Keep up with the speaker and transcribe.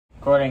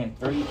Recording in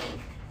 3,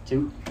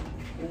 2.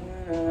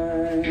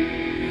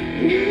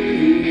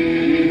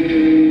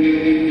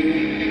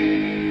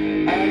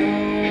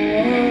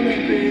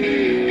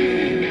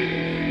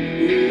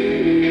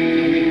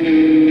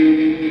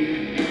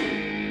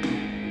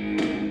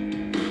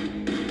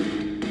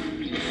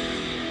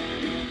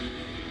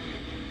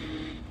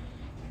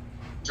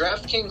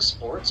 DraftKings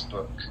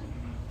Sportsbook,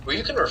 where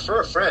you can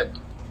refer a friend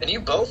and you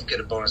both get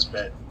a bonus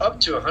bet up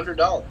to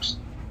 $100.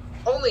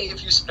 Only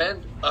if you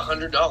spend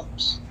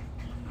 $100.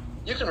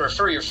 You can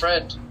refer your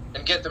friend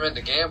and get them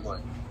into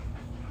gambling.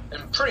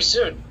 And pretty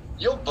soon,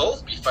 you'll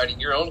both be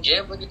fighting your own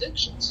gambling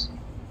addictions.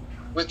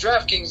 With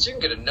DraftKings, you can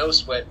get a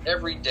no-sweat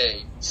every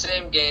day,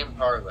 same-game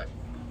parlay.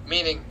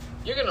 Meaning,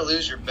 you're going to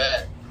lose your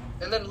bet,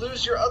 and then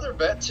lose your other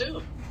bet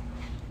too.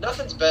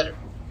 Nothing's better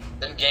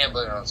than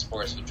gambling on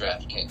sports with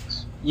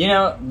DraftKings. You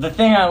know, the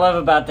thing I love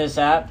about this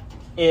app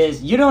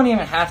is you don't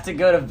even have to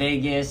go to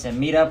Vegas and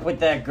meet up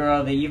with that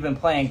girl that you've been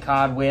playing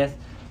COD with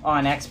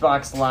on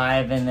Xbox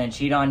Live and then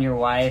cheat on your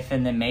wife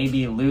and then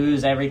maybe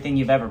lose everything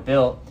you've ever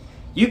built.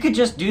 You could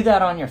just do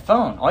that on your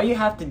phone. All you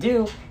have to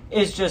do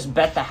is just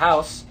bet the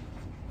house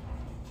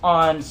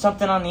on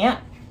something on the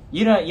app.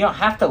 You don't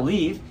have to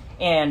leave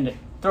and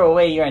throw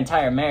away your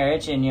entire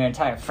marriage and your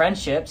entire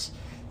friendships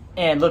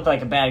and look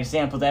like a bad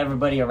example to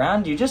everybody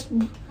around you. Just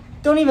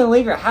don't even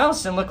leave your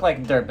house and look like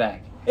a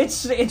dirtbag.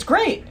 It's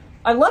great.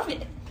 I love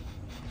it.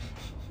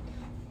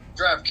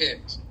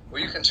 DraftKings,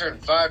 where you can turn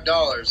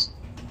 $5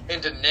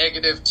 into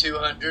negative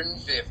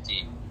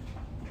 $250.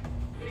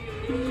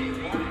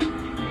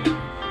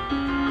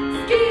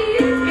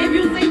 If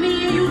you see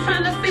me and you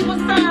tryna see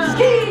what's up,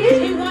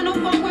 he wanna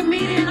fuck with me,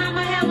 then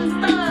I'ma have him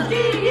stuck.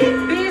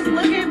 Bitch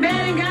looking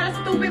bad and got a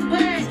stupid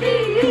butt.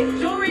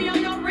 Jewelry on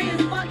your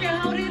wrist, fucking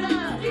hold it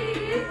up.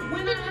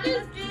 When I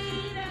holler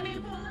ski, that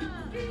mean pull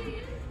up.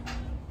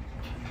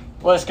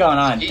 What's going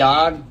on,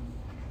 dog?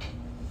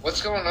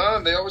 What's going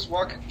on? They always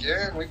walk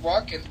again. We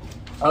walking.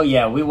 Oh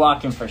yeah, we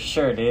walking for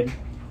sure, dude.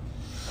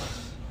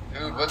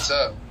 Dude, what's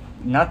up?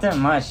 Nothing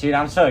much, dude.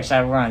 I'm so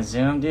excited we're on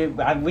Zoom, dude.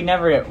 We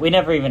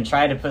never even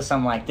tried to put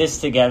something like this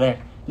together.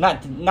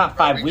 Not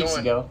 5 weeks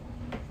ago.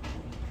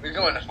 We're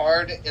going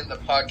hard in the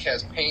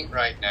podcast paint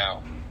right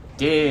now.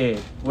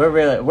 Dude, we're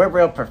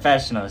real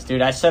professionals,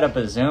 dude. I set up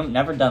a Zoom.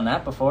 Never done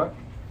that before.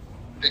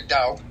 Big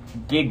dog.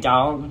 Big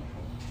dog.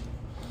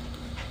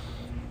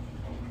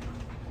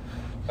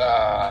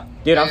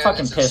 Dude, I'm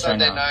fucking pissed right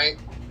now.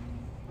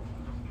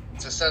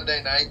 It's a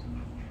Sunday night.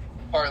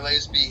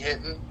 Parlays be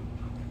hitting.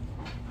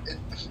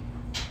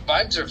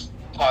 Vibes are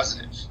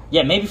positive.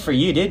 Yeah, maybe for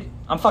you, dude.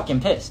 I'm fucking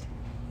pissed.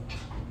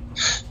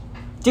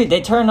 Dude,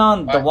 they turned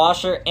on the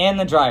washer and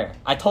the dryer.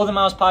 I told them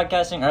I was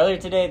podcasting earlier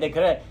today. They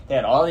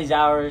had all these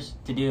hours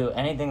to do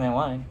anything they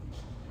wanted.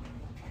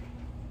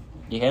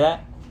 You hear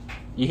that?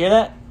 You hear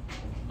that?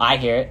 I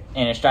hear it,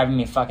 and it's driving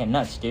me fucking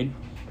nuts, dude.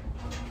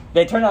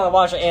 They turned on the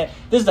washer, and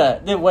this is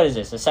what is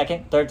this, the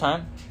second, third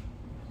time?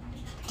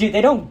 Dude,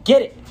 they don't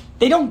get it.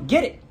 They don't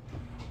get it.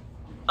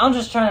 I'm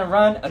just trying to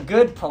run a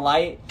good,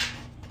 polite,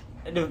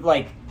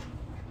 like,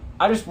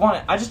 I'm just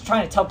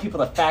trying to tell people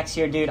the facts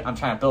here, dude. I'm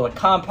trying to build a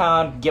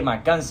compound, get my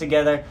guns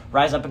together,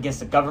 rise up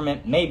against the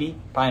government, maybe,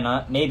 probably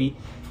not, maybe.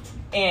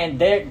 And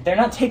they're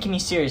not taking me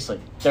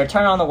seriously. They're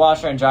turning on the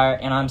washer and dryer,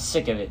 and I'm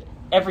sick of it.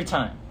 Every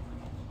time.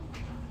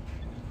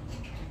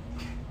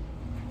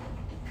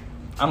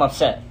 I'm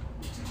upset.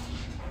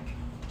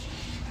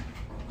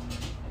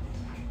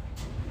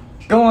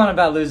 Go on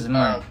about losing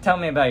money. Tell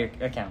me about your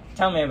account.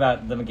 Tell me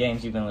about the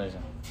games you've been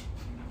losing.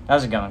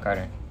 How's it going,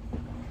 Carter?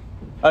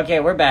 Okay,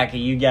 we're back at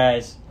you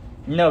guys.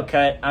 No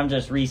cut. I'm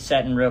just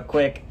resetting real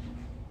quick.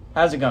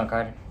 How's it going,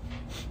 Carter?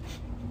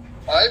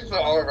 I'm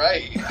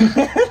alright.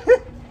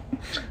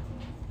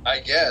 I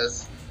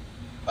guess.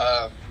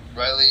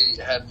 Riley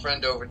had a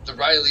friend over. The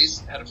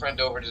Rileys had a friend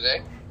over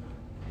today.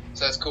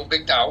 So that's cool.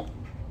 Big dog.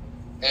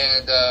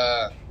 And,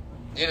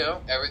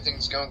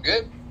 everything's going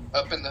good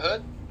up in the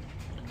hood.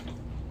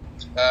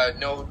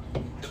 No,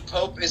 the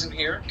Pope isn't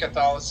here.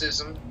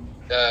 Catholicism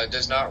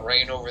does not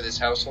reign over this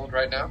household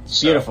right now.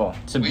 It's beautiful.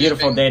 It's a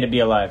beautiful day to be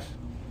alive.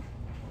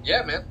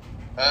 Yeah, man.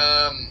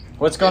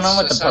 What's going on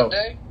with the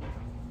Sunday.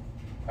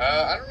 Pope?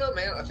 I don't know,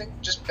 man. I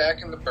think just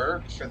back in the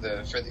burg for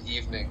the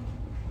evening.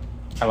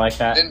 I like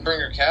that. Didn't bring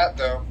her cat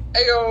though.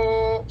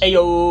 Ayo.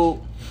 Ayo.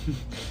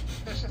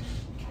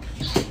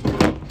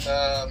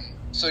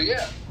 So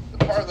yeah, the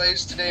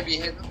parlays today be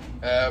hitting.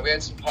 We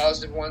had some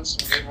positive ones,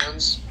 some good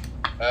ones.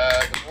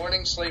 The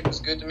morning slate was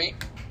good to me.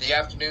 The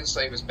afternoon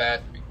slate was bad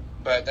to me.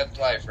 But that's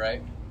life,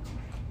 right?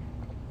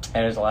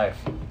 It is life.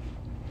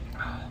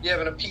 You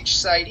having a peach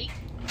cider?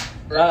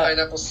 Or a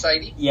pineapple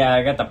cider? Yeah,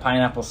 I got the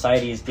pineapple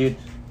cides, dude.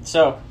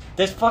 So,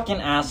 this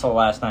fucking asshole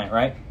last night,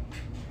 right?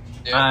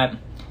 Yeah.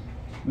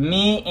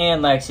 Me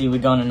and Lexi, we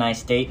go on a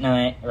nice date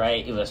night,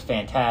 right? It was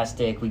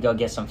fantastic. We go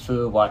get some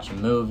food, watch a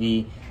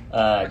movie.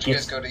 Where'd you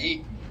guys go to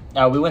eat?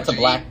 We went to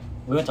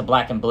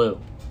Black and Blue.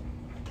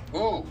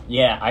 Ooh.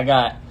 Yeah, I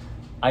got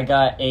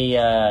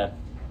a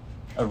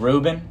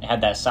Reuben. It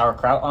had that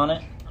sauerkraut on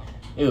it.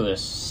 It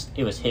was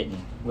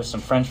hitting with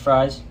some French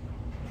fries.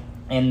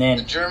 And The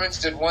then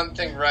Germans did one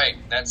thing right.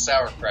 That's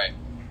sauerkraut.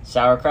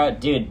 sauerkraut,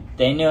 dude,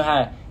 they knew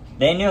how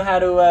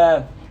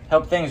to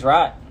help things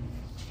rot.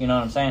 You know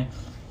what I'm saying?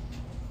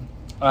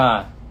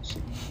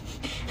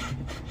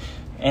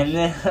 And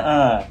then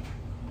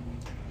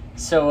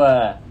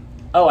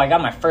I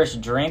got my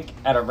first drink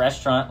at a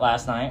restaurant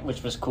last night,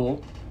 which was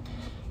cool.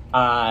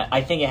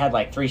 I think it had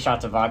like 3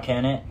 shots of vodka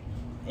in it,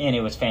 and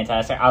it was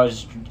fantastic.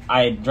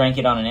 I drank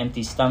it on an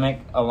empty stomach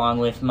along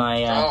with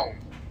my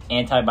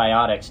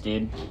antibiotics,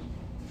 dude.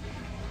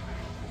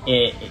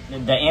 The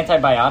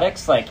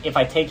antibiotics, like, if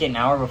I take it an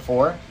hour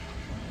before,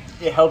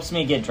 it helps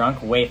me get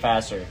drunk way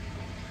faster.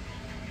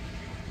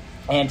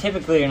 And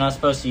typically you're not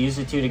supposed to use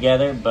the two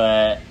together,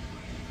 but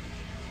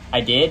I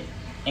did,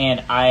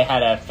 and I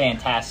had a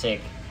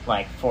fantastic,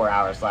 4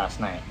 hours last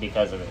night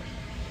because of it.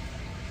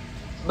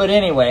 But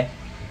anyway,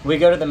 we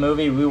go to the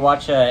movie, we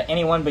watch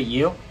Anyone But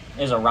You.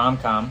 Is a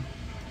rom-com.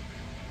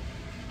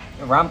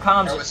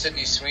 Rom-coms... How was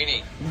Sydney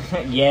Sweeney?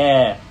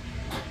 Yeah.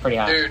 Pretty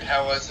hot. Dude,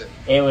 how was it?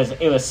 It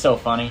was so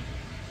funny.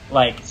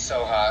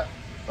 So hot.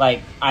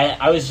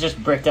 I was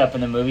just bricked up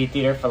in the movie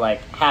theater for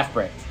half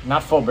bricked.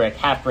 Not full brick,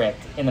 half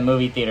bricked in the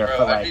movie theater Bro,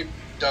 for I'd be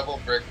double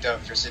bricked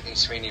up for Sydney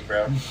Sweeney,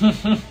 bro.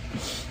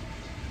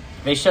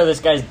 They show this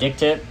guy's dick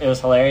tip. It was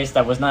hilarious.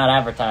 That was not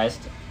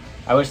advertised.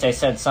 I wish they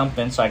said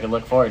something so I could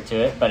look forward to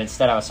it, but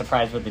instead I was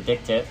surprised with the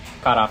dick tip.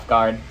 Caught off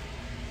guard.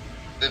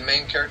 The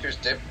main character's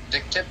dick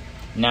tip?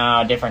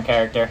 No, different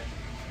character.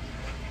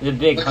 The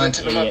big Look at the hunch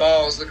tip of my idiot.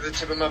 balls. Look at the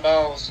tip of my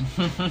balls.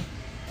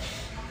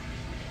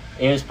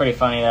 It was pretty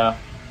funny though.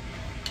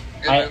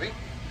 Good movie?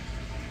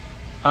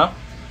 Huh?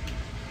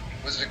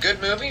 Was it a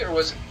good movie or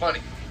was it funny?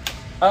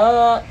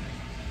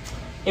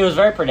 It was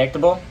very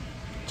predictable,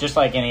 just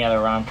like any other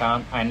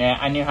rom-com. I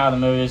knew how the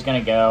movie was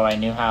gonna go.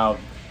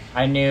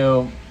 I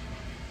knew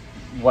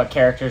what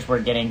characters were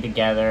getting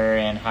together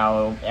and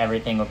how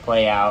everything would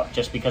play out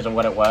just because of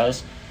what it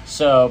was.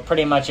 So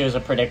pretty much it was a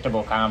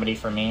predictable comedy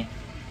for me.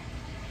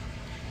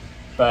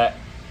 But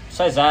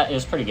besides that, it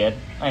was pretty good.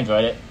 I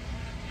enjoyed it.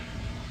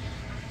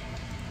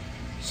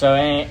 So,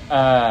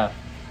 and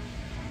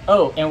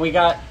we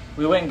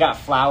went and got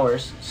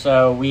flowers.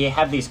 So we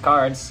have these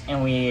cards,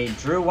 and we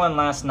drew one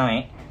last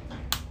night,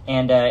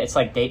 and it's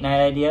like date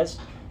night ideas.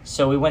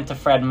 So we went to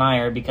Fred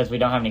Meyer because we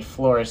don't have any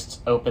florists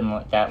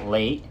open that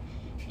late,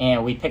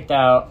 and we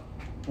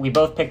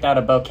both picked out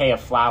a bouquet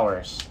of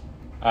flowers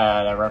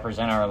that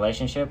represent our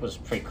relationship. It was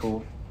pretty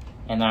cool.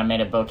 And then I made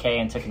a bouquet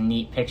and took a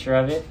neat picture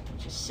of it,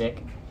 which is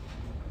sick.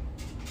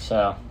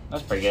 So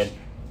that's pretty good.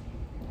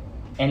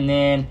 And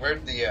then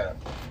Where'd the,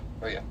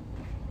 what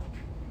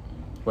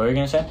were you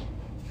gonna say?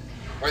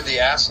 Where'd the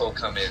asshole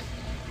come in?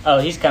 Oh,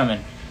 he's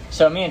coming.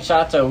 So me and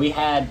Chato, we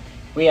had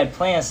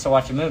plans to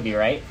watch a movie,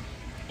 right?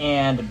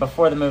 And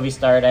before the movie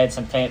started, I had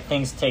some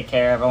things to take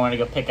care of. I wanted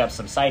to go pick up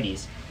some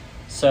sighties.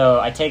 So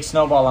I take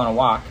Snowball on a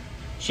walk.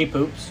 She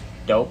poops.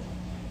 Dope.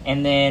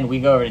 And then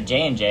we go over to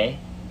J&J,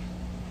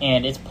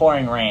 and it's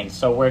pouring rain.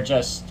 So we're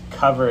just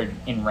covered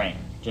in rain.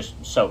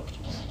 Just soaked.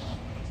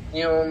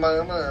 Yo,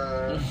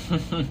 mama.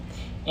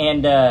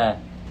 And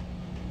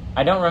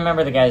I don't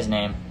remember the guy's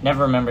name.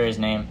 Never remember his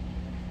name.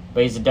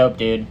 But he's a dope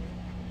dude.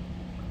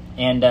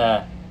 And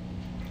the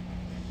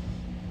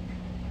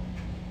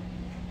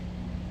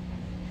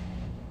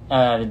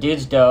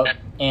dude's dope,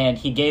 and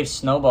he gave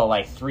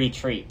Snowball 3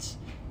 treats.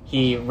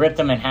 He ripped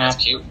them in half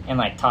That's cute.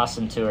 and tossed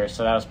them to her,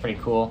 so that was pretty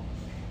cool.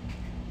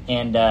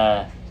 And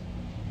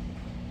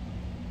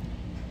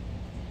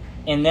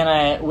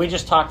then we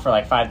just talked for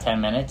 5-10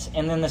 minutes,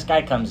 and then this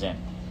guy comes in.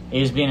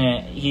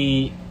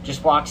 He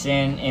just walks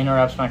in,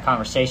 interrupts my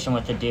conversation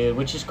with the dude,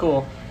 which is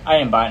cool. I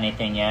didn't buy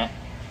anything yet.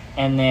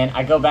 And then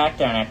I go back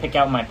there and I pick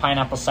out my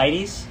pineapple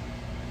cides.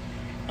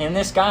 And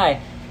this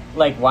guy,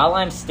 while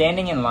I'm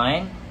standing in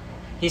line,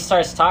 he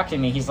starts talking to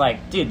me. He's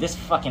like, dude, this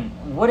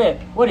fucking, what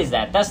is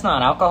that? That's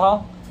not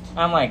alcohol.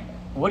 I'm like,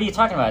 what are you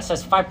talking about? It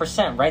says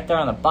 5% right there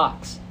on the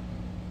box.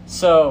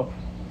 So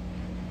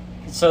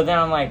then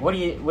I'm like, what do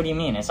you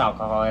mean it's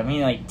alcohol? I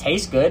mean, it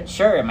tastes good.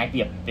 Sure, it might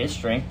be a bitch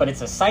drink, but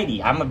it's a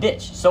sidey. I'm a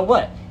bitch. So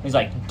what? He's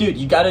like, dude,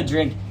 you gotta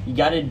drink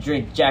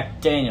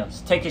Jack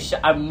Daniels. Take a shot.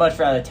 I'd much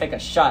rather take a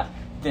shot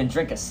than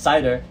drink a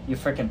cider, you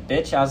freaking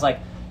bitch. I was like,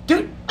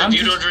 dude, If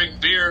you don't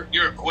drink beer,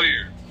 you're a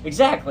queer.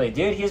 Exactly,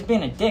 dude. He was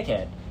being a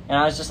dickhead. And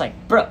I was just like,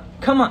 bro,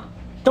 come on.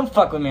 Don't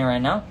fuck with me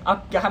right now.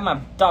 I'll have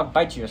my dog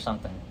bite you or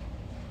something.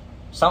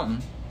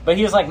 But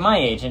he was my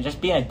age and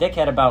just being a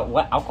dickhead about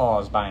what alcohol I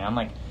was buying. I'm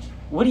like,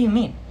 what do you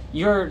mean?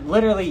 You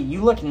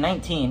look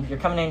 19, you're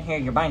coming in here,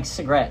 you're buying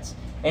cigarettes,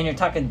 and you're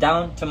talking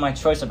down to my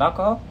choice of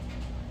alcohol?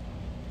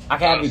 I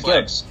can have you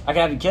killed. I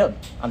can have you killed.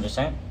 I'm just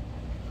saying.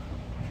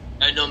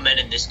 I know men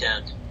in this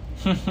town.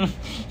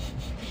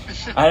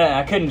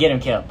 I couldn't get him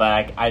killed,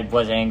 but I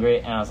was angry,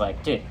 and I was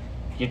like, dude,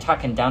 you're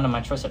talking down to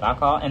my choice of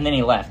alcohol? And then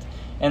he left.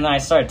 And then I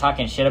started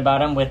talking shit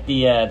about him with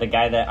the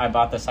guy that I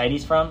bought the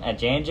cides from at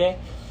J&J.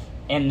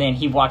 And then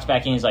he walks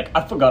back and he's like,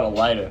 I forgot a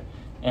lighter.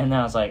 And then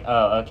I was like,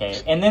 oh,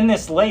 okay. And then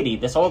this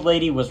old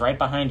lady was right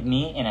behind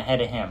me and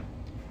ahead of him.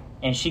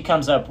 And she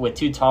comes up with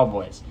 2 tall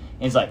boys.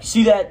 he's like,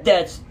 see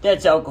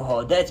that's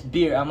alcohol, that's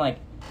beer. I'm like,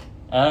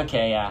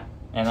 okay, yeah.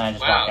 And then I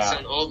just Wow, walk out.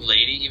 some old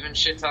lady even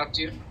shit talked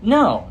you?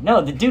 No,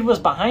 the dude was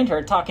behind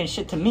her talking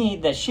shit to me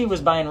that she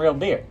was buying real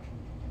beer.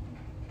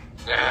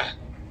 Ah,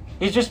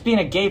 He's just being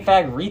a gay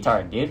fag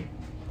retard, dude.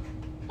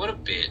 what a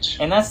bitch.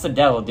 And that's the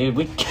devil, dude.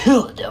 We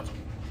kill the devil.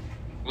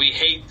 We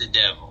hate the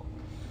devil.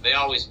 They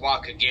always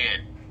walk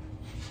again.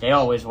 They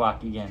always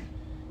walk again.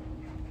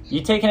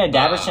 You taking a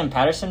Daverson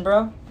Patterson,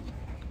 bro?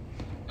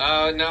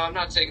 No, I'm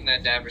not taking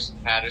that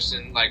Daverson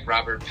Patterson like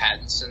Robert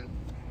Pattinson.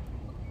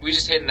 We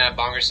just hitting that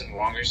Bongerson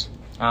Wongerson.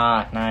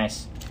 Ah,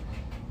 nice.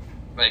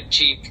 Like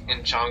Cheek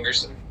and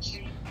Chongerson.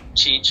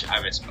 Cheech, I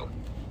misspoke.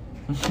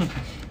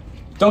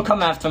 Don't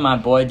come after my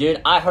boy,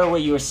 dude. I heard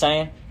what you were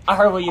saying.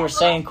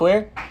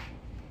 Queer.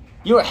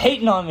 You were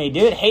hating on me,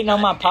 dude. Hating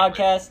on my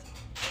podcast.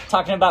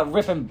 Talking about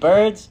ripping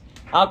birds.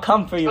 I'll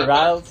come for you,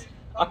 Riles.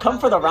 I'll come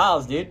for the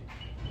Riles, dude.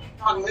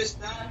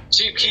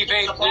 Cheap Keef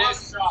ain't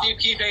this. Cheap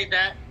Keef ain't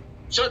that.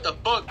 Shut the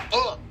fuck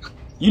up.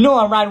 You know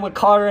I'm riding with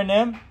Carter and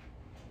them.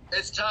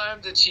 It's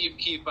time to Cheap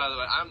Keef, by the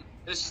way.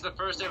 This is the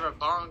first ever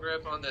bong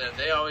rip on the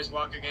They Always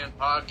Walk Again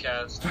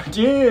podcast.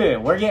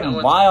 Dude, we're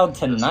getting wild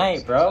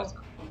tonight, bro.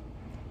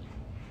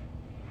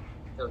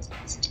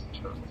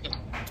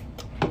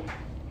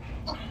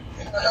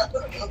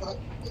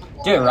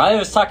 Dude, Riley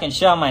was talking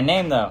shit on my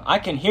name, though. I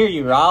can hear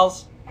you,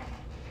 Riles.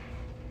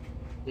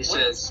 He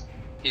says,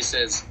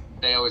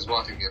 They Always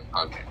Walk Again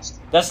podcast.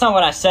 That's not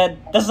what I said.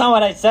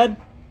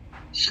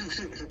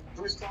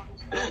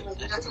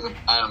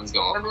 Adam's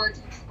gone.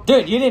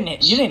 Dude, you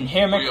didn't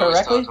hear me We always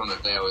correctly? talked on the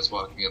They Always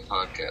Walk Again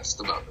podcast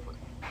about it.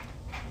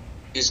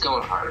 He's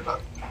going hard about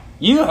it.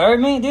 You heard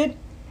me, dude?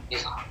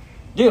 He's hard.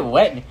 Dude,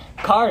 what?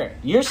 Carter,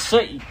 you're What's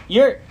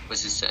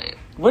he saying?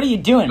 what are you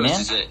doing, man?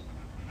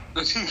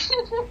 What's he saying?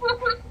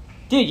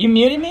 Dude, you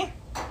muted me?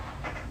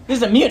 This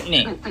is a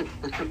mutiny.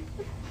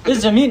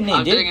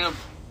 I'm dude.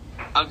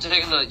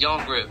 taking a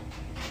yawn grip.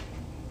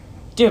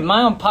 Dude,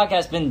 my own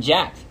podcast's been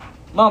jacked.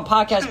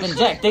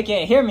 They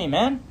can't hear me,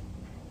 man.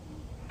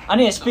 I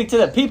need to speak to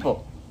the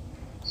people.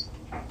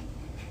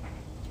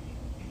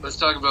 Let's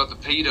talk about the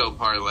pedo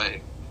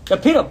parlay. The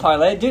pedo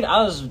parlay, dude,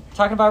 I was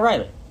talking about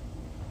Riley.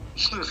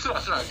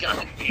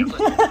 God damn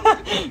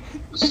it.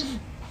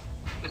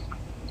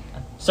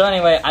 So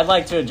anyway, I'd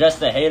like to address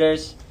the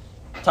haters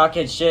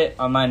talking shit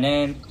on my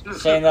name,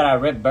 saying that I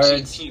rip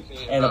birds,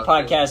 and the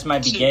podcast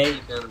might be gay.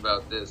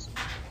 About this.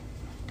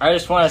 I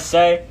just want to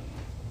say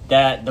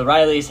that the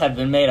Rileys have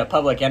been made a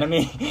public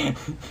enemy.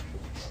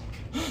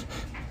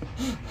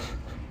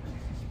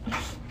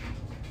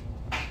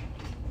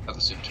 Have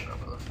a soup channel,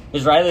 brother.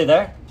 Is Riley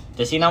there?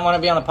 Does he not want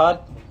to be on the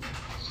pod?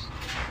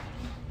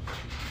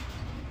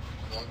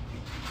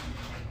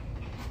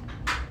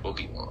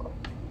 Pokemon.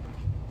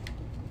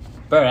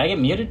 Bro, did I get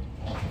muted?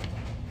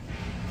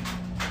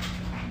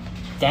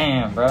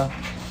 Damn, bro.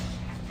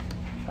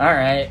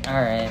 Alright.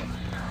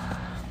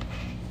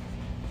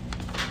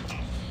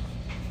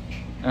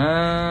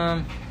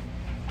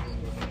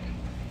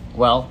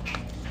 Well,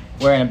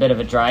 we're in a bit of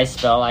a dry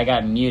spell. I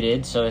got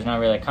muted, so there's not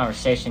really a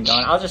conversation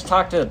going. I'll just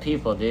talk to the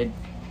people, dude.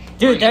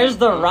 Dude, there's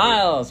the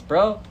Riles,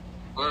 bro.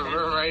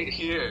 We're right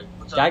here.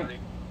 What's up,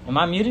 am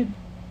I muted?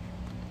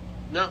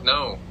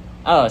 No.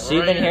 Oh, so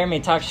you've been Right. hearing me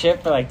talk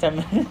shit for like 10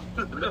 minutes?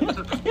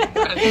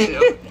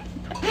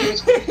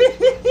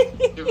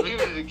 You're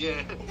muted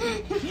again.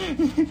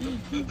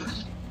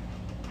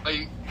 Are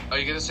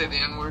you gonna say the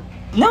N-word?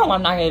 No,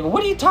 I'm not gonna.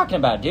 What are you talking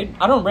about, dude?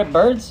 I don't rip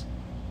birds.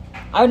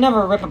 I would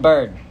never rip a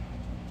bird.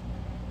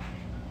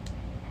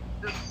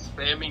 Just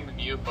spamming the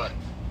mute button.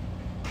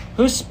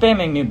 Who's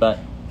spamming me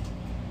button?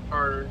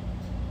 Or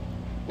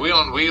we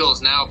on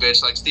wheels now,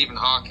 bitch, like Stephen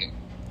Hawking.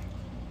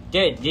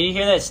 Dude, did you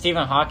hear that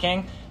Stephen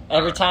Hawking?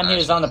 Every time he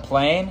was on the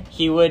plane,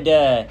 he would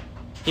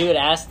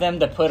ask them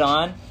to put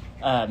on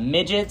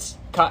midgets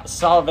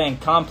solving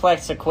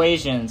complex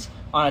equations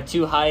on a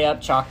too high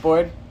up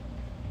chalkboard.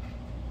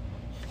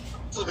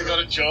 So they got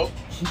a joke?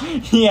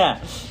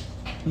 Yeah.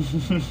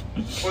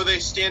 Or they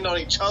stand on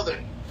each other?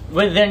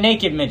 With their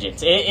naked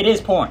midgets. It is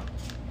porn.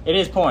 It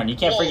is porn. You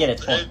can't forget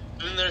it's porn.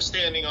 Then they're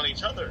standing on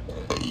each other.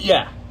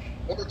 Yeah.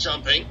 Or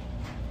jumping.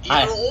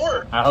 Either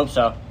or. I hope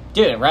so.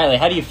 Dude, Riley,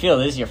 how do you feel?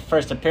 This is your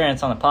first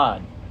appearance on the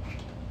pod.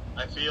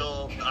 I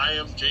feel I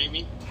am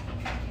Jamie.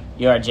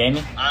 You are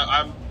Jamie?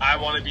 I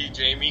want to be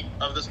Jamie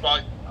of this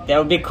podcast. That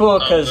would be cool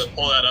because The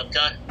pull that up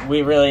guy.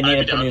 we really need I'd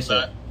a be down with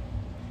producer.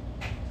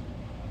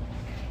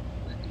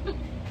 that.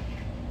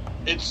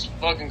 It's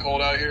fucking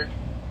cold out here,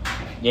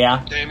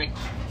 Yeah. Jamie.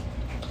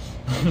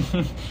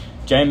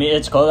 Jamie,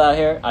 it's cold out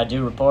here. I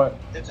do report.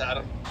 It's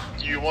Adam.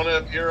 Do you want to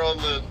appear on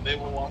the They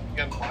Will Walk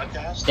Again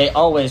podcast? They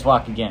always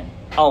walk again.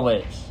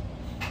 Always.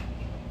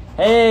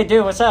 Hey,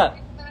 dude, what's up?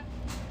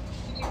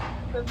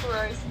 That's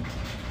right.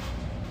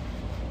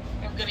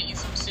 I'm gonna eat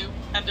some soup.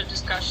 End of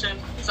discussion.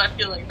 Because I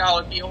feel like that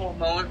would be a whole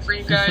moment for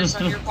you guys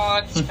on your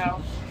pod. So.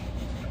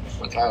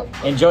 What's up?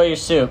 Enjoy your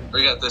soup.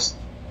 We got this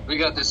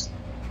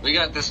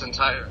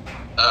entire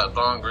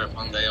bong grip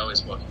on They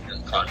Always Walk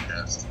Again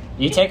podcast.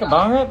 You take a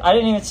bong rip? I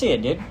didn't even see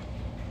it, dude.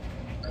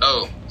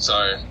 Oh,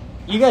 sorry.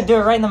 You gotta do it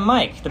right in the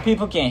mic. The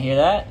people can't hear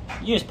that.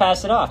 You just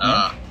pass it off,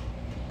 man.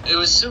 It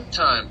was soup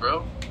time,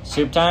 bro.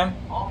 Soup time?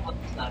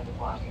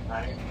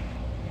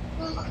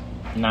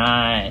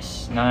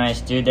 Nice,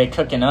 nice, dude. They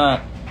cooking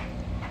up.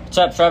 What's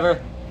up,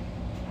 Trevor?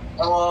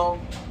 Hello.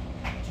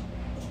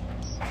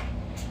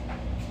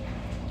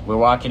 We're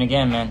walking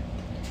again, man.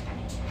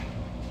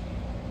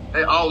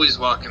 They always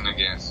walking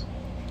against.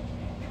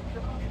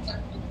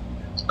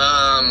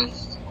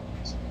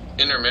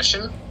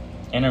 Intermission?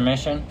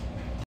 Intermission?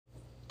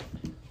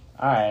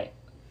 Alright.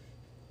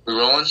 We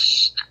rolling?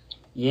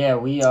 Yeah,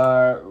 we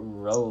are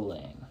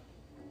rolling.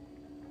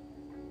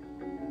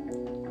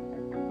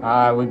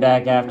 Alright, we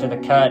back after the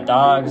cut,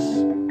 dogs.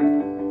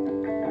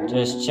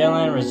 Just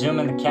chilling,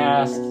 resuming the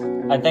cast.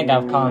 I think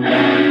I've calmed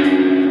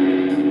down.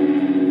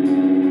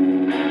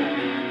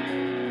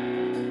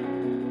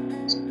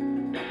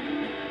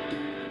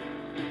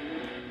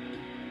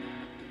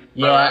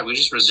 Yeah. Alright, we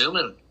just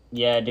resuming.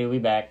 Yeah, dude, we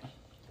back.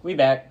 We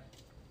back.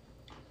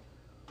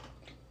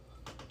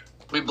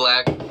 We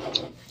black.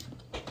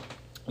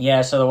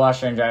 Yeah, so the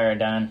washer and dryer are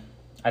done.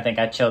 I think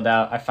I chilled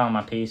out. I found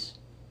my peace.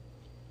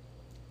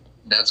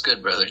 That's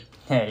good, brother.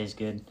 Yeah, it is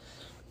good.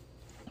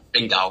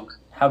 Big dog.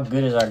 How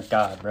good is our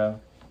God, bro?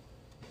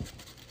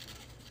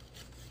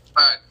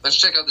 Alright, let's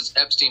check out this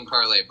Epstein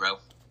parlay, bro.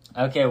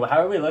 Okay, well,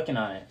 how are we looking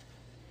on it?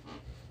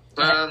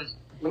 Let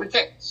me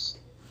check.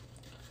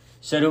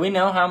 So do we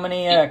know how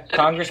many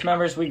Congress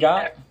members we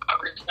got?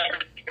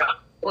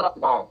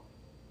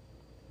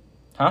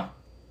 Huh?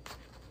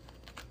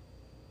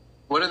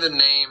 What are the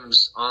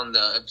names on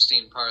the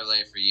Epstein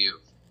parlay for you?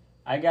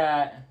 I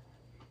got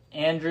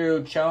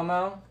Andrew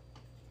Cuomo,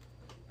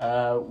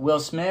 Will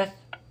Smith,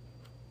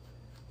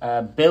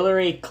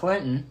 Hillary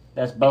Clinton,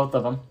 that's both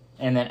of them,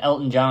 and then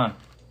Elton John.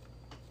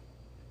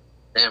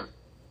 Damn.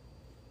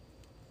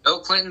 Bill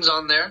Clinton's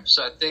on there,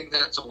 so I think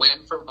that's a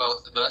win for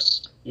both of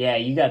us. Yeah,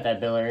 you got that,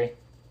 Hillary.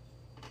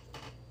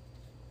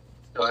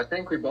 So I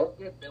think we both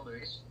get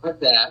Hillary's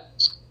with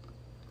that.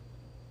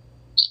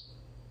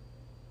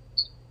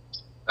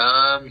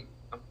 I'm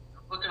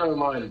looking on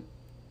mine.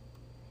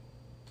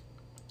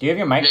 Do you have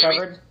your mic Jamie?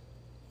 covered?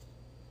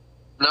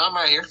 No, I'm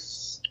right here.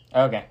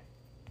 Okay.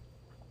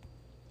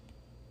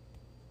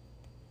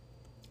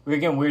 We were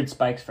getting weird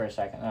spikes for a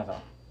second, that's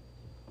all.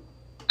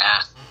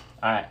 Ah.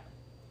 Alright.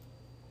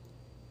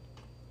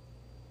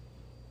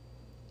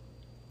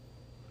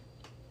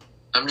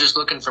 I'm just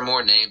looking for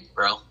more names,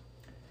 bro.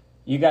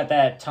 You got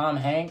that Tom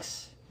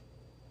Hanks,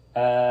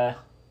 Rudy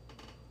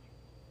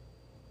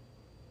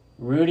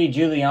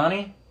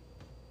Giuliani,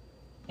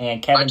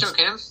 and Kevin. I took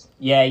him.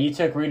 Yeah, you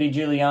took Rudy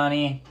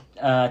Giuliani,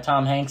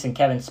 Tom Hanks, and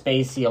Kevin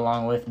Spacey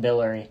along with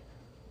Hillary.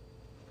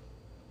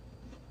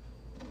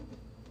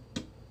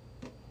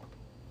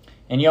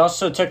 And you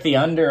also took the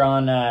under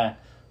on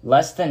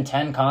less than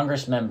 10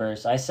 Congress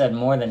members. I said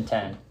more than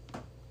 10.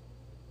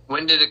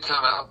 When did it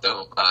come out,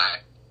 though, by?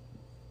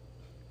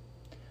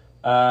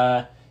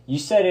 You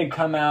said it'd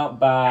come out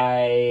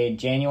by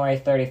January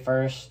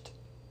 31st.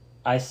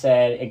 I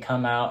said it'd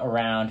come out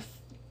around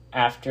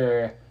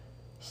after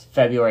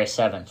February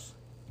 7th.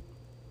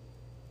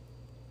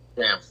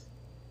 Damn.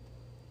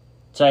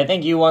 So I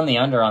think you won the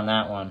under on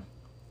that one.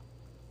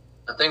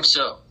 I think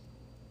so.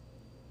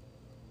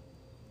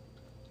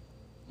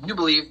 You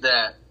believe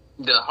that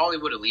the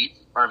Hollywood elite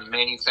are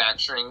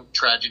manufacturing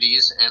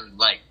tragedies and,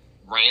 like,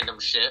 random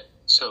shit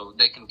so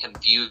they can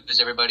confuse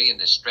everybody and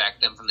distract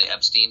them from the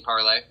Epstein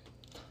parlay?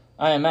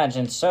 I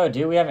imagine so,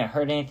 dude. We haven't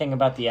heard anything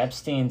about the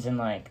Epsteins in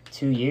like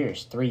 2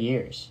 years, 3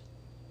 years.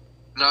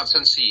 Not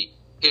since he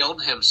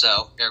killed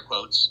himself, air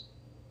quotes.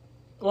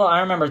 Well,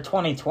 I remember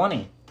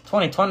 2020.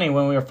 2020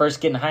 when we were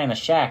first getting high in the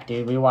shack,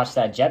 dude. We watched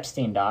that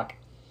Jepstein doc.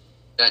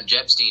 That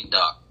Jepstein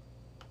doc.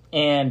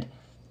 And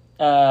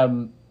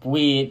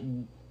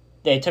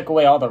they took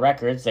away all the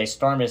records. They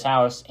stormed his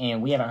house,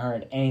 and we haven't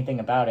heard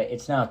anything about it.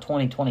 It's now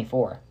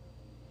 2024.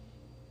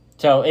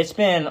 So it's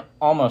been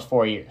almost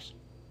 4 years.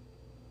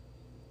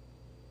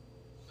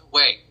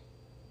 Wait.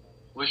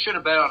 We should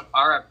have bet on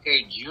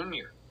RFK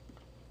Jr.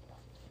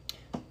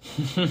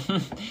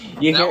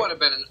 That would have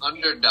been an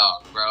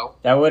underdog, bro.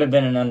 That would have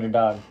been an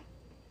underdog.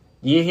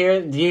 Do you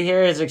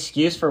hear his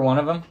excuse for one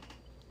of them?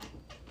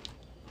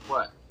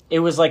 What? It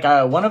was like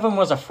one of them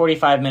was a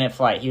 45-minute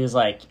flight. He was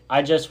like,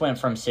 I just went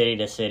from city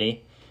to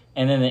city.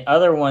 And then the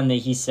other one that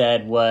he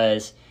said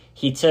was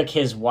he took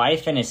his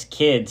wife and his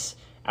kids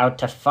out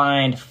to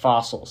find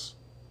fossils.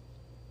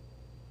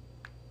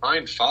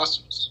 Find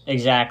fossils?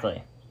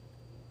 Exactly.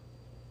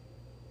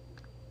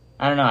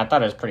 I don't know. I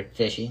thought it was pretty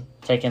fishy.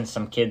 Taking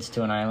some kids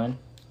to an island,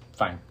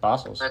 find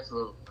fossils. That's a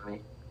little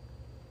funny.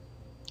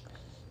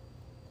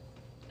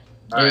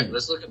 Alright,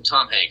 let's look at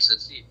Tom Hanks.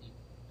 Let's see.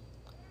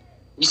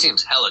 He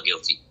seems hella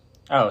guilty.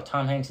 Oh,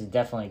 Tom Hanks is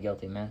definitely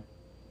guilty, man.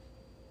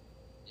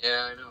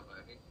 Yeah, I know, but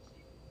I hate to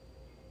see it.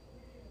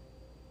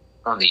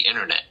 On the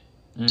internet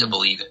to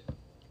believe it.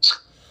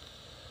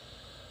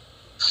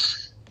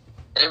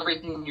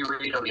 Everything you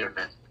read on the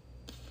internet.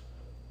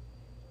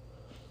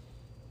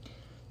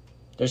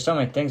 There's so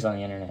many things on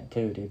the internet,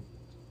 too, dude.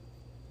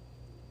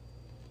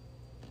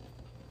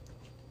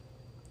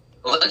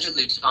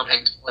 Allegedly, Tom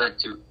Hanks fled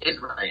to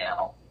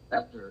Israel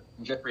after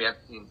Jeffrey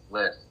Epstein's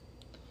list.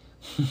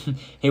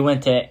 He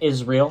went to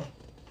Israel.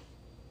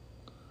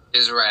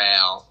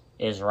 Israel.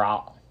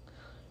 Israel.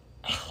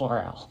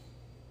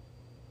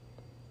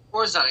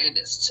 We're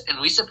Zionists,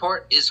 and we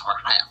support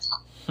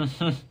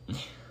Israel.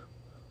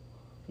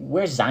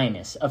 We're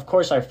Zionists. Of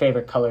course, our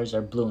favorite colors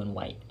are blue and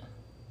white.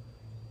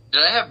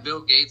 Did I have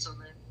Bill Gates on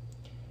there?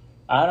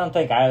 I don't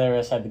think either of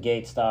us had the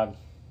Gates, dog.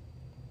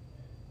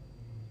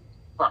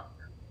 Fuck.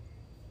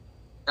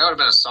 That would have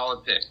been a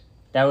solid pick.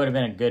 That would have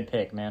been a good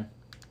pick, man.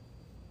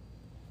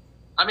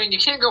 I mean, you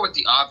can't go with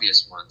the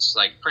obvious ones,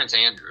 like Prince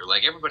Andrew.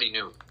 Like, everybody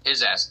knew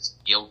his ass is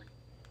guilty.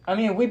 I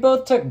mean, we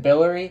both took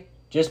Billary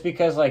just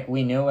because, like,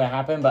 we knew what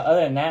happened. But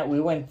other than that, we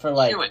went for,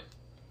 like... Hewitt.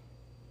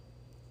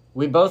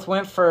 We both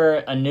went for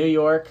a New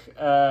York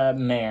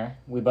mayor.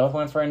 We both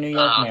went for a New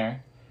York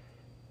mayor.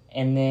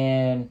 And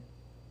then...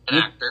 An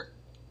actor.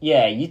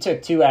 Yeah, you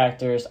took two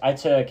actors. I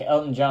took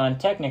Elton John,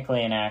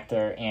 technically an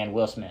actor, and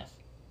Will Smith.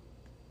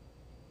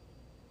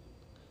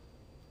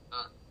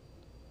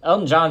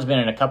 Elton John's been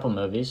in a couple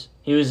movies.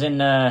 He was in,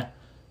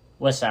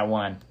 what's that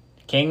one?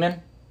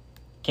 Kingsman?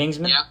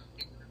 Yeah.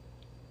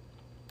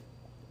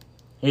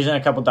 He was in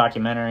a couple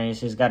documentaries.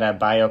 He's got a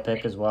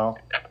biopic as well.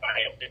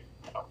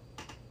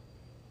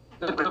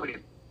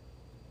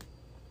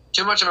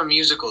 Too much of a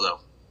musical,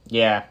 though.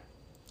 Yeah.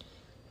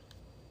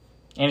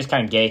 And he's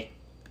kind of gay.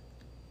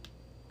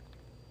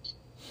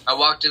 I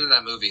walked into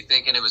that movie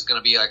thinking it was going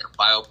to be like a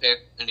biopic,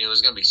 and it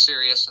was going to be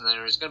serious, and then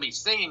there was going to be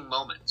singing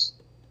moments.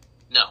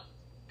 No.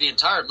 The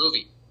entire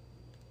movie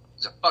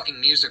is a fucking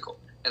musical,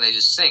 and they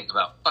just sing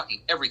about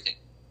fucking everything.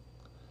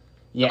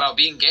 Yeah. About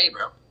being gay,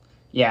 bro.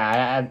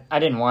 Yeah, I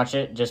didn't watch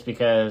it just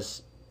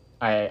because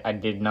I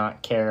did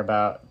not care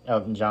about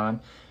Elton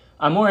John.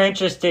 I'm more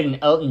interested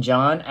in Elton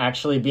John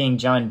actually being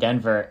John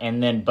Denver,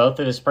 and then both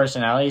of his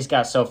personalities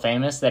got so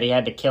famous that he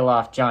had to kill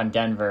off John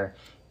Denver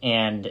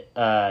and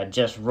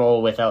just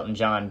roll with Elton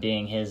John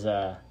being his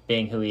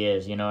being who he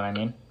is. You know what I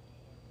mean?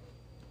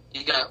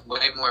 He got way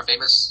more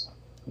famous.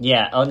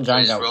 Yeah, Elton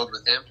John just got rolled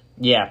with him.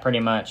 Yeah,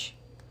 pretty much.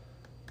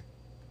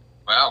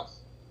 Wow.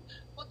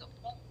 What the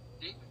fuck?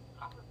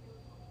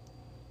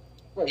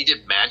 What, he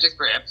did magic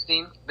for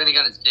Epstein? Then he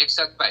got his dick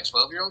sucked by a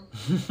 12-year-old?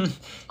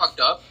 Fucked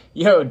up.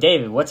 Yo,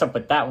 David, what's up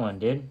with that one,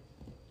 dude?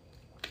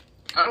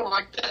 I don't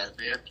like that,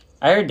 man.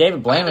 I heard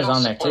David Blaine was I don't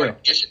on there support too.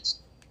 Magicians.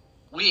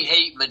 We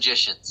hate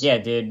magicians. Yeah,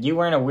 dude, you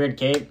wearing a weird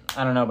cape?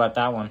 I don't know about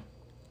that one.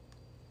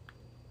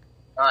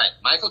 Alright,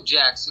 Michael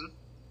Jackson.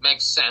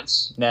 Makes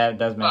sense. That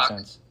does make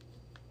sense.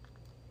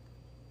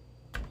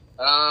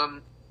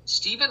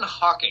 Stephen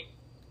Hawking.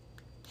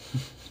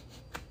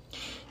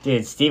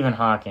 Dude, Stephen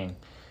Hawking.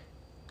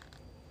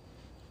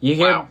 You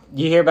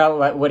hear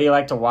about what he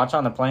liked to watch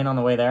on the plane on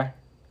the way there?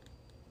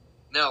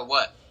 No,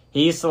 what?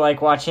 He used to like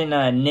watching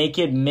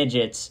naked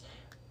midgets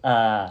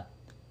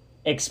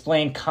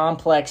explain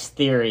complex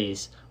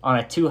theories on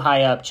a too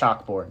high up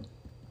chalkboard.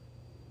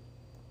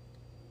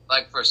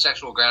 Like for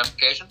sexual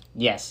gratification?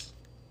 Yes.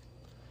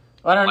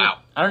 Well, Wow.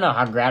 I don't know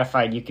how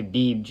gratified you could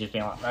be just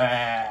being like,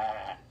 "Ah."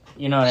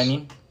 You know what I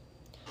mean?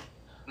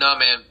 No,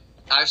 man.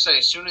 I say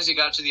as soon as he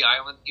got to the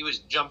island, he was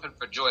jumping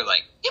for joy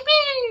like,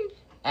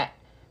 yippee!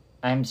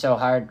 I'm so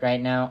hard right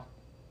now.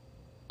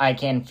 I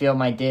can feel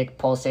my dick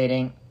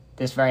pulsating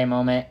this very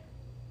moment.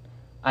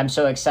 I'm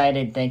so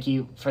excited. Thank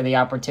you for the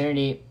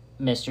opportunity,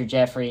 Mr.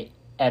 Jeffrey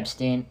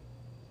Epstein.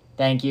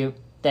 Thank you.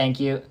 Thank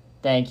you.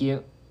 Thank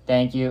you.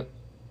 Thank you.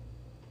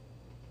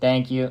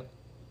 Thank you.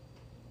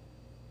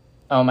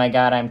 Oh my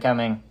God, I'm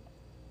coming.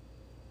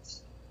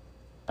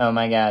 Oh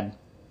my God.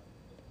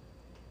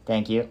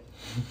 Thank you.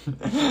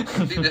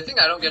 The thing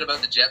I don't get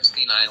about the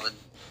Epstein Island,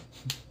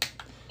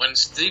 when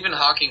Stephen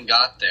Hawking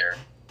got there,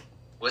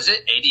 was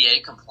it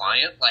ADA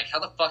compliant? Like, how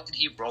the fuck did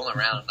he roll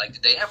around? Like,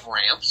 did they have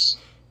ramps?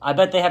 I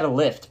bet they had a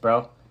lift,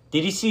 bro.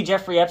 Did you see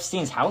Jeffrey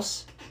Epstein's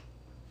house?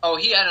 Oh,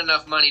 he had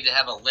enough money to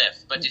have a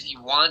lift, but did he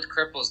want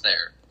cripples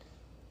there?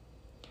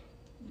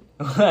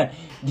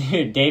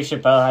 Dude, Dave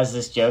Chappelle has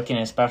this joke in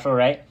his special,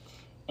 right?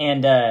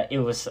 And it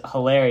was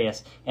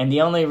hilarious. And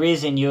the only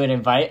reason you would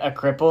invite a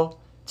cripple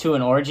to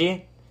an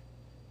orgy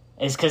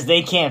is because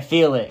they can't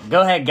feel it. Go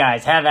ahead,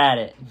 guys. Have at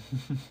it.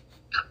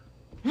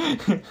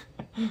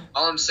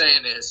 All I'm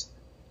saying is,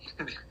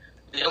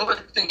 the only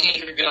thing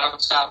he could get on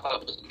top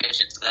of was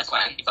midgets. That's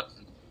why he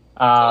fucking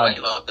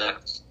loved them.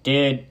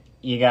 Dude,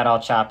 you got all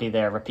choppy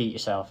there. Repeat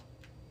yourself.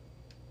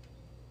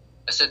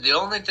 I said the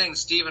only thing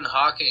Stephen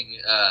Hawking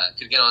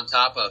could get on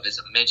top of is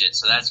a midget,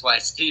 so that's why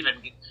Stephen.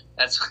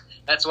 That's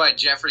why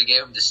Jeffrey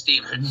gave him to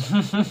Stephen.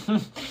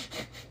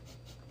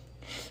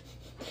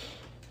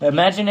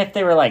 Imagine if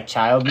they were like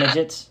child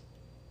midgets.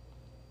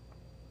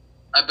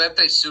 I bet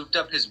they souped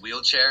up his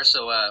wheelchair,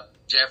 so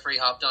Jeffrey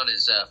hopped on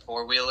his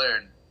four-wheeler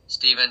and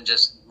Stephen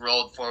just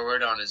rolled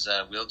forward on his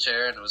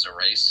wheelchair, and it was a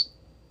race.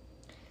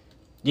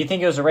 Do you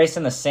think it was a race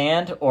in the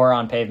sand or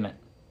on pavement?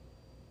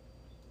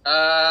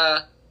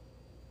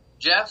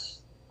 Jeff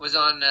was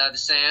on the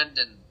sand,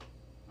 and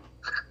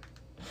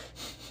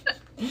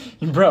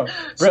Bro.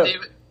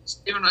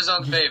 Stephen was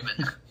on the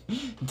pavement.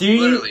 Do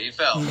you, Literally, he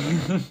fell.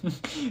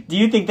 do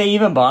you think they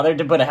even bothered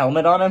to put a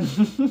helmet on him?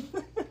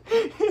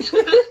 He's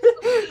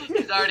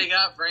already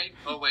got brain.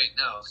 Oh wait,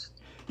 no.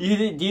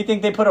 Do you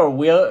think they put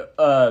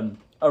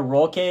a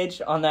roll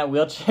cage on that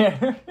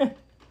wheelchair?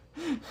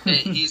 Hey,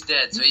 he's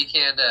dead, so he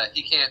can't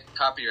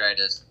copyright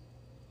us.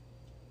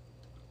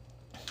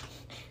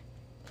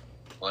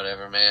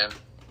 Whatever, man.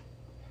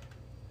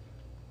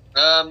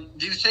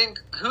 Do you think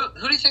who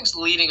do you think's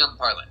leading on the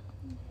parlay?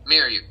 Me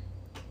or you?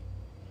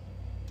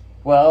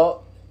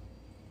 Well,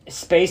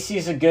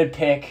 Spacey's a good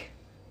pick.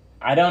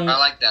 I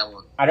like that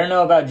one. I don't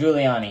know about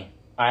Giuliani.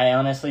 I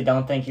honestly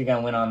don't think you're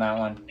gonna win on that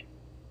one.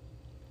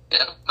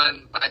 Yeah,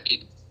 might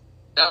be.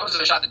 That was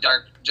a shot in the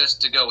dark just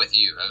to go with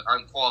you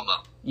on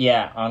Cuomo.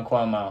 Yeah, on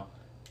Cuomo.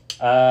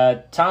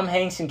 Tom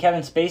Hanks and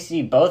Kevin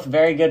Spacey, both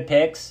very good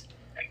picks.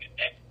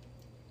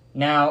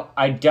 Now,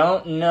 I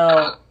don't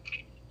know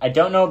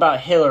about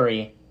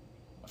Hillary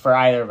for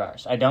either of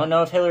ours. I don't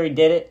know if Hillary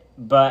did it,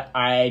 but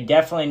I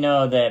definitely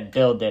know that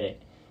Bill did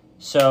it.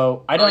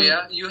 So I don't. Oh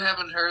yeah, you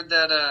haven't heard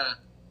that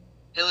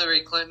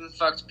Hillary Clinton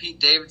fucked Pete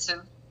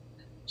Davidson?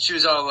 She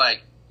was all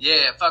like,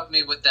 "Yeah, fuck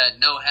me with that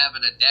no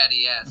having a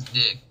daddy ass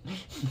dick,"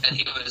 and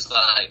he was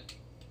like,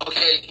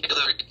 "Okay,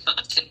 Hillary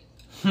Clinton."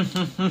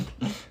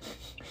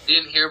 You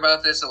didn't hear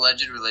about this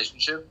alleged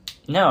relationship?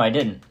 No, I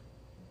didn't.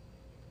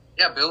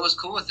 Yeah, Bill was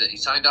cool with it. He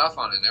signed off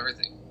on it and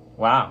everything.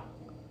 Wow.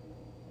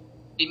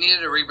 He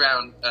needed a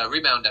rebound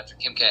after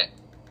Kim K.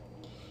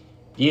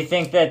 Do you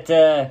think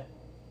that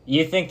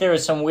you think there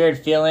was some weird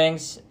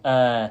feelings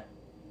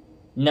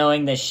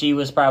knowing that she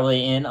was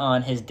probably in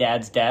on his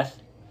dad's death?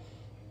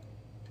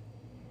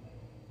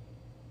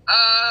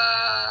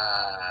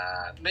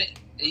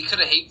 He could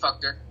have hate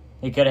fucked her.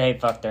 He could have hate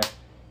fucked her.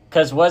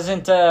 Cause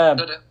wasn't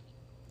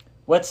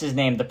what's his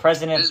name? The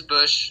president. It was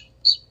Bush.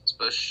 It's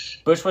Bush.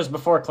 Bush was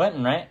before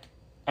Clinton, right?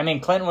 I mean,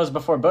 Clinton was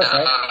before Bush,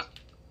 right?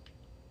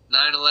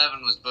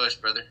 9/11 was Bush,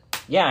 brother.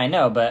 Yeah, I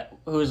know, but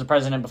who was the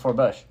president before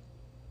Bush?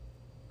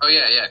 Oh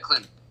yeah,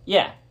 Clinton.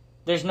 Yeah,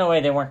 there's no way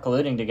they weren't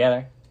colluding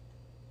together.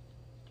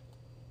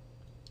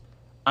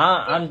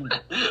 I'm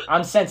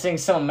sensing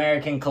some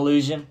American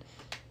collusion.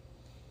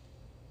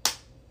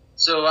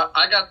 So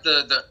I got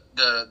the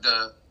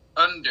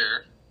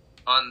under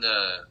on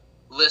the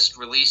list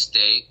release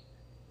date,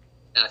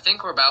 and I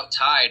think we're about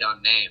tied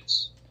on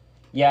names.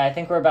 Yeah, I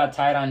think we're about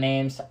tied on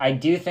names. I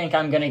do think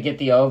I'm going to get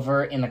the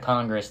over in the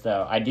Congress,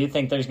 though. I do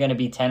think there's going to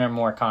be 10 or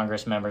more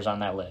Congress members on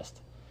that list.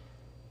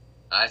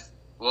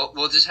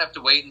 We'll just have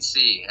to wait and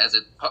see as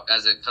it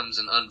comes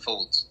and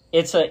unfolds.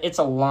 It's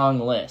a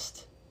long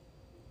list.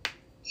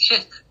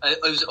 It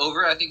was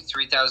over, I think,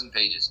 3,000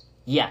 pages.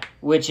 Yeah,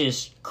 which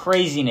is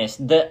craziness.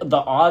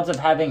 The odds of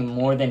having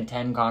more than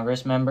 10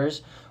 Congress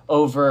members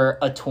over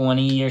a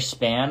 20-year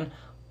span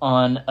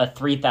on a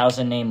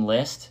 3,000 name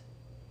list.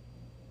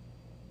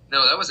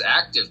 No, that was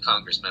active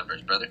Congress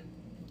members, brother.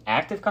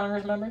 Active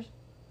Congress members?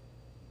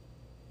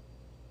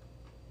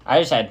 I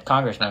just had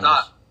Congress members.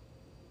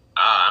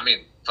 I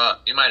mean,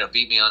 fuck, you might have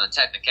beat me on a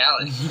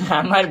technicality.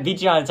 I might have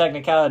beat you on a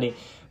technicality,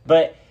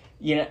 but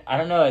I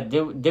don't know.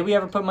 Did we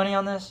ever put money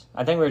on this?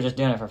 I think we were just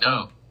doing it for fun.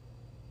 No.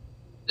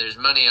 There's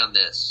money on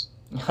this.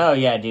 Oh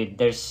yeah, dude.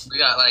 We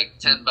got like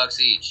 $10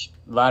 each.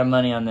 A lot of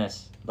money on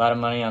this.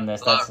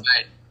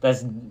 Right.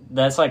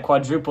 That's like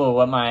quadruple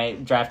what my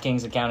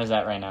DraftKings account is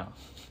at right now.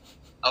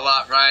 A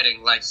lot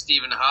riding, like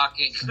Stephen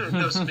Hawking,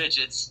 those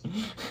midgets.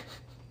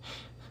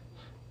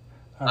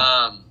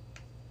 Fucking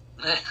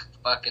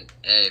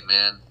hey,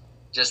 man.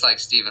 Just like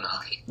Stephen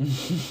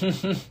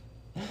Hawking.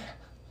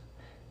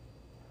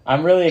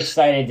 I'm really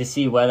excited to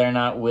see whether or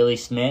not Willie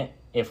Smith,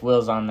 if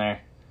Will's on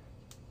there.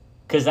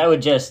 Because that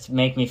would just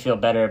make me feel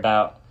better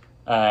about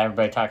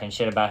everybody talking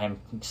shit about him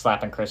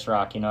slapping Chris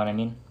Rock, you know what I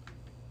mean?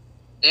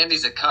 And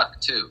he's a cuck,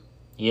 too.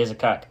 He is a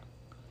cuck.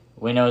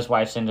 We know his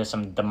wife's into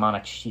some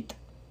demonic shit.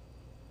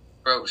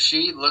 Bro,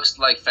 she looks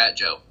like Fat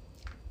Joe.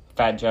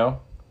 Fat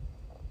Joe?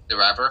 The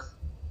rapper?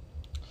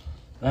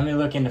 Let me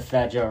look into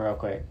Fat Joe real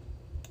quick.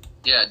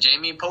 Yeah,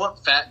 Jamie, pull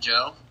up Fat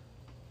Joe.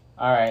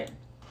 Alright.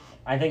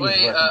 I think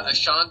Play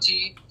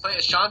Ashanti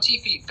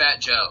feat Fat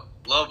Joe.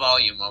 Low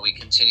volume while we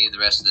continue the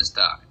rest of this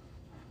talk.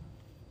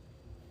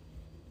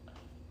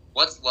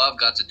 What's love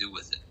got to do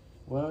with it?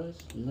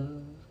 What's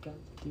love got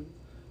to do?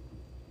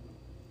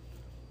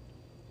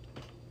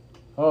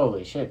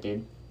 Holy shit,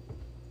 dude.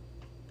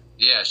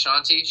 Yeah,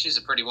 Ashanti, she's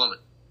a pretty woman.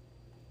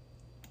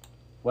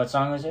 What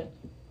song was it?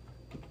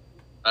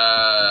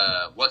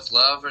 What's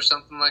Love or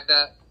something like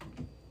that?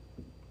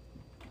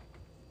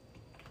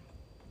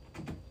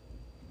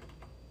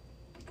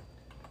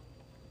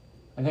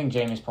 I think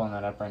Jamie's pulling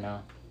that up right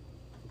now.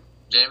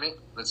 Jamie,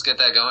 let's get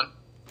that going.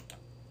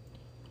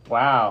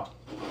 Wow.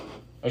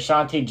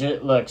 Ashanti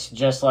looks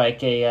just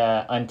like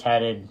a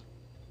untatted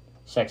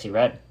Sexy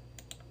Red.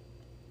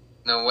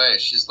 No way,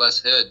 she's less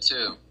hood,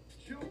 too.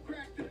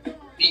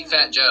 Feet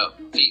Fat Joe.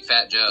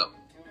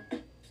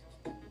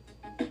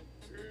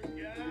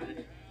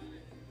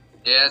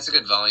 Yeah, it's a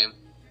good volume.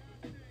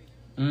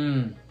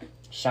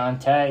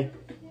 Shantae.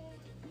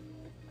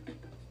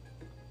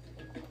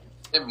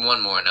 Maybe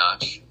one more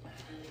notch.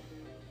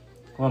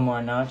 One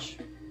more notch.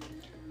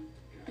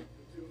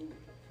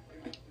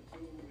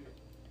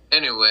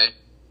 Anyway,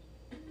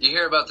 you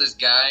hear about this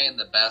guy in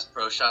the Bass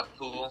Pro Shop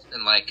pool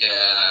in like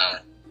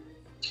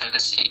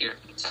Tennessee or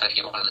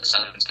Kentucky, one of the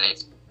southern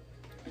states?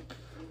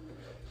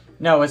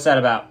 No, what's that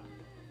about?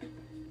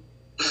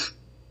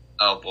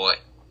 Oh boy,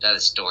 that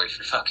is a story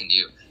for fucking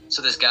you.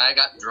 So this guy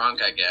got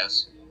drunk, I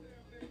guess,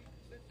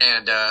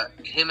 and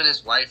him and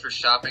his wife are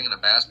shopping in a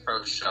Bass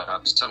Pro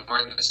Shop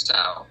somewhere in the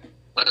South,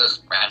 one of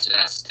those ratchet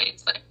ass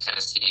states like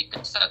Tennessee,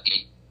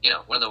 Kentucky. You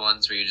know, one of the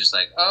ones where you're just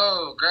like,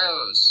 oh,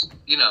 gross.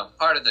 You know,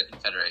 part of the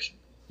Confederation.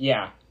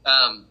 Yeah.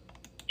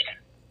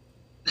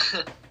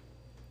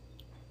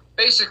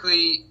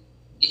 Basically,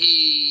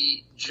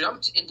 he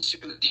jumped into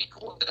the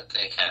pool that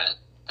they had,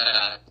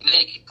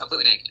 naked,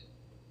 completely naked.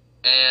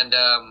 And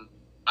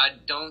I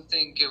don't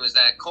think it was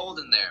that cold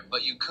in there,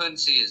 but you couldn't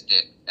see his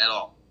dick at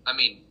all. I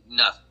mean,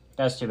 nothing.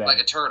 That's too bad.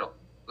 Like a turtle.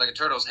 Like a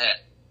turtle's head.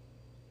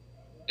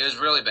 It was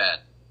really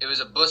bad. It was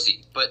a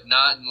bussy, but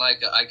not in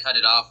like a I cut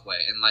it off way,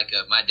 in like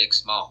a my dick's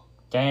small.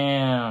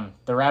 Damn.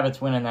 The rabbits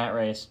win in that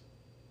race.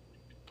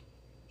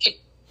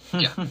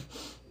 Yeah.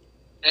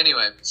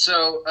 Anyway,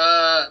 so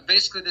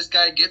basically this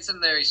guy gets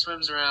in there, he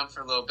swims around for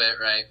a little bit,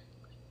 right?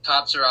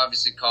 Cops are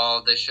obviously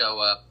called, they show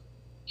up.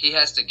 He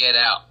has to get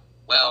out.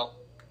 Well,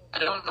 I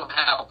don't know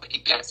how, but he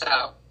gets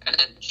out and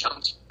then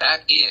jumps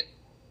back in.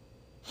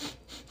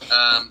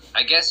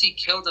 I guess he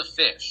killed a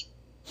fish.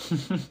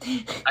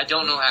 I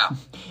don't know how.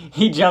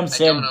 He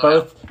jumps I don't in, know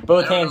both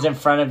I don't hands know. in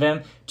front of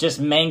him, just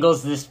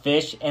mangles this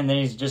fish, and then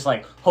he's just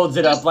like, holds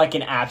it up like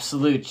an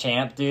absolute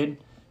champ, dude.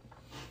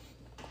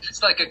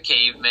 It's like a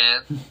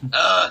caveman.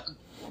 I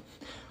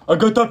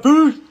got that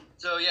fish!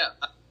 So yeah,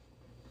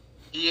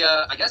 he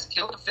I guess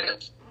killed a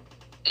fish,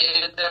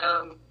 and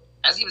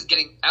as he was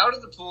getting out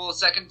of the pool a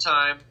second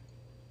time,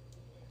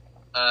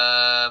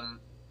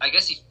 I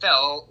guess he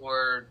fell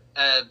or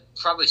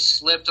probably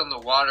slipped on the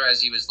water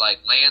as he was like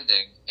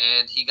landing,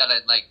 and he got a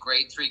like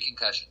grade 3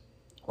 concussion.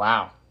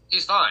 Wow.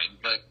 He's fine,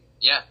 but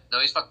yeah, no,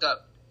 he's fucked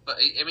up. But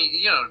I mean,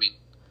 you know what I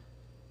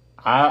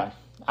mean.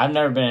 I've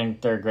never been in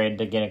third grade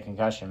to get a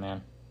concussion,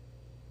 man.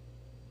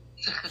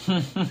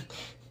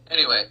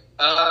 Anyway,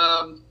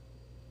 I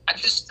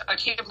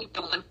can't believe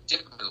the limp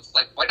dick move.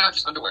 Like, why not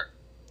just underwear?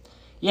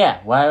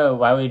 Yeah,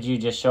 why would you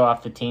just show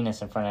off the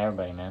teeness in front of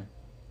everybody, man?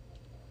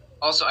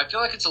 Also, I feel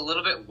like it's a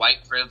little bit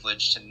white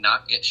privilege to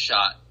not get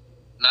shot,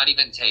 not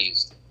even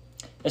tased.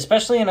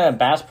 Especially in a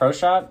Bass Pro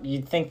Shop,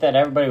 you'd think that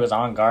everybody was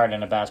on guard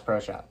in a Bass Pro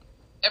Shop.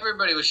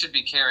 Everybody should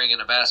be carrying in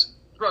a Bass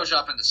Pro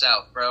Shop in the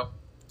South, bro.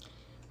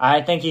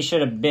 I think he should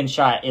have been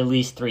shot at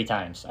least 3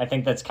 times. I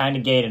think that's kind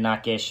of gay to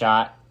not get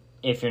shot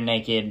if you're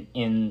naked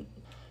in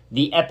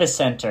the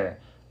epicenter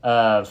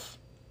of...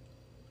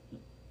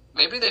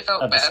 Maybe they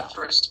felt Of the bad South.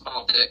 for a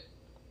small dick.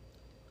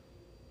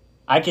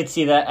 I could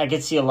see that. I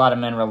could see a lot of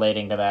men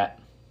relating to that.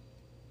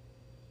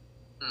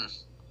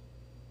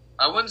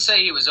 I wouldn't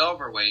say he was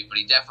overweight, but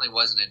he definitely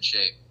wasn't in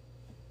shape.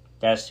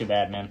 That's too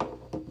bad, man.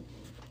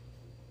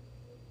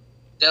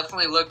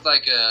 Definitely looked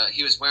like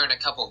he was wearing a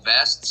couple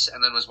vests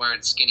and then was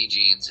wearing skinny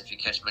jeans, if you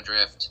catch my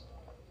drift.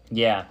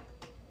 Yeah.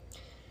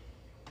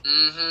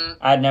 Mm-hmm.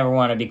 I'd never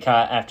want to be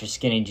caught after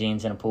skinny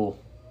jeans in a pool.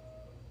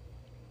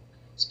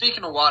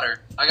 Speaking of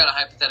water, I got a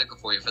hypothetical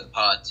for you for the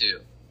pod, too.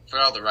 For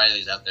all the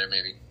Rileys out there,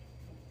 maybe.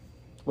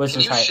 What's Can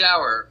this you hype?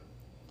 shower...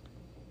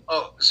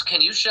 Oh, so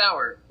can you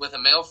shower with a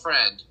male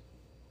friend,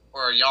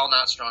 or are y'all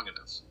not strong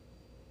enough?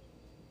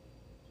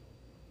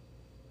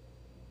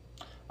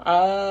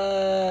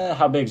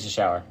 How big's the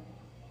shower?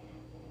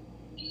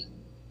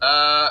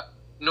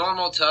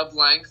 Normal tub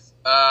length.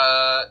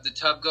 The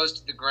tub goes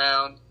to the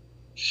ground.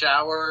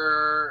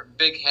 Shower,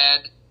 big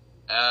head.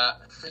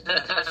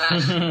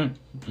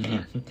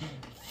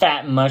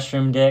 Fat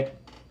mushroom dick.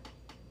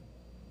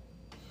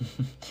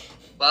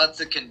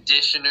 Lots of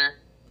conditioner.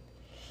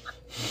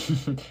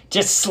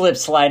 Just slip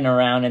sliding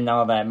around in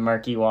all that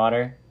murky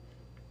water.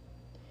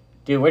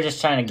 Dude, we're just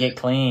trying to get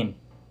clean.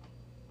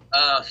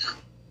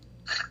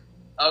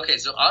 Okay,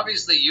 so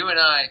obviously you and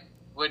I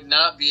would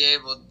not be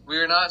able...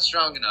 We're not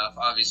strong enough,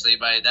 obviously,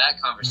 by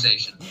that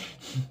conversation.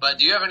 But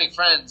do you have any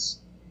friends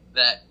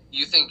that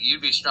you think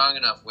you'd be strong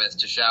enough with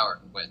to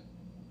shower with?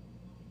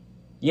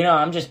 You know,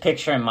 I'm just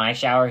picturing my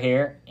shower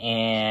here,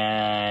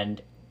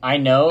 and I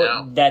know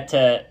No. that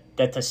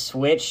to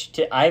switch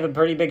to... I have a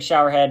pretty big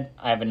shower head.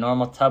 I have a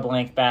normal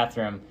tub-length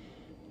bathroom.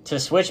 To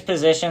switch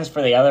positions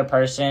for the other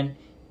person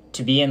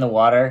to be in the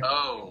water,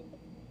 Oh,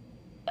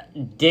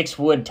 dicks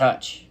would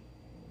touch.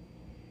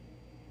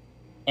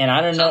 And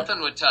I don't know...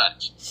 something would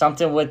touch.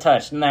 Something would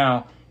touch.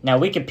 Now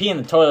we could pee in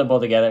the toilet bowl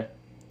together.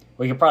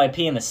 We could probably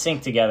pee in the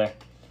sink together.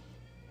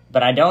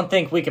 But I don't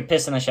think we could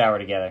piss in the shower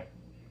together.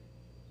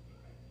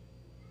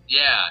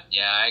 Yeah,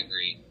 I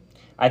agree.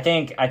 I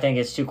think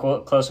it's too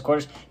close to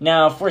quarters.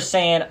 Now, if we're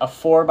saying a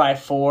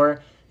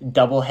 4x4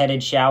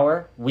 double-headed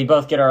shower, we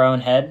both get our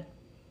own head.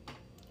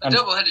 A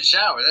double-headed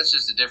shower, that's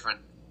just a different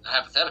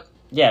hypothetical.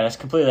 Yeah, that's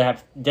completely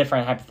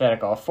different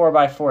hypothetical. A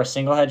 4x4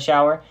 single-head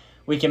shower,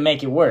 we can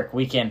make it work.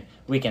 We can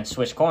we can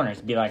switch corners.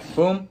 Be like,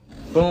 boom,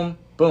 boom,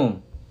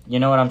 boom. You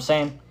know what I'm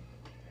saying?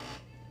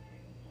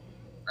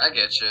 I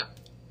get you.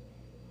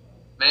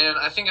 Man,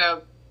 I think I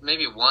have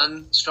maybe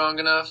one strong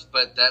enough,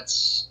 but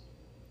that's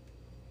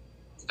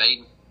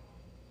fading.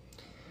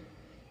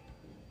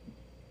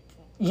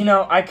 You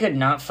know, I could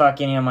not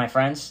fuck any of my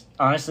friends.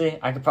 Honestly,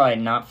 I could probably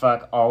not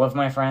fuck all of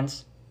my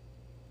friends.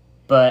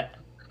 But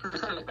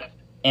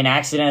an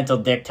accidental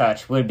dick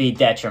touch would be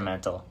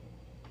detrimental.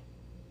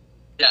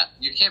 Yeah,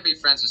 you can't be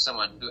friends with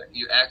someone who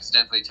you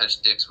accidentally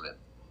touch dicks with.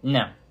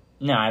 No,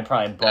 I'd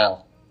probably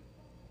bawl.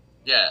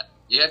 Yeah,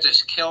 you have to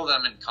kill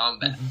them in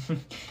combat.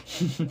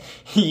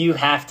 You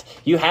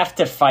have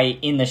to fight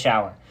in the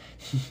shower.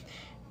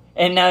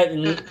 And now,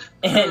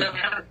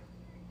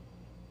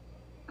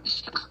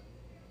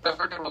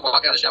 Whoever can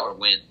walk out of the shower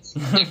wins.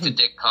 Dick to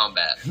dick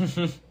combat.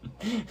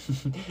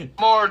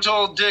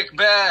 Mortal dick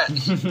bat.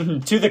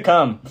 to the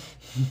cum.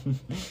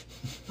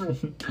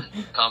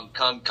 Come.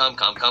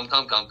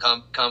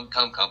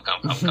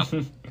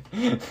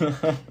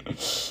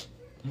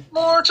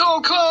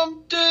 Mortal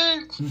cum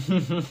dick.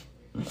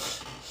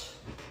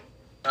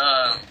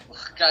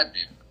 God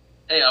damn.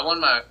 Hey, I won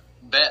my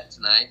bet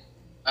tonight.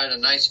 I had a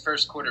nice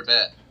first quarter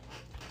bet.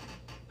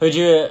 Who'd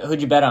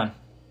you bet on?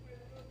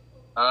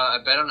 I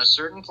bet on a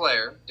certain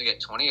player to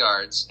get 20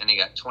 yards, and he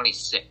got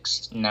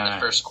 26 in the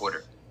Nice. first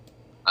quarter.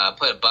 I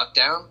put $1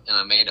 down, and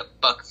I made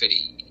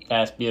 $1.50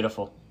 That's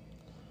beautiful.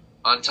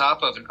 on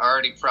top of an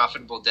already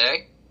profitable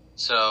day.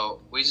 So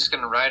we're just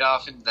going to ride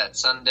off into that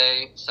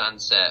Sunday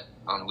sunset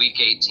on Week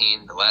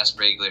 18, the last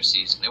regular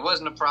season. It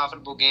wasn't a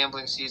profitable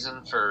gambling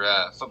season for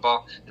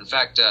football. In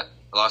fact, I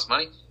lost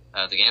money.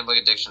 The gambling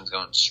addiction is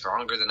going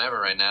stronger than ever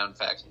right now, in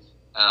fact.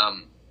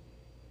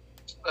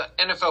 But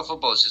NFL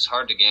football is just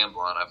hard to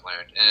gamble on, I've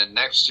learned. And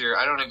next year,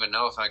 I don't even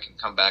know if I can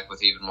come back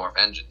with even more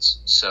vengeance.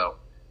 So,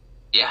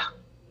 yeah.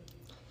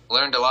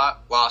 Learned a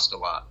lot, lost a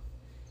lot.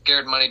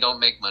 Scared money don't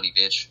make money,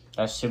 bitch.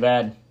 That's too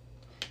bad.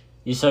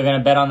 You still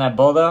gonna bet on that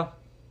bull though?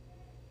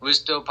 We're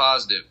still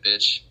positive,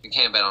 bitch. You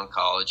can't bet on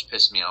college.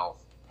 Piss me off.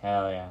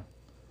 Hell yeah.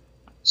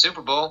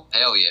 Super Bowl?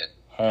 Hell yeah.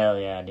 Hell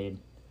yeah, dude.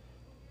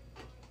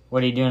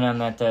 What are you doing on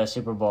that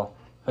Super Bowl?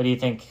 Who do you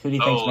think's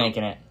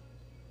making it?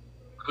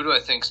 Who do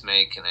I think's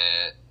making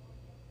it?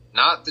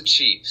 Not the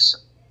Chiefs.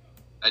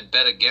 I'd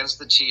bet against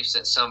the Chiefs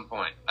at some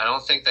point. I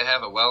don't think they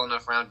have a well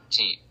enough rounded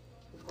team.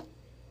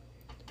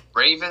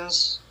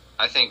 Ravens?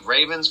 I think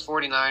Ravens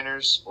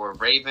 49ers or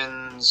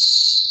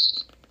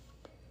Ravens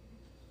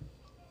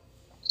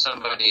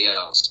somebody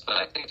else. But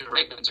I think the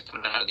Ravens are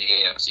coming out of the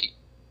AFC.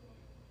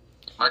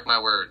 Mark my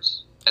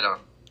words. I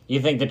don't.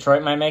 You think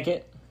Detroit might make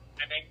it?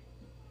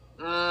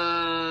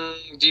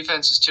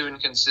 Defense is too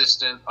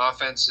inconsistent.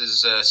 Offense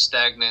is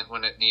stagnant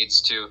when it needs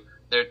to.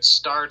 Their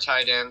star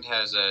tight end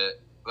has a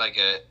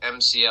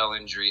MCL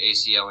injury,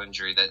 ACL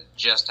injury that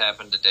just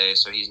happened today,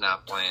 so he's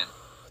not playing.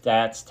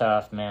 That's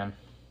tough, man.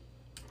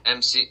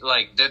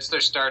 That's their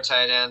star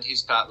tight end.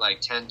 He's got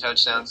 10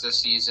 touchdowns this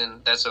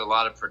season. That's a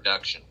lot of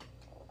production.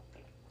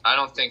 I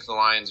don't think the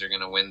Lions are going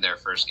to win their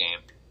first game,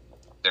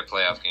 their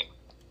playoff game.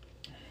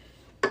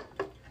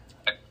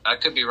 I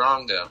could be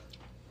wrong though.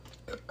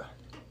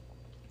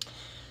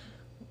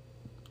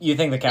 You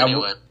think the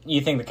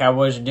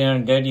Cowboys are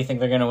doing good? You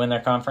think they're going to win their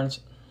conference?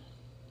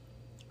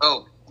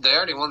 Oh, they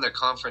already won their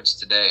conference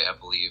today, I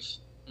believe.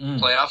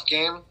 Playoff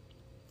game?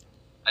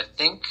 I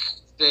think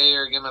they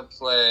are going to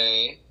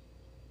play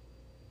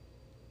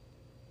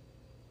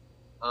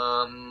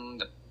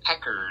the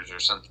Packers or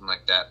something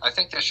like that. I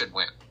think they should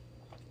win.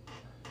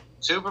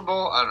 Super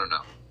Bowl? I don't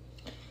know.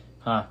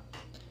 Huh.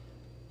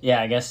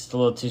 Yeah, I guess it's a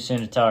little too soon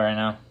to tell right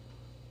now.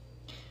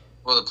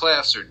 Well, the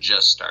playoffs are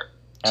just start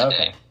today.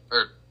 Okay.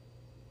 Or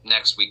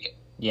next weekend.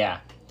 Yeah.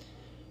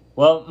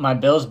 Well, my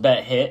Bills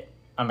bet hit.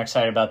 I'm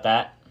excited about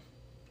that.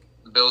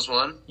 The Bills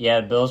won? Yeah,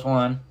 the Bills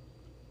won.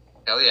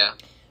 Hell yeah.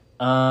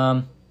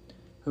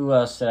 Who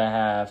else did I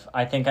have?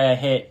 I think I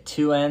hit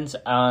 2 ends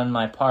on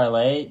my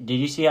parlay. Did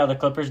you see how the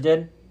Clippers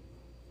did?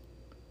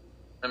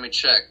 Let me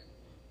check.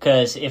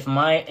 Because if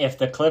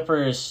the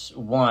Clippers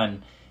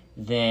won,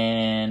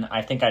 then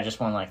I think I just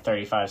won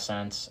 35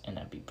 cents, and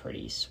that'd be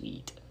pretty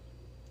sweet.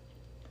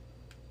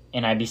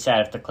 And I'd be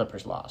sad if the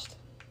Clippers lost.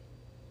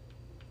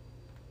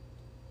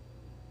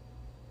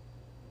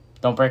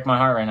 Don't break my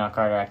heart right now,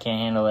 Carter. I can't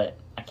handle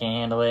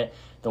it.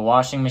 The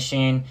washing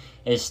machine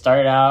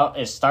started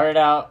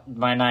out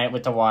my night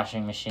with the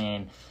washing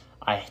machine.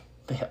 I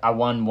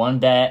won one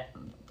bet.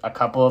 A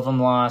couple of them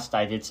lost.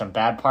 I did some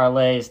bad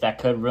parlays that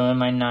could ruin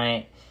my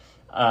night.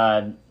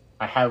 I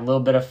had a little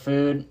bit of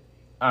food.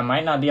 I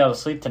might not be able to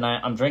sleep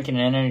tonight. I'm drinking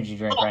an energy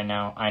drink right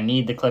now. I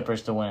need the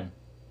Clippers to win.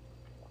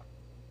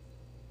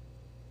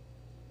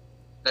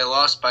 They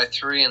lost by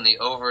 3 and the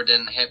over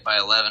didn't hit by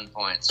 11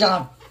 points.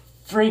 God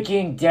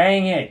freaking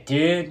dang it,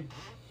 dude.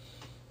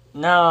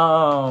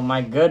 No,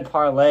 my good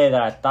parlay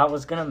that I thought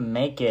was going to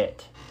make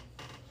it.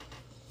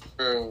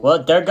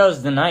 Well, there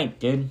goes the night,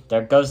 dude.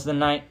 There goes the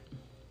night.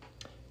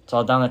 It's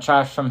all down the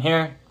trash from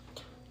here.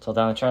 It's all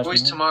down the trash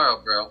Always from here.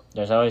 tomorrow, bro.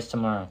 There's always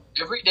tomorrow.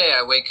 Every day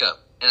I wake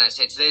up and I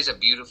say, today's a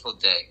beautiful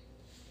day.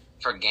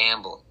 for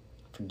gambling.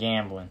 For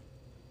gambling.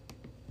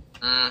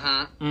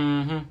 Mm-hmm.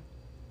 Mm-hmm.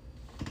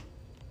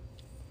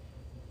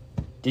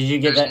 Did you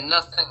get There's that?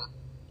 nothing.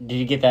 Did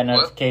you get that What?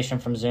 notification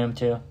from Zoom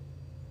too?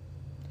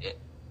 Yeah.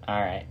 All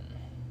right.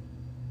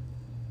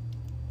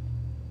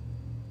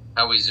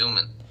 How we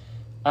zooming?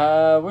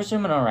 We're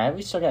zooming all right.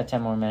 We still got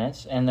 10 more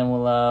minutes, and then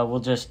we'll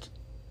just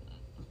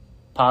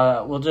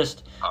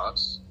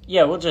Pause.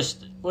 yeah, we'll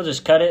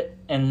just cut it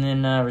and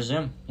then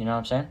resume. You know what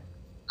I'm saying?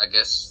 I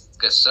guess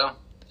so.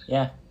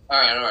 Yeah. All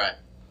right.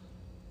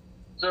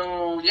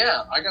 So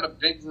yeah, I got a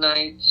big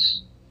night.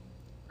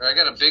 Or I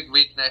got a big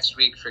week next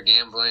week for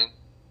gambling.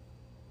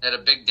 Had a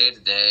big day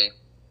today.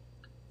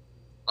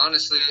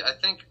 Honestly, I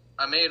think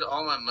I made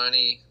all my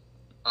money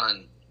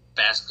on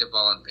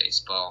basketball and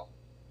baseball.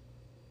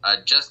 I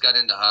just got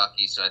into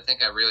hockey, so I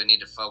think I really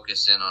need to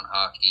focus in on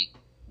hockey.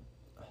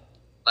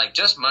 Like,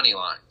 just money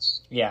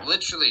lines. Yeah.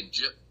 Literally,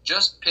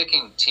 just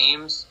picking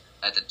teams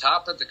at the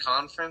top of the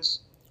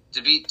conference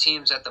to beat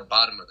teams at the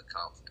bottom of the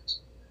conference.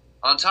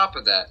 On top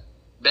of that,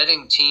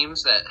 betting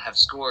teams that have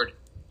scored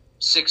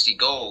 60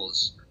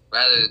 goals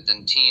rather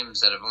than teams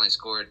that have only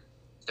scored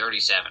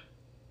 37.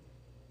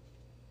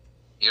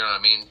 You know what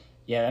I mean?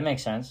 Yeah, that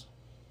makes sense.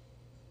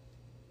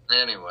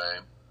 Anyway.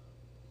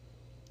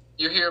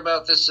 You hear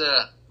about this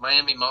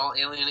Miami Mall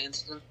alien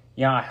incident?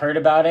 Yeah, I heard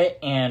about it,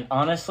 and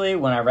honestly,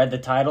 when I read the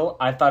title,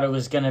 I thought it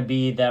was going to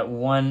be that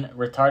one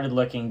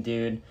retarded-looking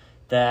dude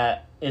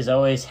that is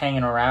always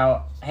hanging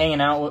out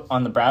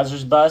on the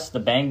Browsers bus, the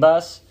Bang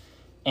bus,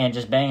 and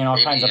just banging all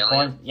Baby kinds of alien?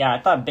 porn. Yeah, I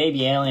thought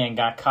Baby Alien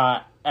got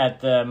caught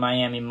at the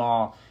Miami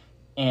Mall,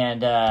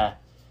 and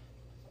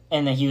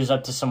then he was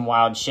up to some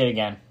wild shit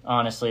again.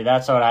 Honestly,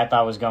 that's what I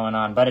thought was going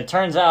on. But it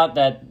turns out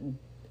that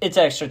it's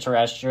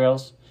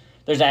extraterrestrials.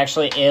 There's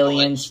actually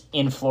aliens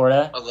in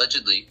Florida.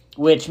 Allegedly.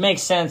 Which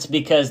makes sense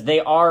because they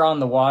are on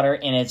the water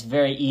and it's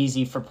very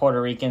easy for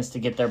Puerto Ricans to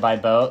get there by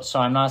boat. So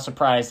I'm not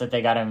surprised that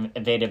they got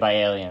invaded by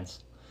aliens.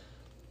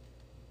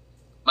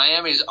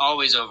 Miami's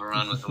always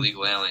overrun with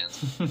illegal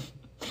aliens.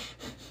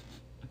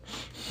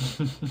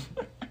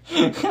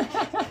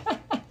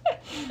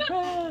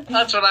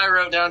 That's what I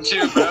wrote down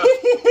too, bro.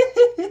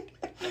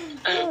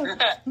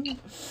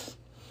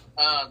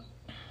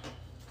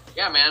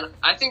 Yeah, man.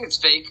 I think it's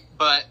fake,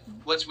 but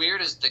what's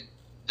weird is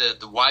the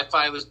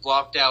Wi-Fi was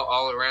blocked out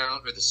all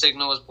around, or the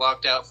signal was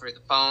blocked out for the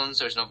phones.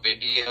 There's no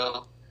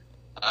video.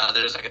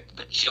 There's like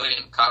a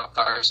bajillion cop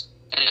cars,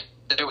 and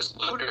if there was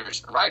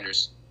looters,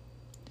 riders,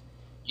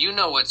 you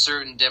know what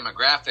certain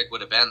demographic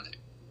would have been there.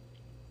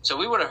 So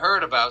we would have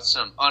heard about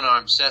some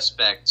unarmed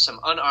suspect, some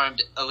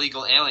unarmed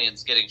illegal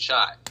aliens getting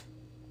shot.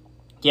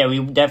 Yeah, we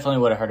definitely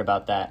would have heard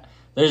about that.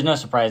 There's no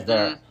surprise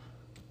there. Mm-hmm.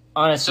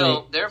 Honestly.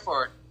 So,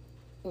 therefore,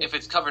 if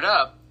it's covered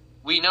up,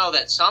 we know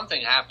that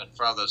something happened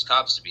for all those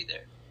cops to be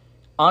there.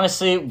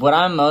 Honestly, what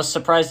I'm most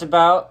surprised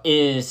about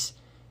is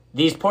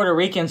these Puerto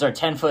Ricans are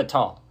 10 foot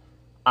tall.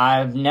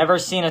 I've never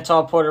seen a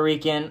tall Puerto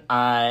Rican.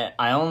 I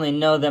only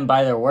know them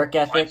by their work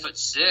ethic.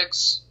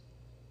 5'6".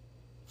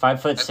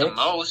 5'6"? At the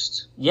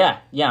most. Yeah,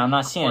 I'm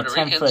not seeing a Puerto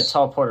 10 foot Ricans.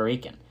 tall Puerto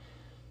Rican.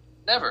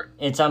 Never.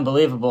 It's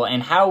unbelievable.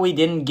 And how we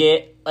didn't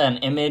get an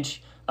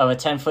image of a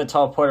 10 foot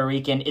tall Puerto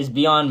Rican is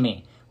beyond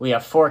me. We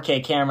have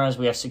 4K cameras.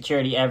 We have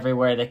security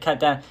everywhere. They cut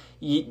down.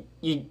 You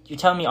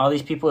telling me all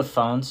these people with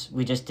phones,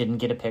 we just didn't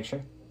get a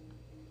picture?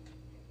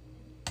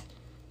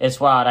 It's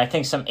wild. I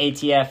think some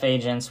ATF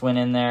agents went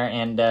in there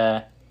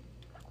and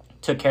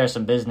took care of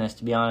some business,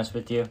 to be honest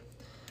with you.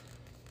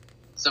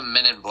 Some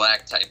Men in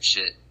Black type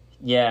shit.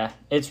 Yeah,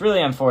 it's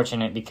really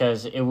unfortunate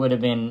because it would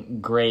have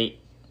been great.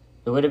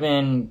 It would have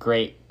been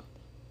great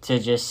to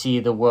just see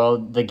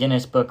the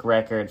Guinness Book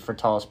record for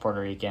tallest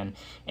Puerto Rican.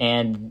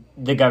 And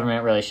the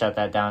government really shut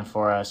that down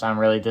for us. I'm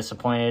really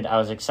disappointed. I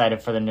was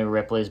excited for the new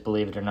Ripley's,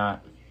 believe it or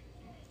not.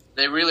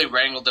 They really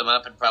wrangled them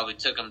up and probably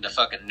took them to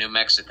fucking New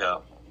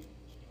Mexico.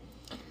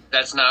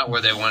 That's not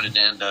where they wanted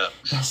to end up.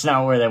 That's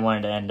not where they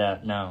wanted to end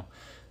up, no.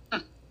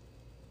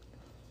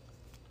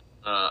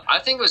 I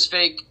think it was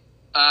fake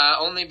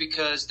only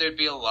because there'd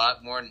be a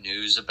lot more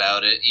news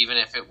about it, even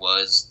if it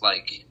was,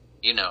 like,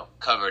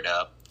 covered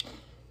up.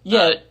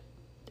 Yeah,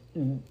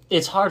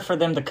 it's hard for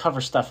them to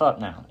cover stuff up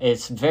now.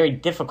 It's very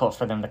difficult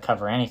for them to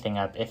cover anything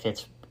up if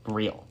it's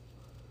real.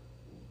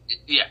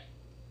 Yeah.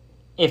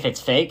 If it's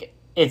fake,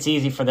 it's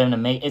easy for them to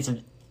make... It's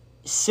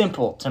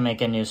simple to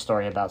make a news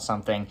story about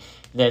something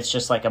that's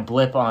just like a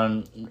blip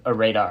on a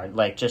radar,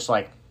 like just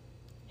like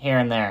here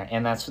and there,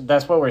 and that's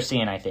what we're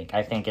seeing. I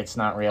think it's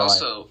not real.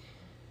 Also,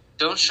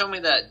 don't show me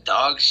that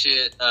dog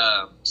shit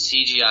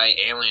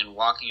CGI alien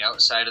walking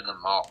outside of the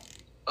mall.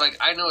 Like,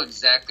 I know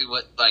exactly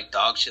what like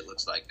dog shit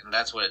looks like, and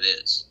that's what it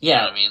is. Yeah, you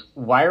know what I mean?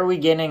 Why are we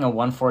getting a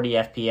 140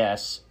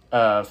 FPS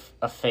of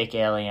a fake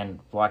alien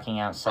walking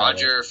outside?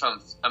 Roger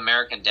from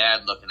American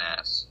Dad looking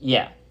ass.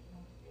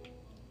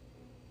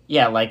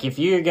 Yeah, like if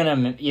you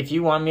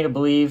want me to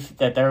believe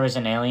that there was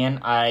an alien,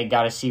 I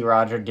gotta see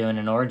Roger doing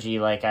an orgy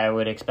like I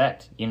would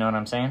expect. You know what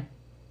I'm saying?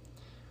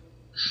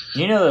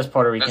 You know those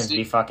Puerto Ricans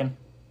be fucking.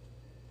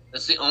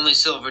 That's the only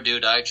silver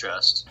dude I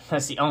trust.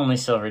 That's the only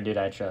silver dude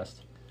I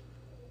trust.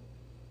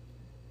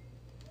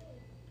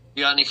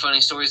 You got any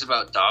funny stories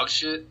about dog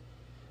shit?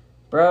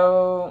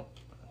 Bro,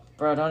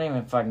 don't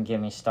even fucking get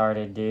me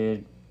started,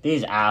 dude.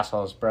 These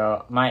assholes,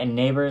 bro. My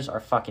neighbors are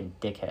fucking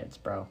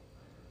dickheads, bro.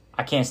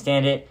 I can't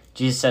stand it.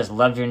 Jesus says,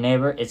 love your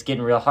neighbor. It's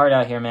getting real hard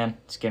out here, man.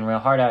 It's getting real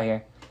hard out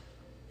here.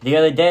 The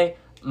other day,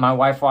 my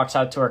wife walks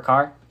out to her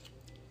car.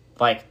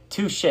 Like,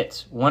 2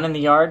 shits. One in the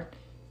yard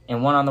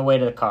and one on the way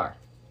to the car.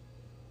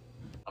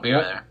 I'll be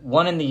right there.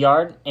 One in the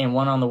yard and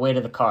one on the way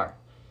to the car.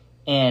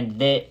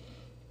 And it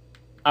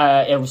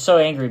was so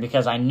angry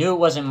because I knew it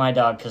wasn't my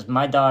dog because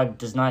my dog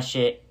does not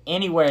shit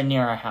anywhere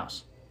near our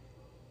house.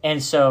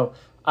 And so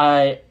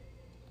I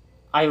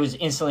was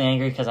instantly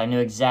angry because I knew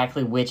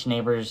exactly which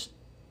neighbors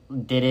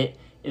did it.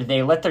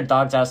 They let their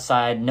dogs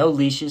outside, no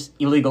leashes,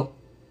 illegal.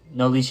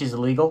 No leashes,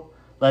 illegal.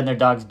 Letting their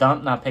dogs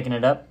dump, not picking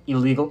it up,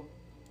 illegal.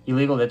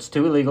 Illegal, that's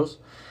 2 illegals.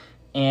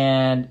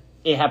 And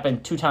it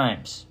happened 2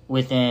 times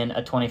within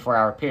a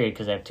 24-hour period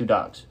because they have 2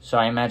 dogs. So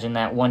I imagine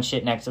that one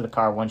shit next to the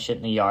car, one shit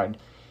in the yard.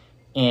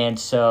 And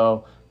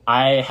so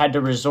I had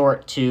to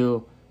resort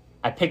to,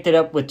 I picked it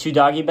up with 2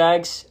 doggy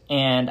bags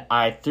and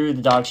I threw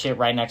the dog shit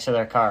right next to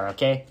their car,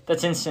 okay?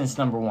 That's instance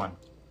number 1.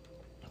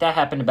 That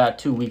happened about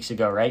 2 weeks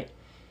ago, right?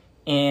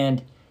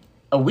 And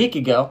a week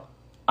ago,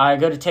 I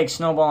go to take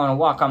Snowball on a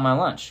walk on my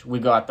lunch. We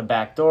go out the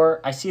back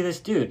door. I see this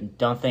dude.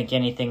 Don't think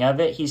anything of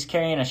it. He's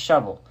carrying a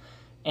shovel.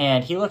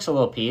 And he looks a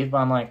little peeved, but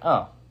I'm like,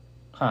 oh,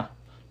 huh.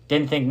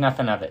 Didn't think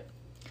nothing of it.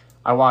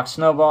 I walk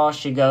Snowball.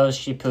 She goes.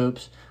 She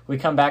poops. We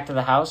come back to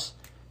the house.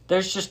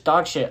 There's just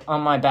dog shit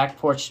on my back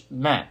porch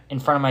mat in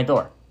front of my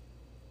door.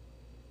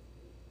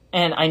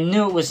 And I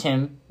knew it was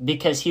him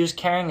because he was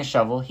carrying a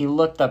shovel. He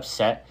looked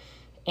upset.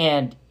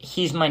 And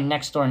he's my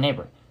next door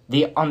neighbor.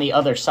 On the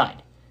other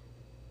side.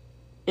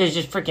 It's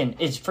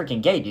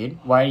freaking gay, dude.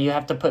 Why do you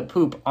have to put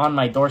poop on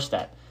my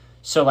doorstep?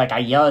 So, like, I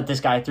yell at this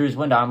guy through his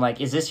window. I'm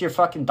like, is this your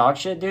fucking dog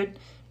shit, dude?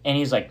 And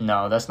he's like,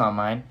 no, that's not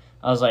mine.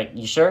 I was like,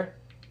 you sure?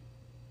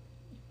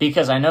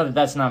 Because I know that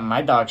that's not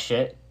my dog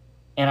shit.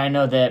 And I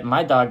know that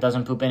my dog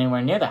doesn't poop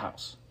anywhere near the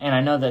house. And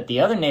I know that the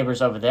other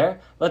neighbors over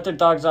there let their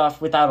dogs off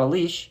without a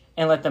leash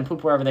and let them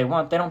poop wherever they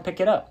want. They don't pick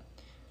it up.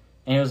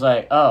 And he was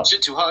like, oh.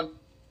 Shit too hot?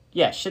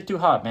 Yeah, shit too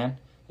hot, man.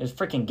 It was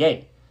freaking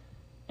gay.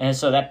 And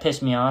so that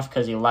pissed me off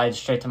because he lied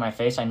straight to my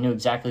face. I knew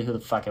exactly who the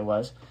fuck it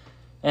was.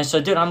 And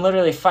so, dude, I'm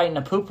literally fighting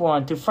a poop war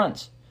on 2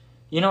 fronts.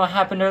 You know what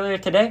happened earlier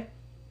today?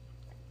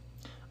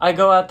 I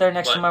go out there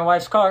next to my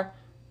wife's car.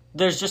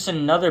 There's just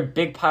another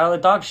big pile of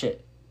dog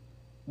shit.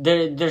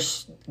 They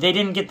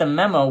didn't get the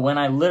memo when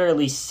I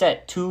literally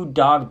set 2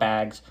 dog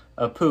bags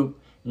of poop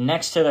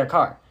next to their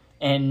car.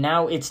 And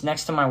now it's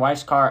next to my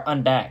wife's car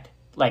unbagged.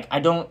 Like,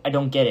 I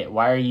don't get it.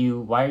 Why are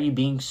you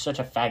being such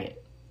a faggot?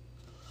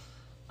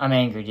 I'm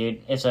angry,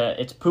 dude. It's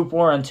a poop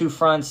war on 2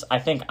 fronts. I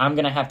think I'm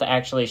going to have to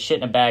actually shit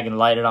in a bag and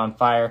light it on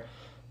fire.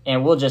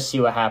 And we'll just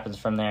see what happens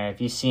from there. If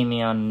you see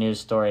me on a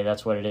news story,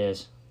 that's what it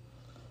is.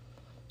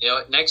 You know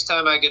what? Next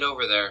time I get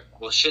over there,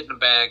 we'll shit in a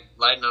bag,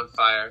 light it on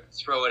fire,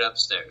 throw it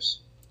upstairs.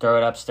 Throw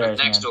it upstairs,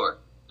 next man. door.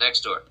 Next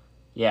door.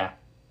 Yeah.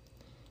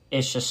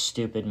 It's just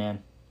stupid,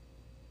 man.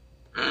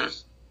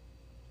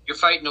 You're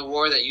fighting a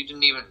war that you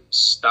didn't even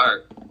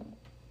start.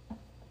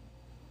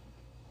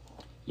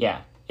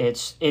 Yeah.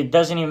 It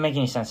doesn't even make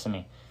any sense to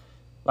me.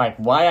 Like,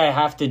 why I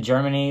have to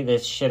Germany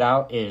this shit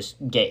out is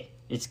gay.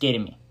 It's gay to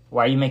me.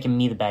 Why are you making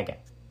me the bad guy?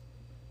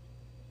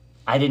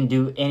 I didn't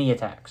do any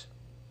attacks.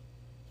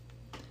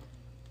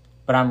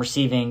 But I'm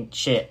receiving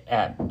shit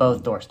at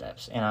both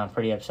doorsteps, and I'm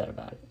pretty upset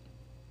about it.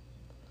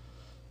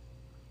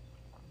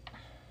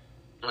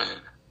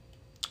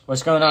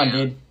 What's going on,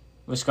 dude?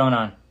 What's going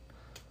on?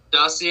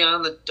 Dusty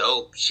on the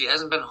dope. She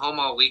hasn't been home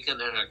all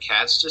weekend, and her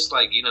cat's just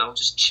like,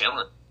 just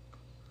chilling.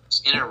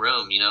 Just in her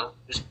room,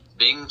 just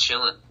being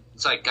chilling.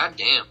 It's like,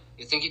 goddamn,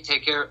 you think you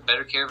take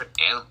better care of an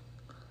animal?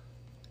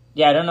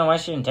 Yeah, I don't know why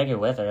she didn't take it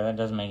with her. That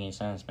doesn't make any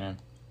sense, man.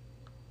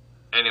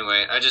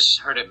 Anyway, I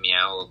just heard it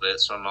meow a little bit,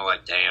 so I'm all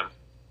like,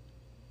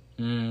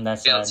 damn.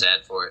 That's feeling sad.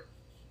 sad for it.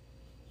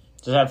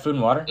 Does it have food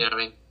and water? You know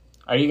what I mean?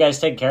 Are you guys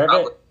taking care of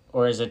Probably. it?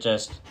 Or is it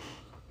just...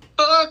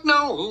 Fuck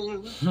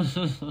no!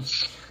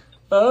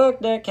 Fuck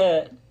that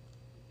cat.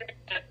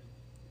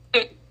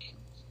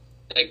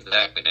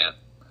 Exactly, man.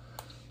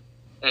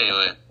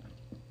 Anyway.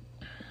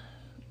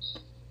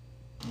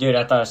 Dude,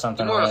 I thought of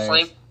something More of a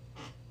hilarious. flame.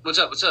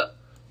 What's up?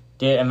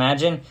 Dude,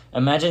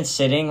 imagine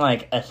sitting,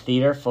 like, a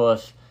theater full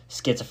of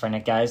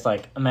schizophrenic guys.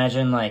 Like,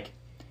 imagine, like,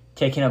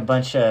 taking a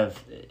bunch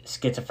of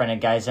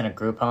schizophrenic guys in a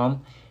group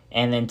home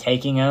and then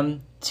taking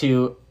them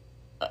to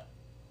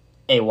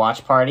a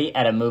watch party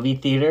at a movie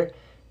theater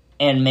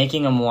and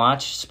making them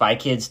watch Spy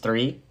Kids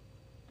 3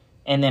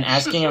 and then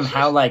asking them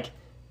how, like,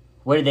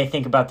 what did they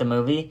think about the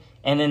movie?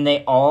 And then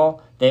they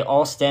all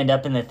stand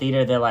up in the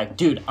theater. They're like,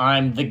 dude,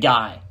 I'm the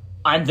guy.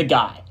 I'm the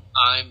guy.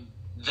 I'm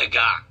the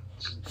guy.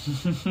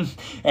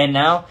 and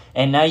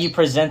now you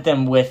present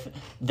them with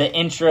the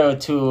intro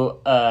to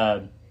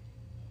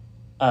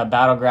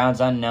Battlegrounds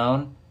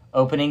Unknown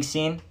opening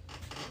scene.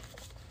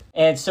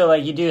 And so,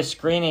 like, you do a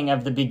screening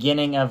of the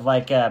beginning of,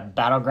 like,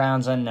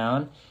 Battlegrounds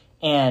Unknown,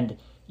 and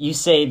you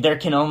say there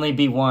can only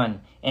be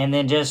one. and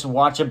then just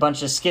watch a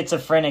bunch of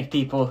schizophrenic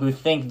people who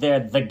think they're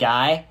the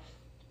guy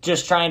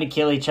just trying to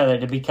kill each other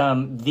to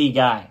become the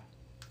guy.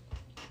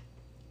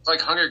 It's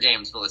like Hunger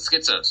Games, but with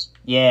schizos.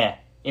 Yeah,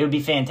 it would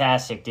be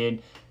fantastic,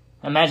 dude.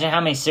 Imagine how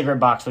many cigarette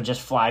boxes would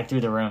just fly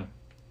through the room.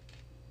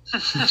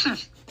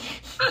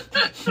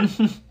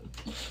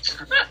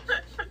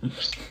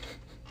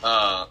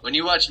 When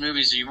you watch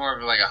movies, are you more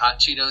of like a Hot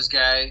Cheetos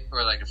guy,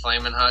 or like a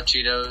Flamin' Hot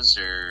Cheetos,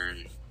 or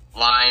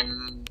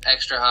lime,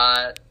 extra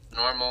hot,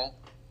 normal?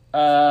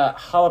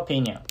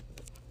 Jalapeno.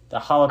 The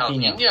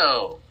jalapeno.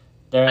 Jalapeno.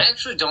 They're, I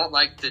actually don't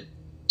like the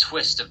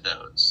twist of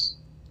those.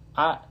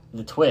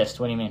 the twist,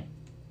 what do you mean?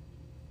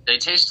 They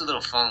taste a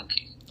little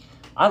funky.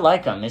 I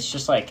like them. It's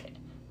just like,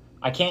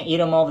 I can't eat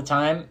them all the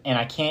time, and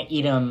I can't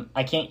eat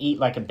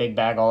like a big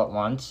bag all at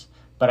once,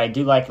 but I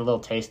do like a little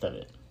taste of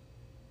it.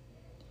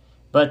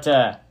 But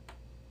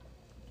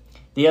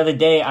the other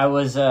day I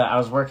was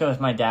working with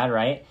my dad,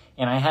 right?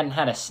 And I hadn't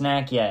had a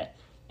snack yet,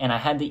 and I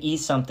had to eat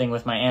something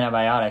with my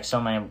antibiotics,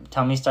 so my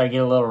tummy started to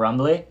get a little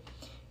rumbly.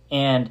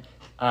 And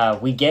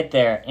we get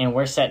there, and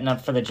we're setting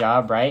up for the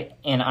job, right?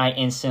 And I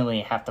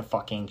instantly have to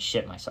fucking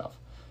shit myself.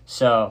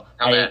 So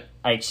I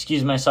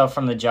excuse myself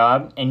from the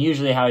job, and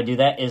usually how I do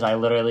that is I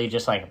literally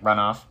just like run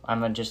off.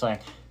 I'm just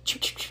like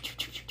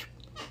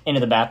into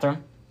the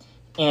bathroom,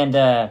 and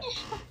I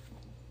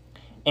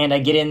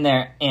get in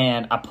there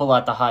and I pull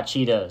out the hot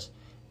Cheetos,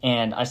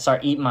 and I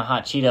start eating my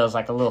hot Cheetos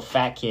like a little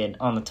fat kid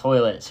on the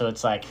toilet. So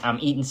it's like I'm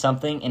eating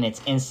something and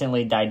it's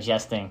instantly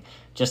digesting,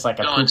 just like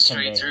a going poop straight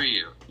conveyor. through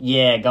you.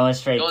 Yeah, going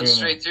straight Going through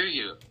straight me. through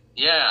you.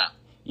 Yeah.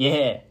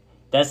 Yeah,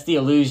 that's the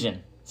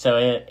illusion.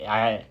 So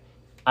I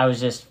was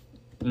just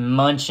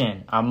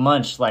munching. I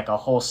munched like a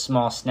whole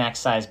small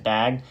snack-sized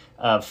bag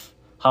of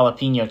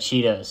jalapeno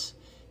Cheetos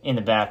in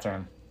the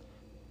bathroom.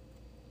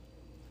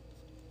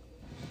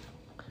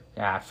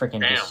 Yeah, I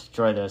freaking Damn.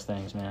 destroy those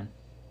things, man.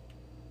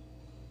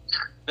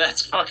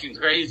 That's fucking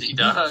crazy,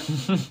 dog.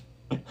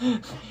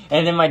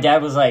 And then my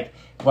dad was like,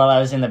 while I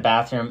was in the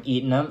bathroom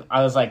eating them,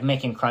 I was like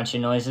making crunchy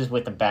noises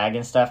with the bag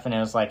and stuff, and it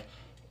was like,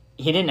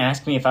 he didn't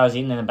ask me if I was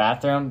eating in the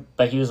bathroom,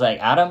 but he was like,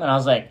 Adam? And I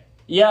was like,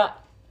 yeah.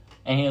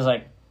 And he was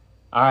like,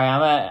 all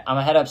right, I'm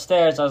gonna head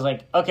upstairs. I was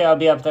like, okay, I'll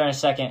be up there in a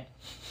second.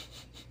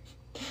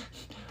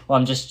 While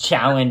I'm just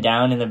chowing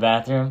down in the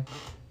bathroom.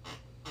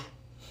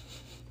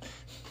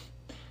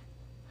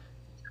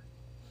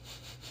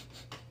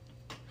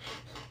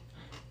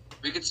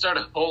 We could start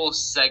a whole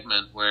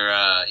segment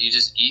where you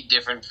just eat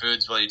different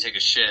foods while you take a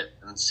shit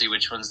and see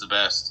which one's the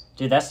best.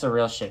 Dude, that's the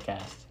real shit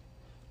cast.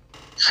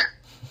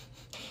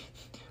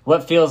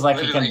 What feels like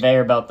a Literally.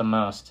 conveyor belt the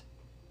most?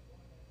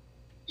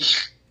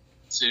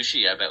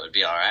 Sushi, I bet, would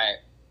be alright.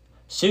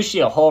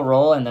 Sushi, a whole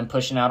roll, and then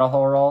pushing out a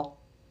whole roll?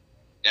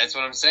 That's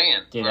what I'm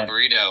saying. Dude, or that-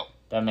 burrito.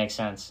 That makes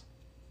sense.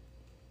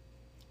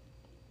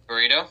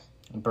 Burrito?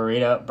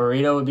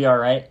 Burrito would be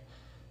alright.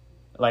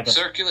 Like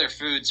Circular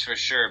foods for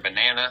sure.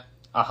 Banana,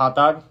 a hot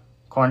dog?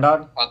 Corn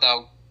dog? hot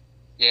dog,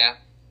 yeah.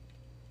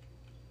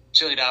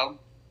 Chili dog.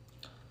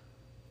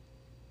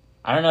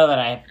 I don't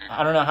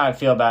know how I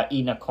feel about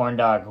eating a corn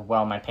dog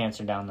while my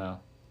pants are down, though.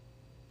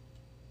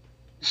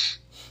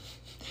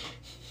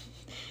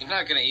 You're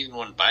not gonna eat in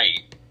one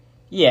bite.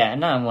 Yeah,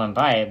 not in one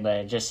bite, but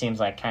it just seems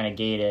like kind of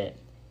gay to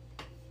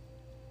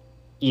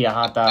eat a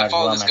hot I dog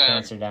follow while this my guy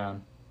pants are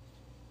down.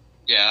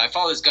 Yeah, I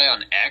follow this guy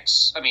on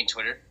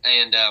Twitter,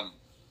 and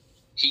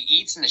he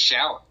eats in the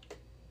shower,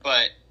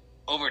 but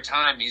over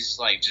time he's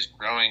like just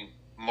growing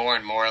more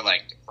and more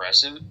like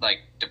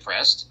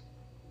depressed,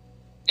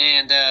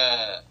 and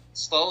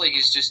slowly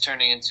he's just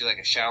turning into like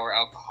a shower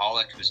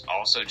alcoholic who's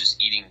also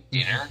just eating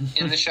dinner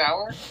in the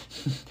shower.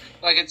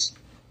 Like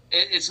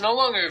it's no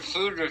longer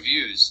food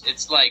reviews.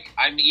 It's like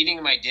I'm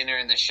eating my dinner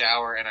in the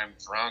shower and I'm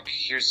drunk.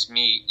 Here's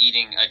me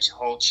eating a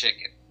whole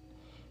chicken.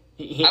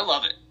 I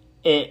love it.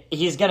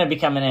 He's gonna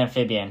become an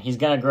amphibian. He's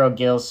gonna grow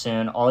gills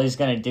soon. All he's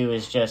gonna do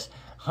is just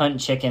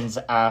hunt chickens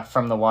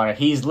from the water.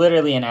 He's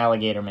literally an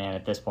alligator man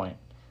at this point.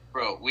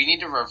 Bro, we need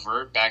to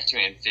revert back to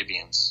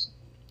amphibians.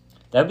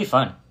 That'd be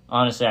fun.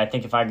 Honestly, I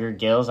think if I grew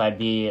gills, I'd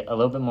be a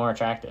little bit more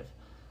attractive.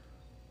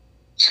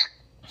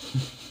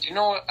 Do you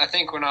know what I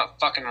think we're not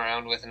fucking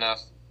around with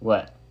enough?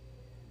 What?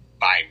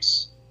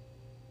 Vibes.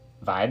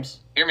 Vibes?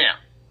 Hear me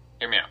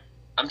out.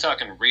 I'm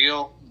talking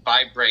real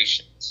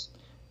vibrations.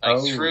 Like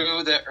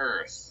through the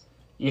earth.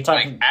 You're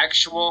Like talking.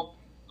 actual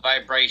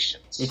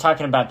vibrations. You're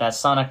talking about that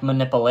sonic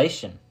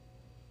manipulation.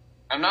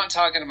 I'm not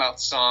talking about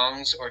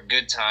songs or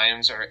good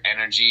times or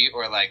energy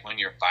or like when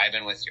you're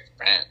vibing with your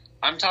friend.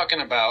 I'm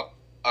talking about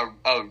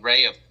a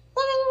ray of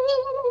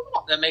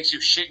that makes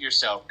you shit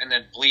yourself and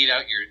then bleed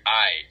out your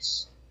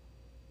eyes.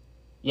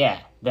 Yeah,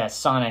 that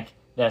sonic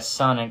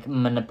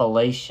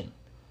manipulation.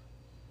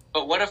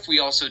 But what if we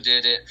also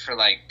did it for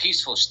like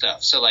peaceful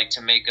stuff? So like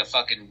to make a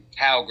fucking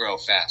cow grow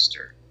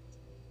faster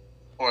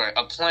or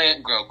a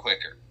plant grow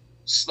quicker.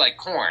 It's like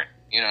corn,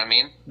 you know what I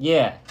mean?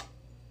 Yeah.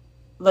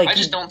 Like I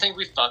just don't think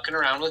we fucking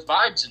around with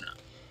vibes enough.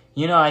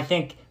 You know, I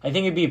think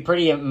it'd be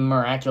pretty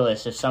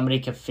miraculous if somebody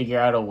could figure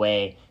out a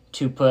way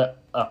to put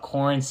a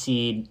corn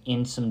seed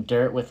in some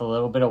dirt with a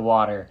little bit of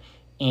water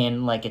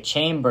in like a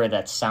chamber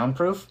that's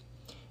soundproof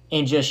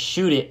and just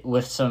shoot it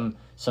with some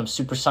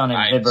supersonic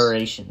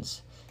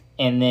vibrations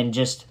and then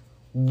just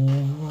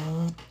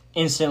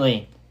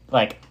instantly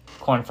like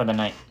corn for the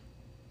night.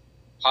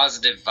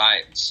 Positive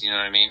vibes, you know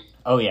what I mean?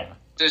 Oh yeah.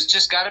 There's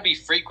just got to be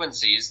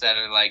frequencies that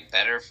are like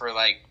better for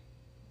like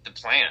the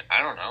plant.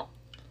 I don't know.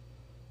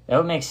 That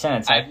would make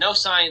sense. I have no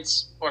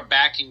science or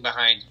backing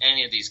behind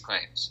any of these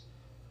claims.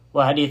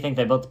 Well, how do you think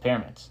they built the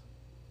pyramids?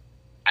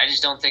 I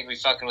just don't think we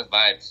fucking with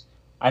vibes.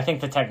 I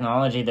think the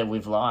technology that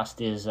we've lost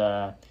is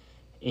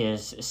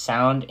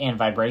sound and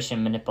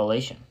vibration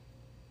manipulation.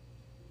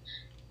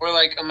 Or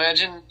like,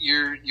 imagine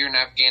you're in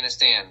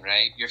Afghanistan,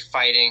 right? You're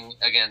fighting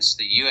against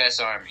the U.S.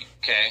 Army,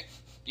 okay?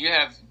 You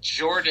have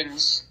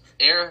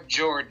Air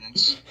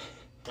Jordans,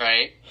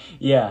 right?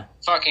 Yeah.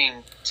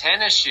 Fucking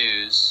tennis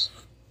shoes,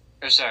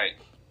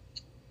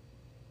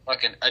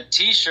 fucking a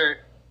t-shirt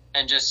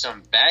and just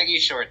some baggy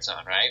shorts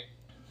on, right?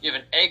 You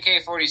have an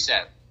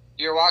AK-47.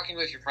 You're walking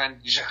with your friend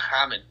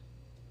Jahamed.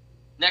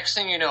 Next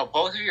thing you know,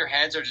 both of your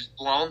heads are just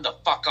blown the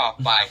fuck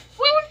off by.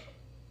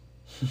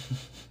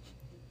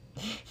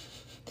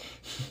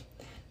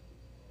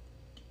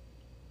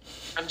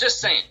 I'm just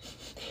saying.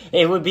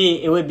 It would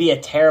be a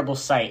terrible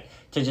sight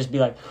to just be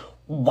like,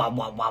 wow,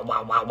 wow, wow,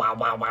 wow, wow,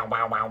 wow, wow, wow,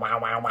 wow, wow, wow,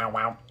 wow, wow,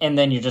 wow, and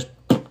then you just.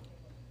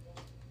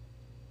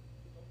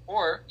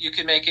 Or you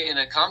could make it in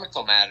a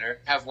comical manner,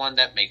 have one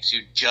that makes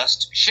you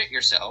just shit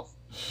yourself,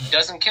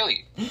 doesn't kill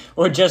you.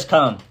 Or just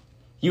come.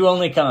 You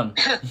only come.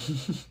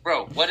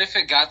 Bro, what if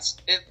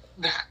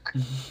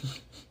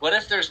what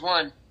if there's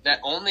one that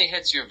only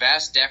hits your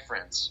vas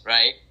deferens,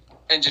 right?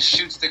 And just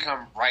shoots the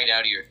cum right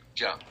out of your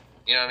junk.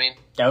 You know what I mean?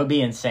 That would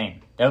be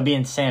insane. That would be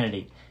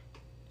insanity.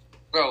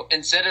 Bro,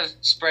 instead of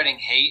spreading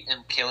hate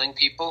and killing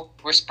people,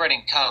 we're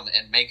spreading cum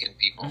and making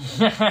people.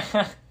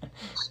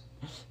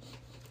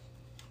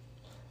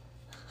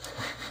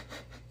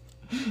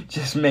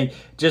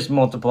 just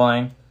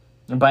multiplying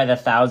by the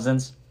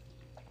thousands.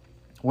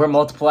 We're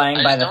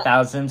multiplying by the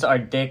thousands. Our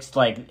dicks,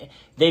 like,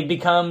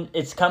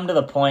 it's come to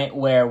the point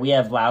where we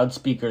have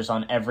loudspeakers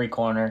on every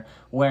corner.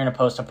 We're in a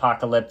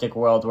post-apocalyptic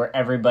world where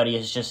everybody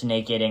is just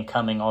naked and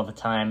coming all the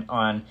time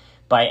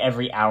by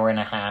every hour and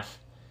a half.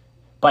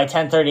 By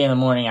 10:30 in the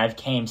morning, I've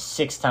came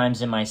 6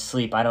 times in my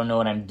sleep. I don't know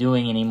what I'm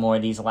doing anymore.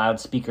 These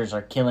loudspeakers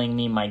are killing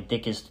me. My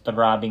dick is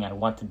throbbing. I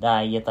want to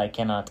die, yet I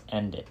cannot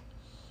end it.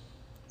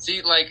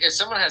 See, like, if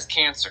someone has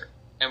cancer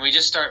and we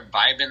just start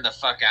vibing the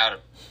fuck out of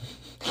them,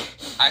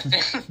 I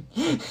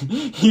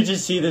think you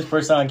just see this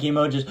person on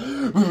chemo just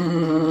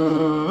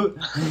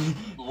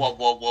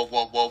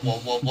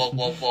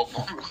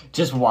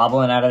just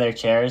wobbling out of their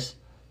chairs.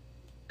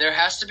 There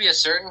has to be a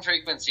certain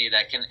frequency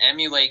that can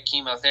emulate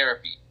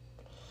chemotherapy.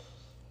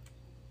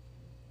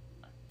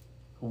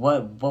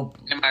 What?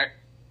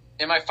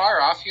 Am I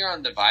far off here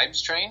on the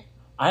vibes train?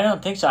 I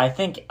don't think so. I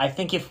think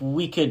if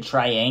we could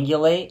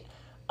triangulate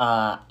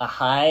a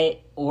high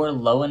or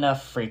low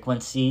enough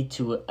frequency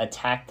to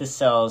attack the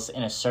cells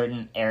in a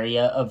certain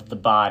area of the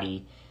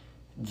body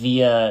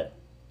via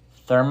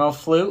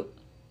thermoflute,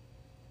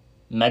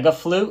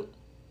 megaflute.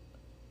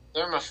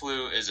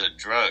 Thermoflu is a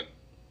drug.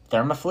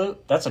 Thermoflute?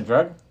 That's a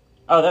drug?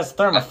 Oh, that's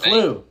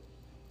thermoflu.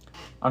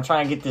 I'm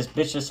trying to get this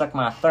bitch to suck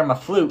my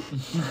thermoflute.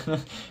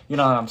 You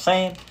know what I'm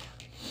saying?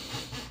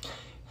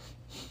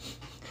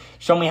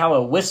 Show me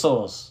how it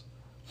whistles.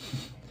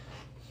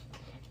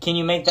 Can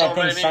you make that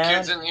thing sound? So many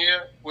kids in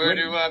here. Where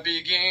do I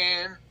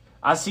begin?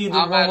 I see the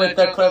one with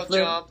the clip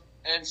flute. Jump,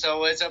 and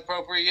so it's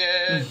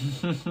appropriate.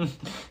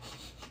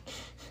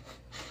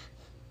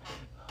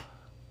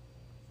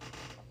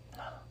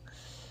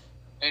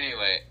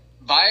 Anyway,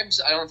 vibes,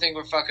 I don't think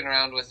we're fucking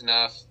around with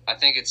enough. I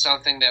think it's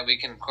something that we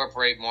can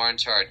incorporate more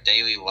into our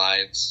daily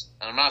lives.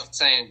 And I'm not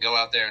saying go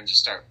out there and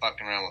just start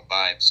fucking around with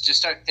vibes. Just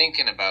start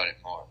thinking about it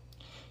more.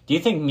 Do you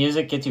think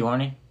music gets you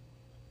horny?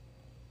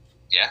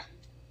 Yeah.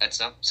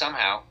 That's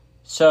somehow.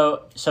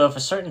 So if a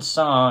certain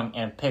song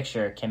and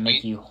picture can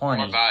make you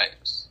horny, more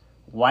vibes.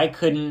 Why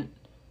couldn't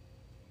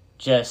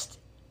just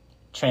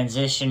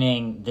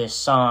transitioning this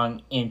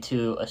song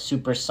into a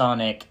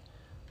supersonic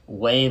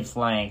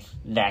wavelength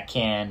that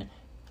can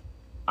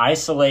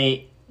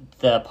isolate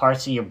the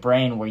parts of your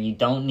brain where you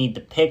don't need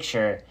the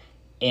picture,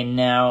 and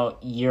now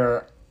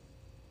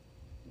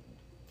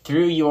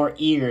through your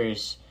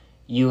ears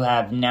you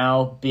have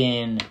now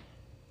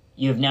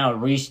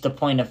reached the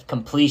point of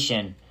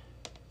completion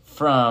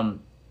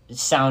from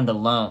sound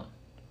alone.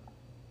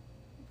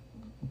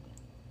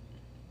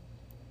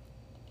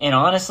 And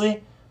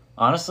honestly,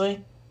 I'm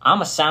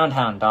a sound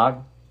hound,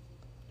 dog.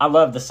 I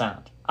love the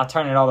sound. I'll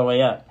turn it all the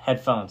way up.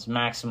 Headphones,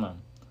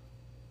 maximum.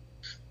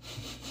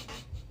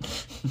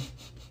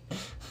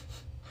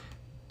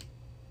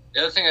 The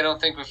other thing I don't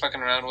think we're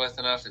fucking around with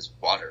enough is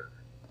water.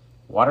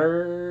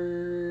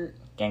 Water?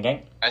 Gang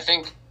gang? I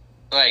think,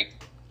 like,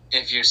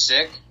 if you're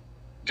sick,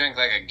 drink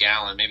like a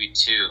gallon, maybe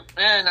 2.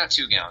 Not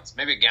 2 gallons.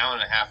 Maybe a gallon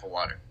and a half of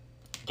water.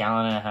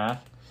 Gallon and a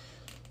half?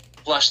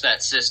 flush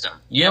that system.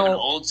 You You have an know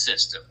old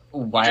system.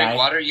 why You drink I,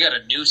 water, you got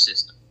a new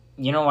system.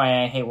 you know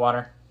why I hate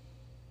water?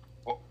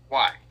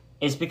 Why?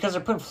 It's because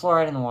they're putting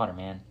fluoride in the water,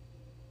 man.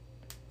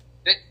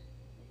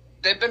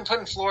 They've been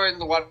putting fluoride in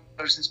the water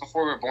since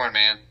before we were born,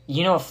 man.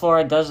 You know what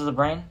fluoride does to the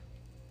brain?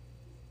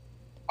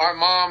 Our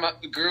mom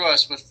grew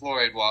us with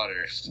fluoride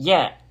water.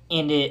 Yeah,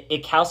 and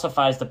it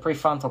calcifies the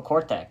prefrontal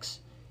cortex.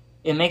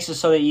 It makes it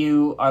so that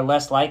you are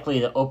less likely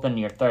to open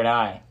your third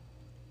eye.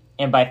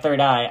 And by third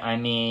eye, I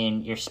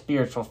mean your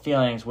spiritual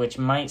feelings, which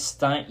might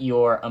stunt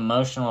your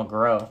emotional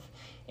growth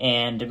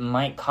and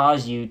might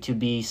cause you to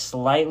be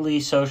slightly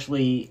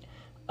socially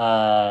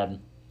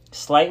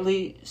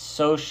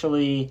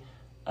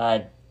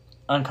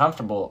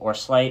uncomfortable or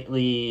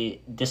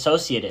slightly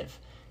dissociative.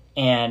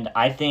 And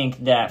I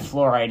think that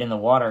fluoride in the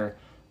water,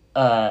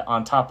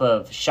 on top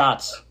of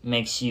shots,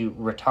 makes you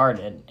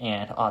retarded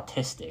and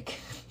autistic.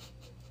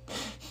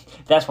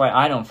 That's why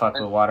I don't fuck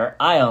with water.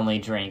 I only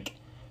drink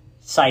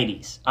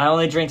cides.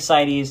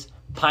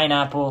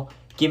 Pineapple.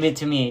 Give it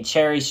to me.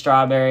 Cherry,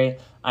 strawberry.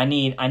 I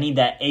need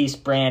that Ace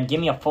brand.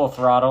 Give me a full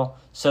throttle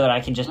so that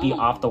I can just be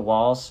off the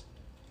walls.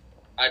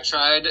 I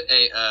tried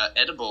a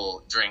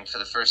edible drink for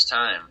the first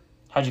time.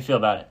 How'd you feel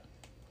about it?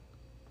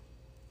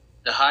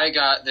 The high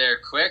got there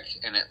quick,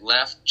 and it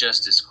left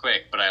just as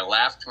quick, but I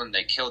laughed when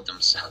they killed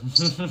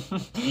themselves.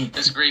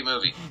 It's a great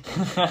movie.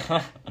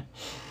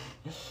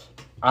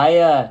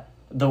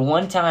 The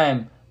one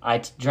time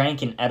I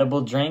drank an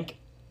edible drink,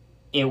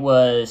 it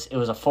was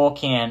a full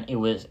can. It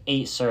was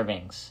 8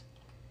 servings,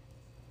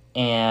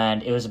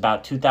 and it was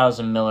about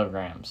 2,000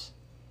 milligrams.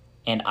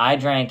 And I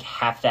drank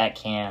half that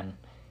can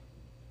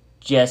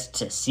just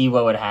to see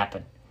what would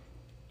happen.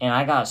 And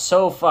I got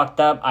so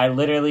fucked up. I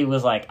literally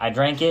was like, I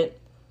drank it.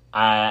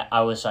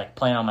 I was like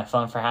playing on my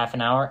phone for half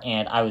an hour,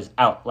 and I was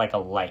out like a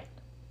light.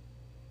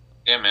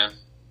 Yeah, man.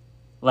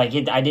 Like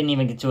I didn't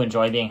even get to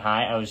enjoy being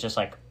high. I was just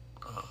like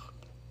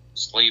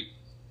Sleep.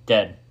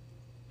 dead.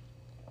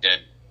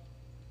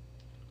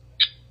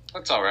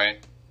 That's all right.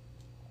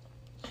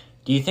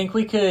 Do you think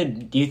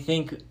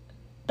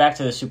back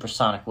to the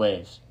supersonic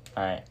waves?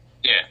 All right.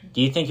 Yeah.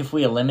 Do you think if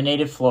we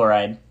eliminated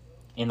fluoride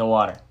in the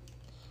water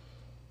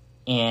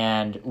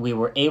and we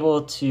were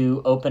able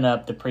to open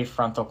up the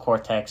prefrontal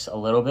cortex a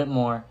little bit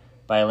more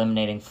by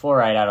eliminating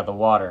fluoride out of the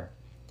water,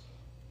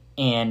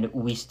 and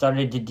we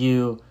started to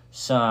do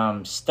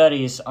some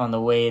studies on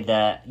the way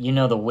that,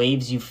 the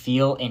waves you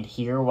feel and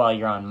hear while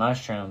you're on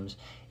mushrooms,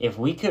 if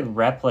we could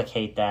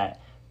replicate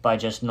that by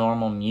just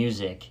normal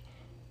music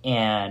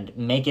and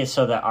make it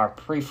so that our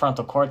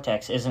prefrontal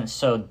cortex isn't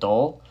so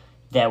dull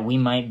that we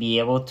might be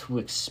able to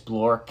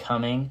explore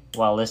coming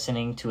while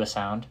listening to a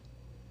sound.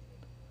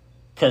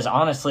 Because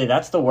honestly,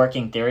 that's the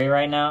working theory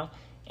right now,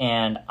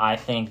 and I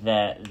think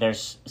that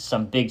there's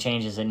some big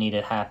changes that need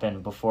to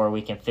happen before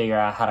we can figure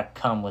out how to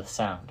come with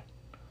sound.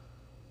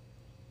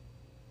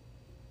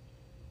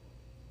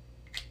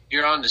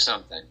 You're onto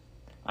something.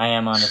 I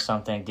am onto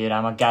something, dude.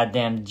 I'm a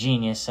goddamn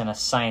genius and a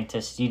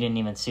scientist. You didn't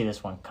even see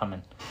this one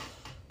coming.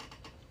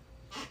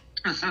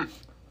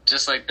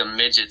 Just like the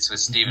midgets with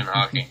Stephen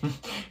Hawking.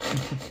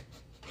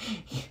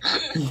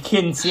 You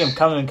couldn't see them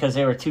coming because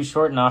they were too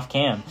short and off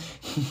cam.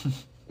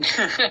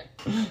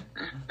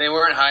 They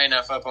weren't high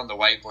enough up on the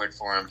whiteboard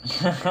for him.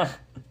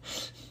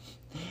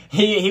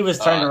 He was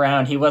turned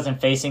around. He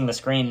wasn't facing the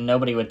screen, and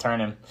nobody would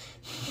turn him.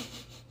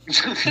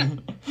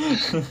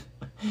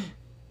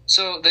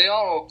 So they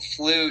all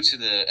flew to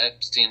the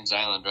Epstein's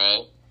Island,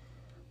 right?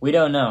 We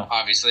don't know.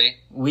 Obviously.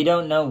 We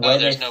don't know where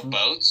there's no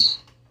boats?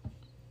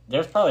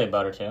 There's probably a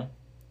boat or two.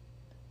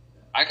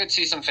 I could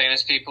see some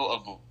famous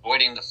people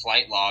avoiding the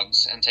flight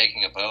logs and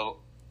taking a boat.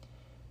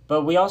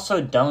 But we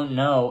also don't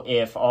know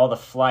if all the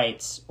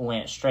flights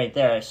went straight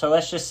there. So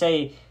let's just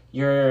say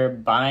you're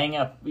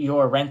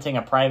renting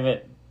a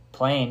private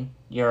plane.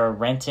 You're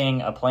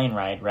renting a plane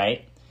ride,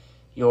 right?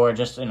 You're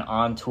just an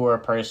on-tour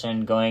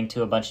person going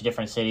to a bunch of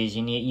different cities.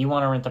 You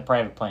want to rent a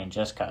private plane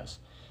just because.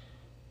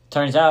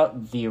 Turns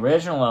out the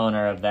original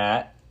owner of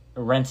that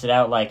rents it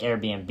out like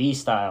Airbnb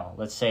style.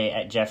 Let's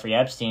say Jeffrey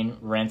Epstein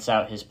rents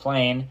out his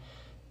plane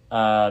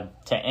to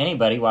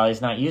anybody while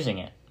he's not using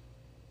it.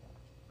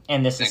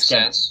 And this Makes is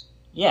sense.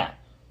 Yeah.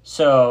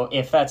 So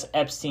if that's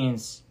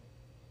Epstein's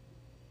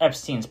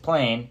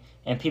plane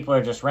and people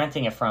are just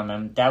renting it from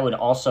him, that would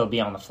also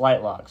be on the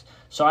flight logs.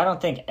 So I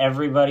don't think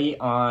everybody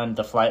on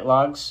the flight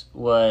logs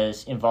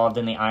was involved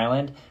in the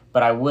island,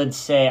 but I would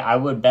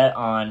bet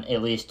on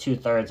at least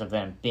 2/3 of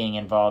them being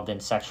involved in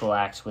sexual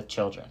acts with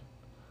children.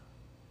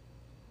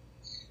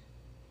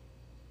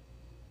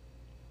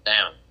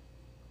 Damn.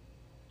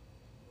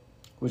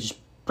 Which is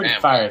pretty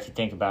fire if you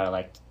think about it.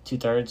 Like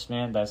 2/3,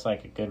 man, that's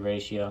like a good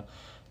ratio.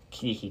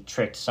 He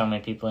tricked so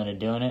many people into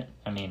doing it.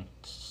 I mean,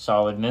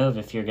 solid move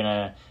if you're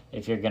gonna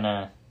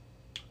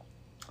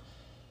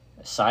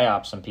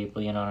psyop some people,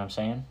 you know what I'm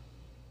saying?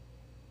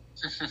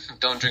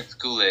 Don't drink the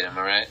Kool-Aid, am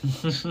I right?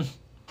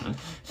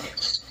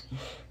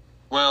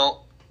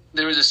 Well,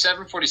 there was a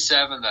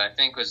 747 that I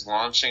think was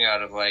launching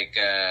out of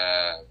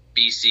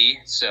BC,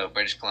 so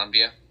British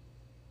Columbia.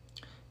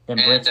 Then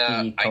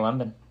Brits be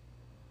Columbian.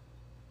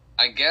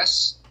 I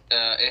guess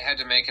it had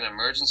to make an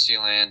emergency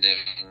landing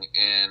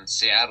in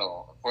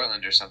Seattle,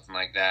 Portland, or something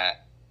like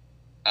that,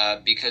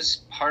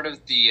 because part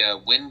of the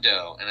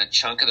window and a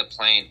chunk of the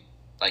plane,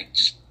 like,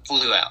 just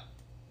flew out,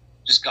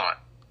 just gone.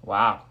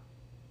 Wow.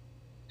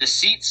 The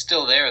seat's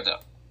still there, though.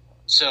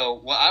 So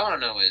what I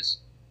want to know is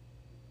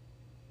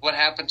what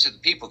happened to the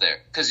people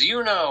there, because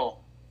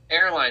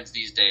airlines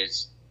these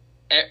days,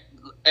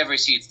 every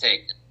seat's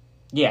taken.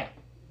 Yeah.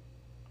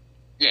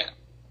 Yeah.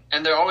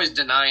 And they're always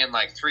denying,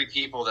 like, 3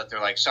 people that they're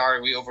like, sorry,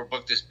 we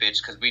overbooked this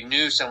bitch because we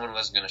knew someone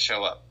wasn't going to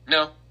show up.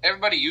 No,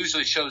 everybody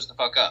usually shows the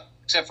fuck up,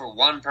 except for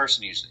one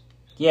person usually.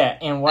 Yeah,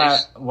 and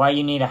why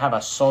you need to have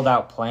a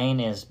sold-out plane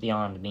is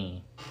beyond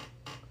me.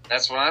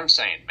 That's what I'm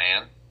saying,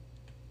 man.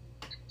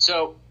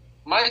 So,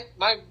 my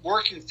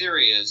working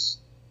theory is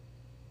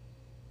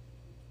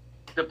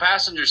the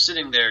passenger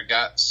sitting there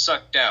got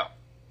sucked out.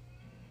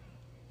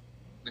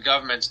 The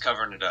government's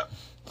covering it up.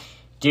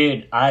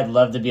 Dude, I'd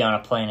love to be on a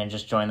plane and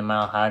just join the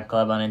Mile High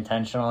Club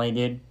unintentionally,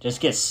 dude.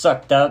 Just get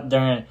sucked up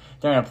during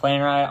a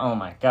plane ride. Oh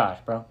my gosh,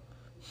 bro.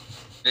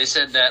 They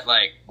said that,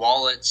 like,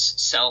 wallets,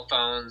 cell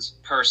phones,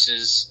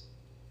 purses,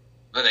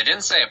 but they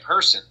didn't say a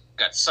person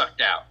got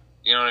sucked out.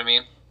 You know what I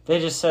mean?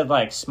 They just said,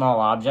 like, small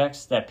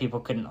objects that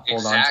people couldn't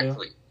hold on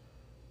to.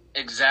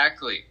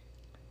 Exactly.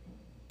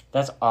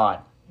 That's odd.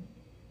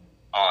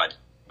 Odd.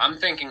 I'm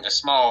thinking a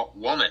small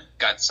woman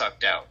got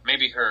sucked out.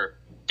 Maybe her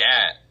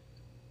dad.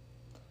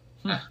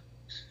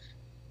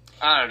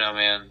 I don't know,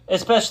 man.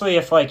 Especially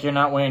if, like, you're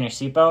not wearing your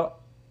seatbelt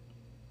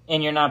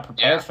and you're not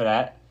prepared for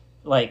that.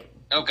 Like,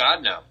 oh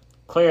God, no.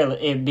 Clearly,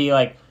 it'd be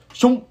like,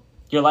 shoom,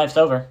 your life's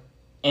over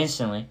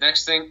instantly.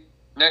 Next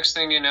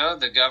thing you know,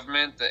 the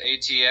government, the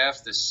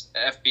ATF, the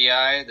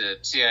FBI, the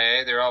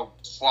CIA, they're all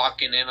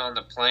flocking in on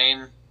the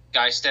plane.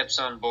 Guy steps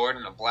on board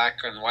in a black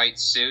and white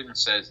suit and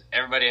says,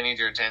 everybody, I need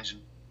your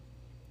attention.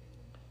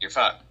 You're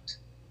fucked.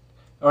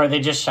 Or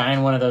they just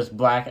shine one of those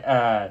black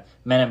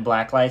Men in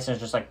Black lights and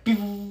it's just like,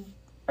 pew,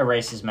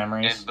 erases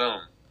memories. And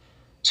boom.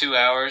 2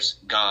 hours,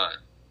 gone.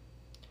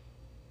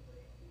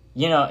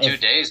 2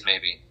 days,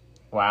 maybe.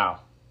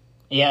 Wow.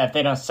 Yeah, if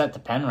they don't set the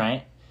pen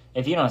right.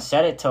 If you don't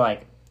set it to,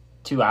 like,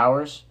 2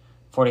 hours,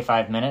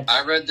 45 minutes.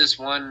 I read this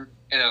one,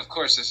 and of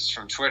course this is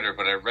from Twitter,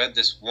 but I read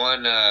this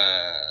one,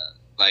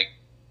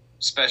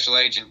 special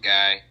agent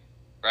guy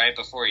right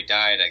before he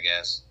died, I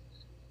guess.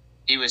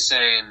 He was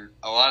saying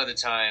a lot of the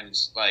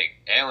times, like,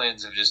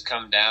 aliens have just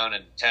come down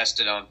and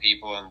tested on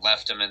people and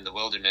left them in the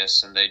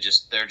wilderness, and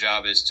their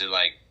job is to,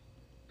 like,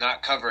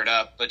 not cover it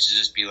up, but to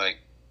just be like,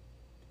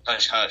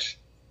 hush, hush.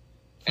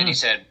 And he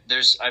said,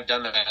 I've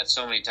done that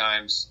so many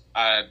times,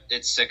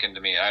 it's sickened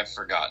to me, I've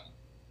forgotten.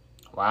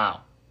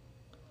 Wow.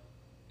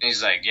 And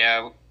he's like,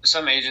 yeah,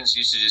 some agents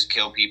used to just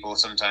kill people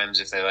sometimes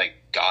if they, like,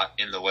 got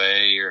in the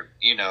way or,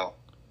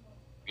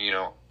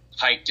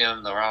 hiked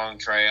them the wrong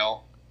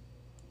trail,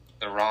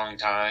 the wrong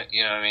time,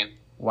 you know what I mean?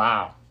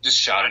 Wow. Just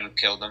shot him and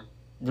killed him.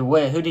 Who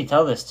did he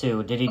tell this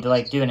to? Did he,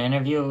 like, do an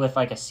interview with,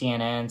 like, a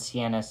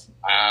CNS?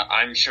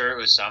 I'm sure it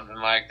was something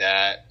like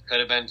that. Could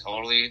have been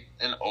totally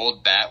an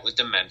old bat with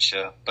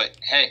dementia. But,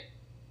 hey,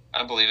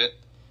 I believe it.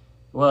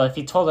 Well, if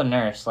he told a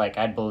nurse, like,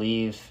 I'd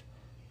believe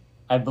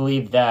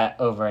that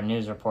over a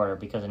news reporter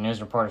because a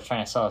news reporter's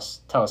trying to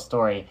tell a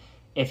story.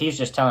 If he's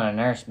just telling a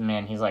nurse,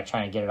 man, he's, like,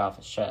 trying to get it off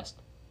his chest.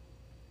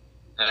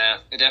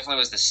 It definitely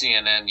was the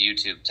CNN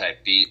YouTube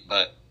type beat,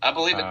 but I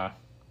believe it.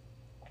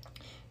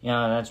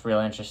 Yeah, that's real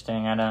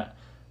interesting. I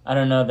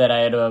don't know that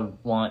I'd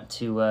want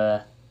to.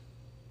 I'm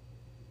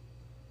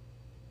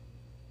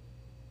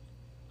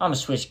gonna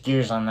switch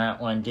gears on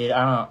that one, dude.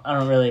 I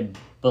don't really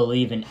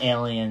believe in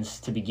aliens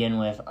to begin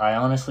with. I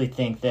honestly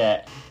think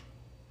that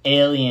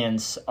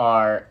aliens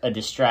are a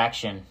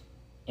distraction,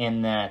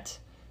 in that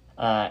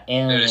aliens.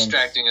 They're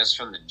distracting us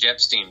from the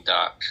Jepstein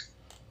doc.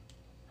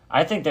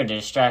 I think they're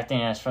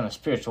distracting us from the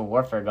spiritual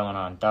warfare going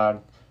on,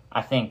 dog.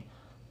 I think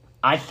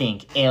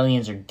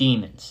aliens are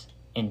demons.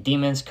 And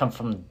demons come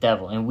from the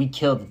devil, and we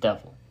kill the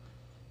devil.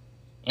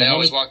 They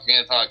always walk in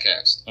the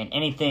podcast. And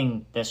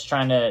anything that's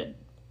trying to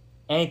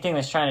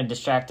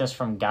distract us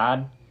from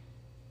God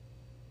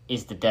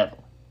is the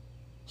devil.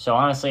 So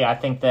honestly, I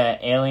think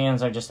that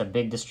aliens are just a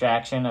big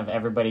distraction of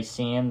everybody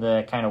seeing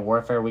the kind of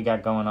warfare we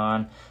got going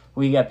on.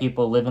 We got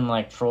people living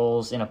like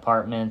trolls in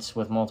apartments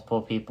with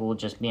multiple people,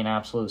 just being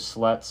absolute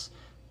sluts,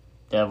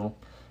 devil,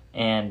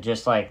 and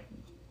just like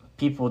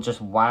people just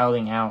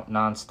wilding out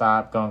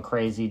nonstop, going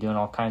crazy, doing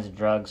all kinds of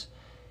drugs.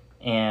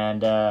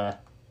 And I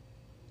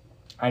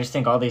just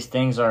think all these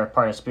things are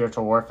part of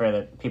spiritual warfare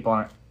that people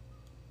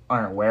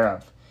aren't aware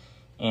of.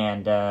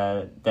 And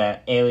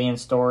that alien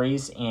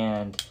stories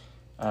and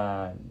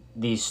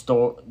these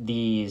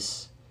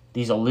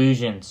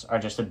illusions are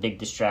just a big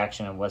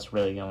distraction of what's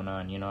really going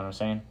on. You know what I'm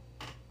saying?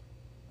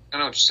 I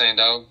know what you're saying,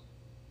 dog.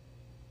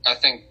 I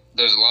think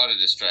there's a lot of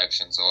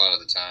distractions a lot of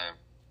the time.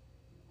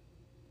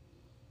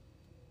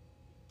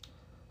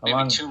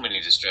 Maybe too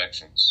many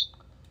distractions.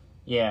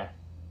 Yeah.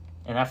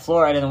 And that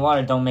fluoride in the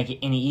water don't make it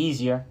any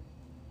easier.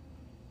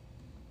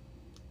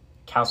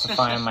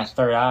 Calcifying my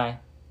third eye.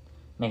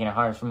 Making it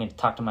hard for me to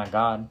talk to my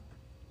God.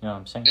 You know what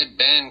I'm saying? They've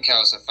been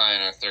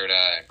calcifying our third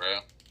eye, bro.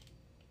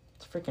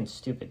 It's freaking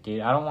stupid,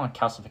 dude. I don't want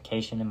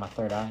calcification in my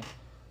third eye.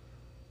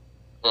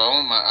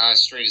 Bro, my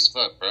eye's straight as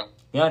fuck, bro.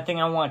 The only thing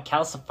I want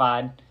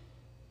calcified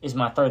is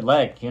my third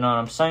leg. You know what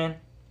I'm saying?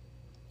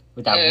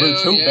 With that blue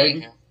tube,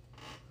 baby.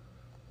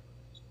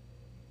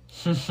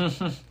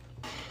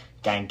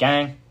 Gang,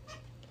 gang.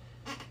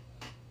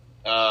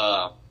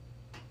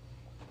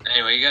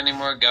 Anyway, you got any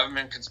more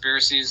government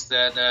conspiracies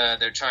that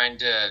they're trying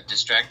to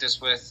distract us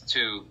with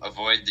to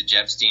avoid the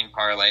Jepstein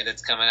parlay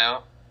that's coming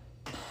out?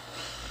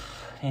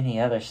 Any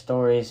other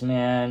stories,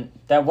 man?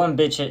 That one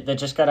bitch that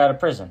just got out of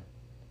prison.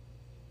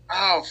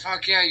 Oh,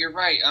 fuck yeah, you're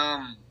right.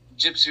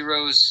 Gypsy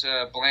Rose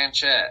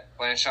Blanchard?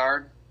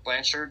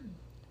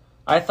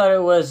 I thought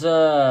it was,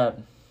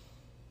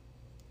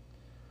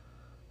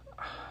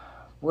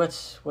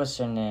 what's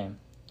her name?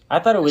 I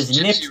thought it was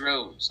Gypsy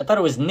Rose. I thought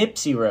it was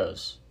Nipsey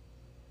Rose.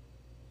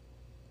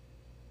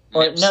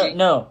 Or Nipsey?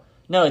 no,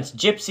 it's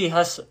Gypsy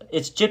Hustle.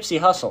 It's Gypsy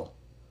Hustle.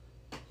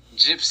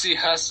 Gypsy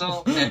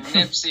Hustle and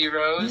Nipsey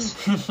Rose.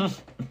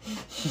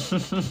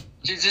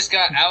 She just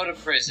got out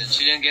of prison.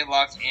 She didn't get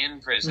locked in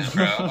prison,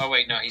 bro. Oh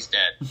wait, no, he's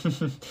dead.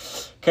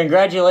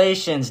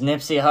 Congratulations,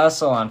 Nipsey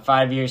Hustle, on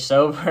 5 years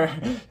sober,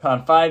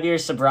 on 5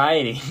 years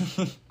sobriety.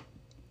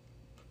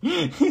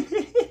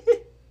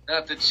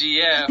 Not the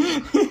GF.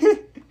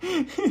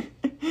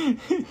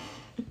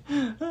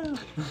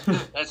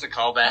 That's a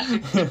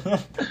callback.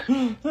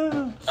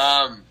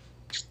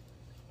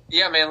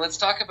 Yeah, man, let's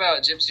talk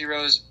about Gypsy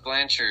Rose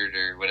Blanchard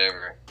or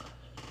whatever.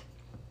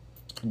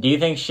 Do you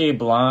think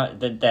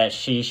that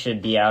she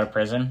should be out of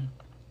prison?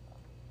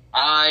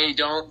 I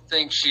don't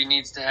think she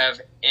needs to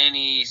have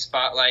any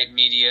spotlight,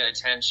 media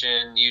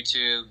attention,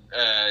 YouTube,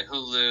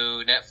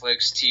 Hulu,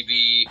 Netflix,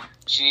 TV.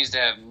 She needs to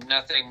have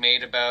nothing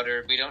made about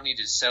her. We don't need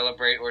to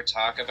celebrate or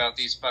talk about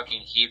these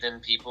fucking heathen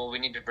people. We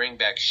need to bring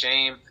back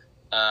shame.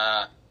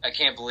 I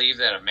can't believe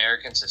that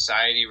American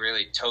society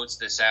really totes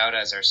this out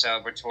as our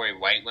celebratory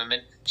white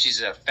women.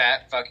 She's a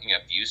fat fucking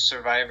abuse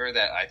survivor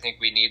that I think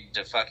we need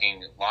to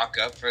fucking lock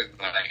up for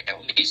like at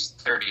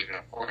least 30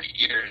 or 40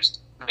 years.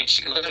 I mean,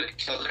 she literally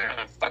killed her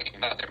own fucking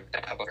mother with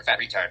the help of her fat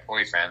retard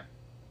boyfriend.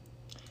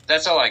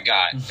 That's all I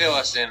got. Fill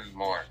us in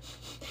more.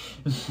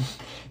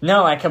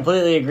 No, I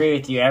completely agree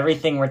with you.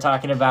 Everything we're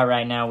talking about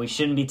right now, we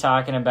shouldn't be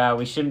talking about.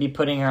 We shouldn't be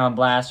putting her on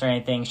blast or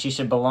anything. She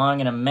should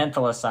belong in a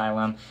mental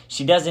asylum.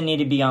 She doesn't need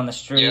to be on the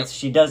streets. Yep.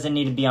 She doesn't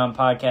need to be on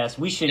podcasts.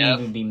 We shouldn't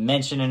even be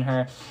mentioning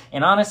her.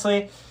 And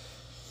honestly,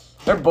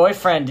 her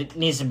boyfriend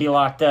needs to be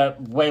locked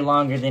up way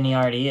longer than he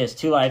already is.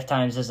 2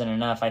 lifetimes isn't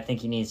enough. I think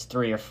he needs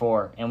 3 or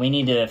 4. And we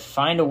need to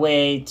find a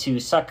way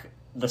to suck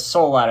the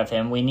soul out of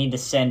him. We need to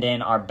send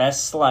in our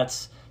best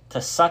sluts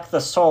to suck the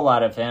soul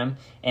out of him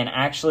and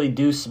actually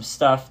do some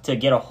stuff to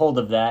get a hold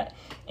of that.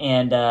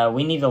 And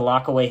we need to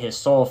lock away his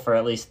soul for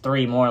at least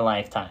 3 more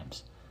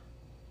lifetimes.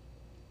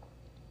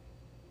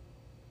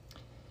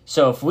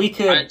 So if we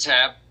could... I'd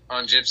tap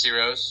on Gypsy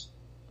Rose.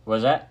 What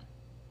was that?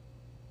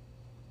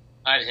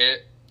 I'd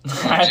hit on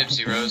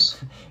Gypsy Rose.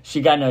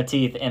 She got no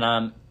teeth, and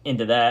I'm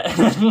into that.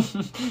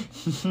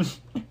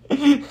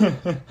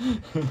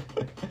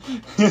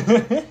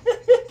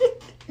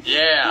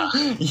 Yeah.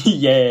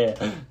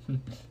 Yeah.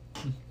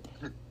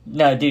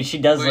 No, dude, she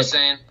does What were you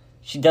saying?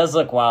 She does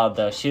look wild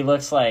though. She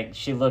looks kind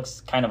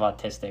of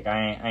autistic.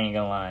 I ain't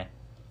gonna lie.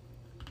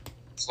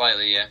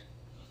 Slightly, yeah.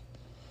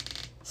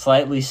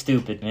 Slightly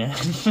stupid, man.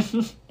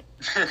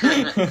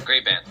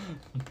 Great band.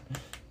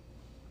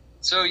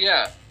 So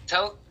yeah,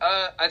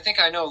 I think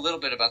I know a little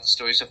bit about the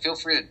story, so feel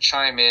free to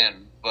chime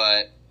in.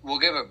 But we'll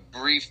give a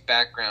brief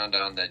background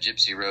on the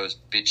Gypsy Rose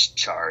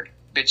bitch-tard.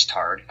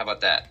 How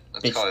about that?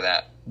 Let's call her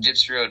that.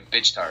 Gypsy Rose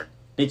bitch-tard.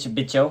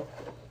 Bitcho.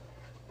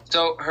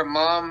 So her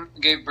mom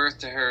gave birth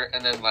to her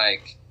and then,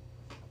 like,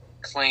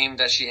 claimed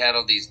that she had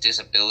all these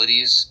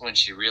disabilities when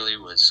she really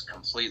was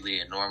completely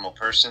a normal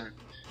person.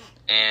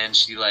 And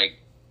she, like,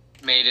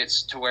 made it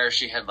to where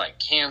she had, like,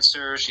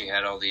 cancer. She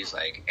had all these,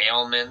 like,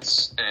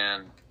 ailments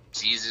and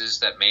diseases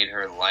that made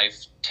her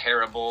life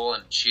terrible.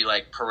 And she,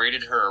 like,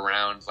 paraded her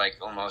around, like,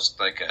 almost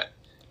like a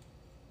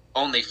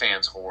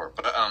OnlyFans whore.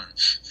 But,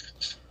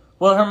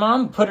 Well, her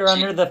mom put her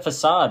under the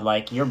facade,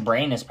 like, your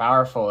brain is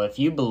powerful. If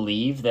you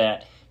believe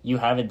that you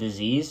have a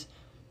disease,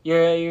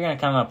 you're going to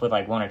come up with,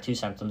 like, 1 or 2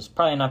 symptoms.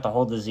 Probably not the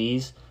whole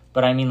disease,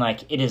 but I mean,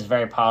 like, it is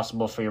very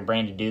possible for your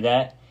brain to do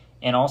that.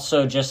 And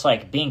also just,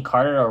 like, being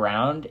carted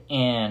around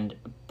and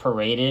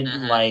paraded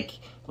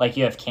like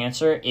you have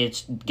cancer,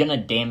 it's going to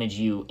damage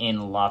you in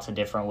lots of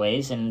different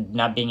ways. And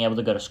not being able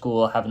to go to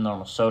school, have a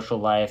normal social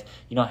life,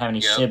 you don't have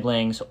any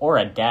siblings or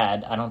a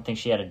dad. I don't think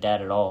she had a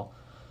dad at all.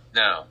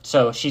 no.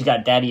 So she's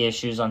got daddy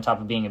issues on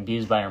top of being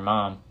abused by her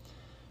mom.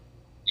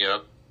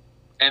 Yep.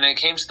 And it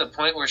came to the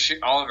point where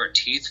all of her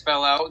teeth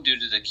fell out due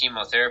to the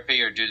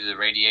chemotherapy or due to the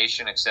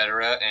radiation,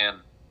 etc. And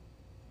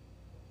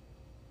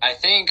I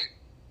think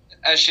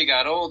as she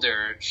got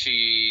older,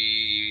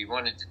 she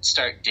wanted to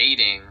start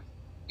dating,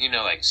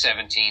 like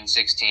 17,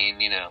 16,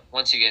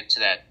 once you get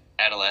to that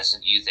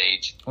adolescent youth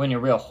age. When you're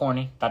real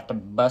horny, about to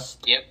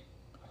bust.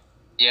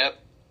 Yep.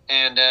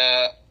 And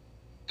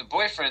the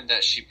boyfriend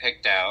that she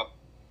picked out,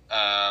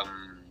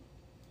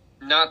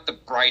 not the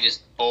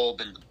brightest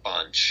bulb in the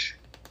bunch,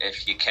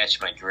 if you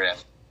catch my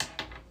drift.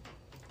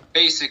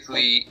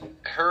 Basically,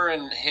 her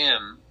and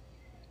him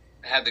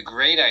had the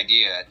great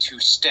idea to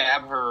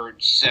stab her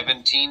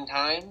 17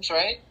 times,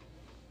 right?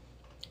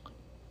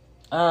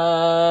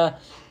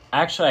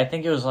 Actually, I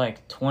think it was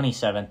like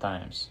 27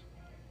 times.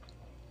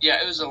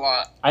 Yeah, it was a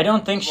lot. I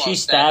don't think she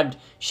stabbed...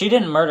 She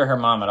didn't murder her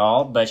mom at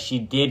all, but she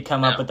did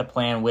come up with the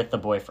plan with the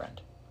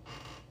boyfriend.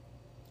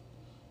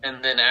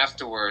 And then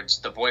afterwards,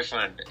 the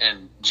boyfriend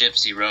and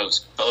Gypsy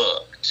Rose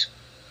fucked.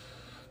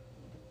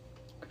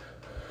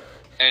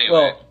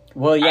 Anyway.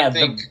 Well, yeah,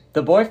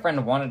 the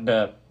boyfriend wanted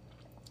to...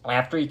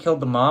 After he killed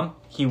the mom,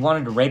 he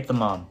wanted to rape the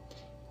mom.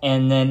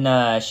 And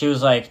then she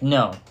was like,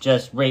 no,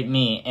 just rape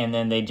me. And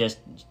then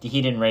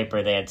he didn't rape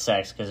her, they had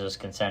sex because it was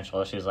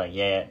consensual. She was like,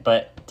 yeah.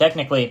 But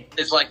technically...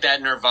 It's like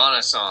that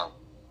Nirvana song.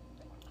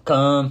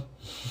 Come.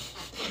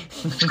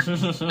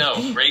 No,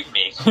 rape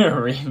me.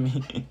 Rape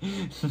me.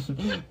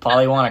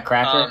 Polly want a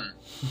cracker?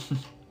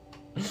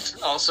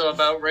 Also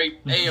about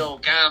rape.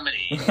 Ayo,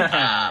 comedy.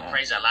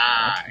 Praise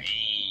Allah.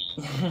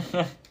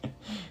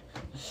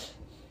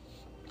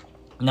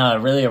 No,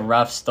 really a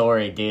rough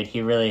story, dude.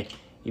 He really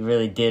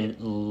did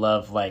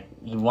love, like,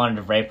 he wanted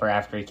to rape her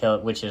after he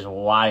killed, which is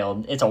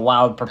wild. It's a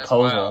wild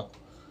proposal. Wild.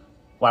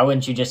 Why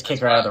wouldn't you just kick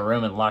her out of the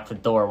room and lock the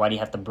door? Why do you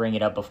have to bring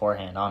it up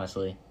beforehand,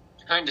 honestly?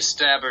 Trying to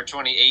stab her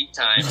 28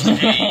 times.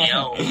 Hey,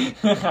 yo.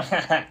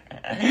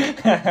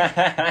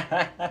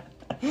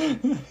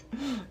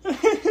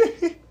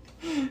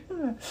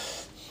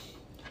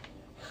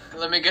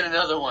 Let me get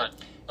another one.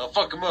 I'll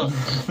fuck him up.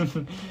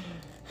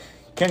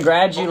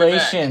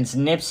 Congratulations,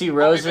 Nipsey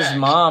Rose's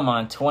mom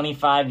on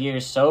 25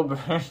 years sober.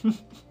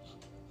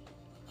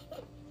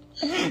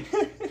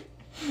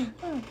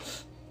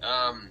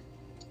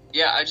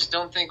 Yeah, I just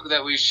don't think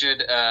that we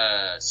should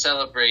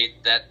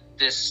celebrate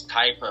this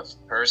type of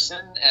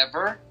person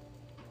ever.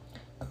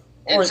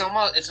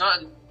 It's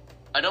not.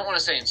 I don't want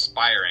to say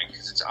inspiring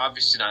because it's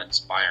obviously not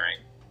inspiring,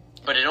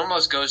 but it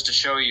almost goes to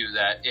show you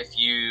that if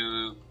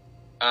you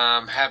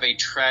have a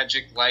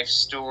tragic life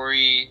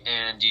story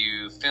and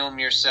you film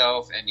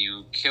yourself and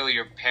you kill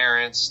your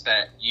parents,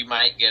 that you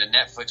might get a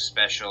Netflix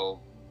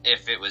special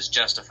if it was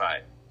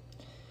justified.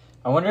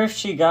 I wonder if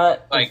she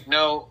got... Like,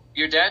 no,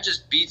 your dad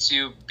just beats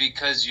you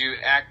because you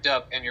act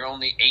up and you're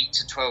only 8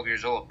 to 12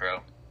 years old, bro.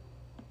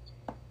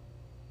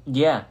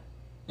 Yeah.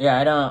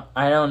 Yeah,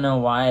 I don't know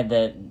why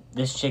that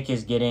this chick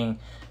is getting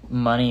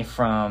money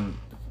from...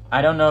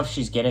 I don't know if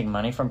she's getting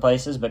money from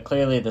places, but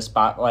clearly the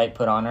spotlight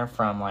put on her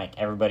from, like,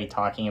 everybody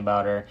talking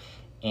about her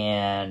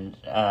and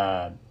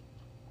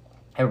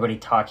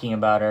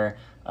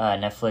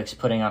Netflix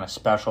putting on a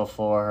special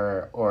for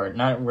her, or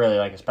not really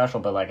like a special,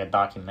 but like a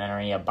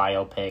documentary, a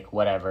biopic,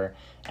 whatever,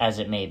 as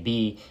it may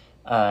be.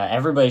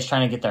 Everybody's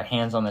trying to get their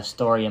hands on this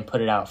story and put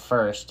it out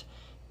first,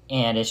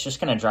 and it's just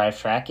going to drive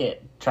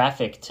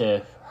traffic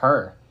to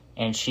her,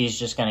 and she's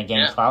just going to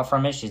gain clout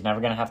from it. She's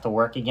never going to have to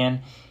work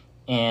again,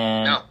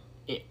 and... No.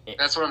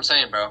 That's what I'm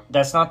saying, bro.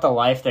 That's not the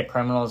life that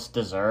criminals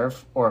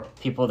deserve, or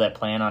people that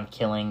plan on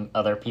killing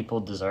other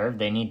people deserve.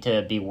 They need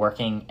to be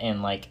working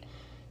in, like,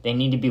 they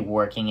need to be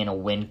working in a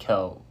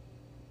Winco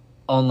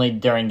only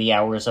during the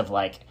hours of,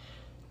 like,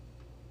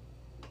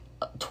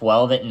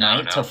 12 at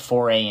night to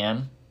 4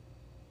 a.m.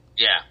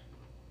 Yeah.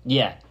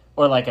 Yeah.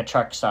 Or like a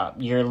truck stop.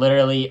 Your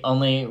literally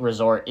only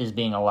resort is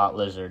being a lot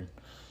lizard.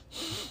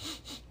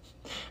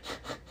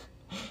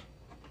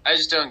 I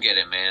just don't get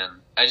it, man.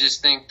 I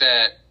just think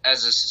that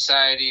as a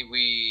society,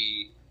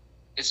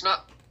 it's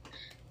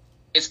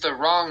the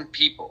wrong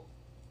people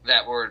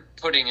that we're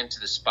putting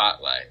into the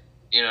spotlight.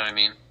 You know what I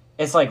mean?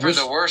 It's like for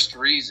the worst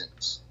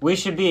reasons. We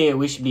should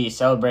be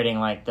celebrating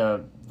like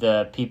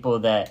the people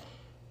that,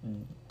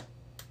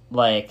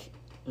 like,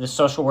 the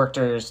social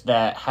workers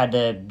that had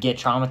to get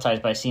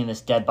traumatized by seeing this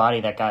dead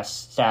body that got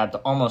stabbed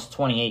almost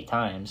 28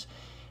 times.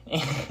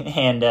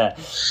 And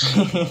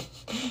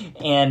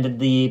and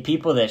the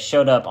people that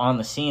showed up on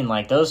the scene,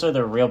 like, those are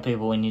the real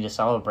people we need to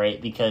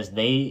celebrate, because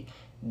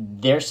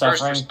they're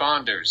suffering. First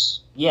responders.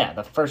 Yeah,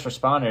 the first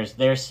responders.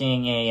 They're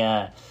seeing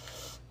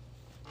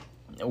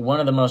one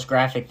of the most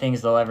graphic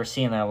things they'll ever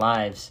see in their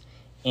lives,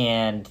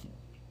 and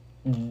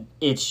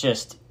it's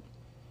just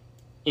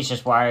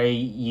why are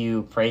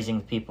you praising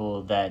the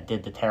people that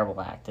did the terrible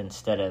act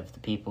instead of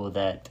the people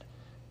that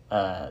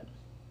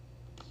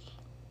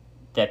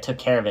took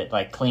care of it,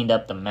 like cleaned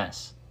up the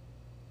mess,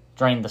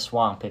 drained the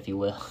swamp, if you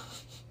will.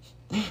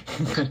 I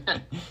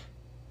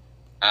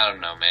don't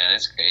know, man.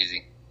 It's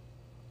crazy.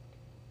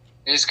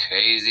 It's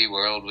crazy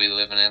world we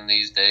living in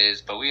these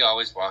days, but we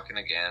always walking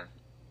again.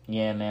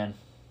 Yeah, man.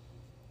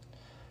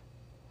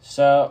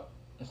 So,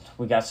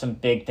 we got some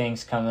big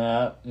things coming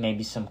up,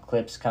 maybe some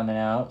clips coming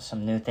out,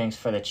 some new things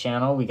for the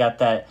channel. We got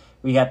that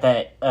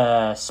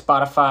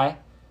Spotify.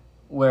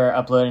 We're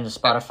uploading to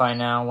Spotify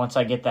now. Once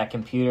I get that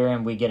computer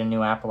and we get a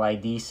new Apple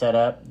ID set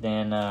up,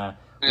 then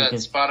we got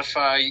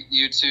Spotify,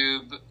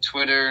 YouTube,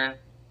 Twitter.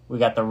 We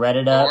got the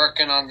Reddit up.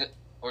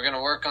 We're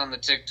gonna work on the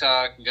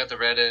TikTok. We got the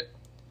Reddit.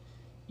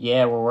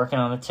 Yeah, we're working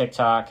on the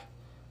TikTok.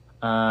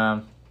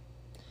 We're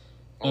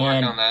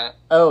working on that.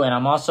 Oh, and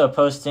I'm also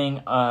posting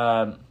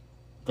the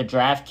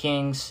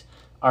DraftKings,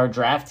 our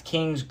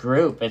DraftKings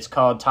group. It's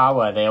called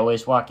Tawa. They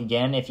always walk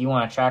again. If you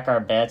want to track our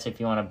bets, if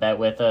you want to bet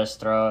with us,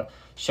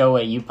 show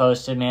what you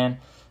posted, man.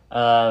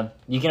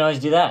 You can always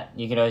do that.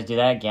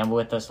 Gamble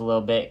with us a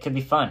little bit. It could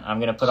be fun. I'm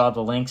gonna put all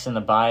the links in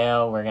the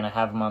bio. We're gonna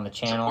have them on the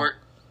channel.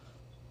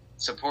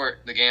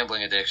 Support the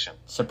gambling addiction.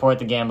 Support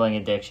the gambling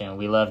addiction.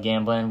 We love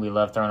gambling. We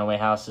love throwing away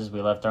houses. We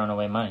love throwing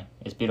away money.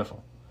 It's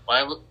beautiful.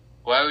 Why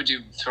would you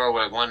throw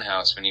away one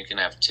house when you can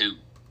have two?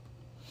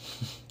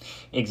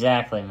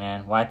 Exactly,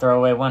 man. Why throw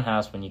away one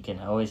house when you can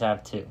always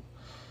have two?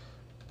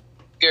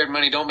 Scared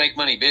money don't make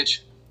money,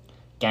 bitch.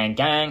 Gang,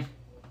 gang.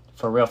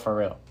 For real, for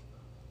real.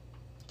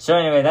 So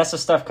anyway, that's the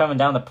stuff coming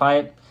down the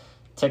pipe.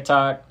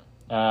 TikTok,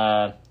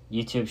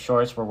 YouTube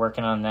Shorts, we're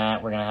working on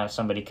that. We're going to have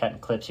somebody cutting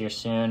clips here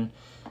soon.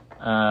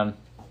 I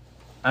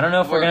don't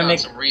know if we're going to make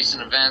some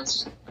recent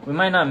events. We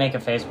might not make a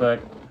Facebook.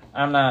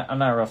 I'm not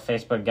a real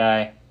Facebook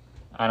guy.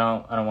 I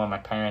don't want my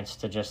parents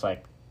to just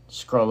like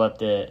scroll up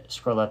the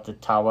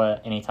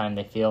Tawa anytime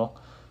they feel.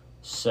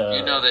 So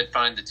they'd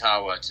find the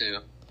Tawa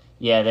too.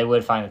 Yeah, they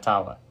would find the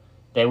Tawa.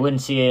 They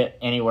wouldn't see it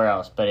anywhere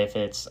else, but if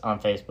it's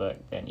on Facebook,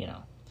 then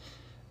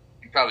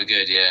Probably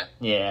good, yeah.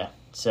 Yeah,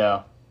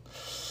 so.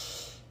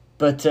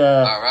 But,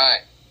 all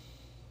right.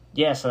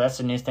 Yeah, so that's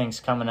the new things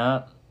coming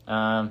up.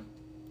 You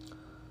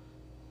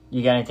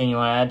got anything you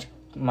want to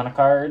add,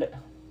 Monocard?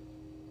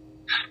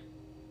 I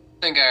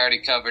think I already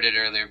covered it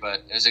earlier,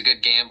 but it was a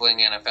good gambling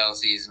NFL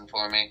season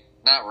for me.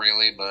 Not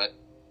really, but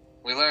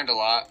we learned a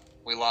lot.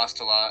 We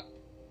lost a lot.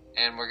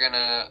 And we're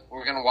gonna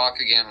walk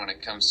again when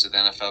it comes to the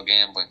NFL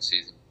gambling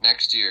season.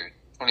 Next year,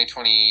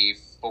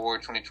 2024,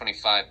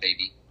 2025,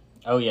 baby.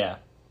 Oh, yeah.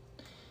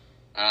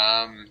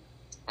 On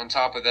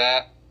top of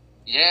that,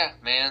 yeah,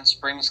 man,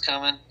 spring's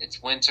coming.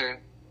 It's winter.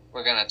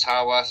 We're going to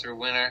Tawa through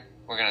winter.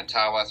 We're going to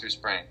Tawa through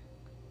spring.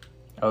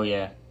 Oh,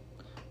 yeah.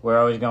 We're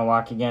always going to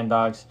walk again,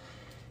 dogs.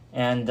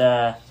 And,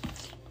 there's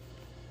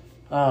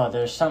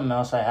something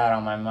else I had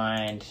on my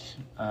mind.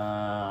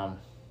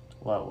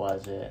 What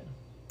was it?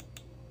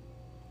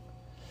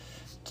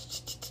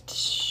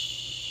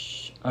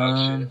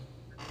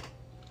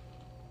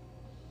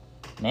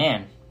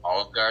 Man.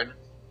 Olive Garden?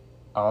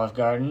 Olive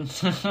Garden.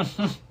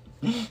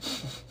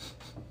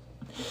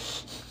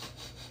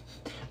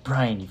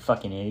 Brian, you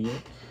fucking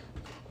idiot.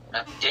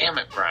 God damn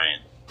it, Brian.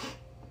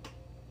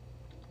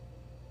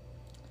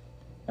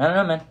 I don't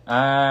know, man.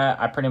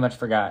 I pretty much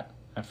forgot.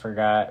 I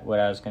forgot what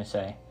I was going to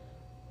say.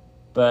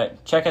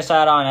 But check us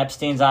out on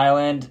Epstein's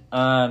Island.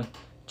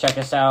 Check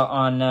us out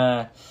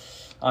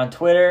on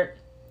Twitter.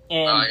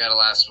 And I got a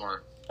last one.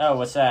 Oh,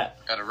 what's that?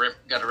 Got a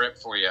rip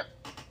for you.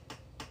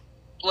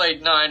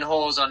 Played 9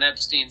 holes on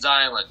Epstein's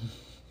Island.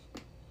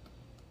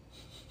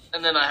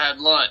 And then I had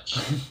lunch.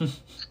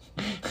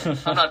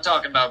 I'm not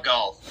talking about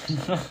golf.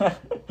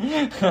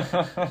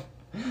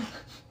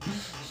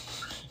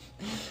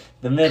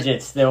 The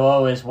midgets, they'll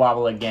always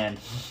wobble again.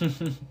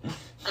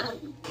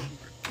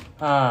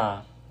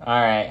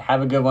 Alright.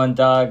 Have a good one,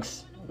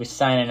 dogs. We're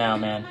signing out,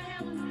 man.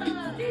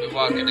 We're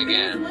walking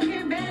again.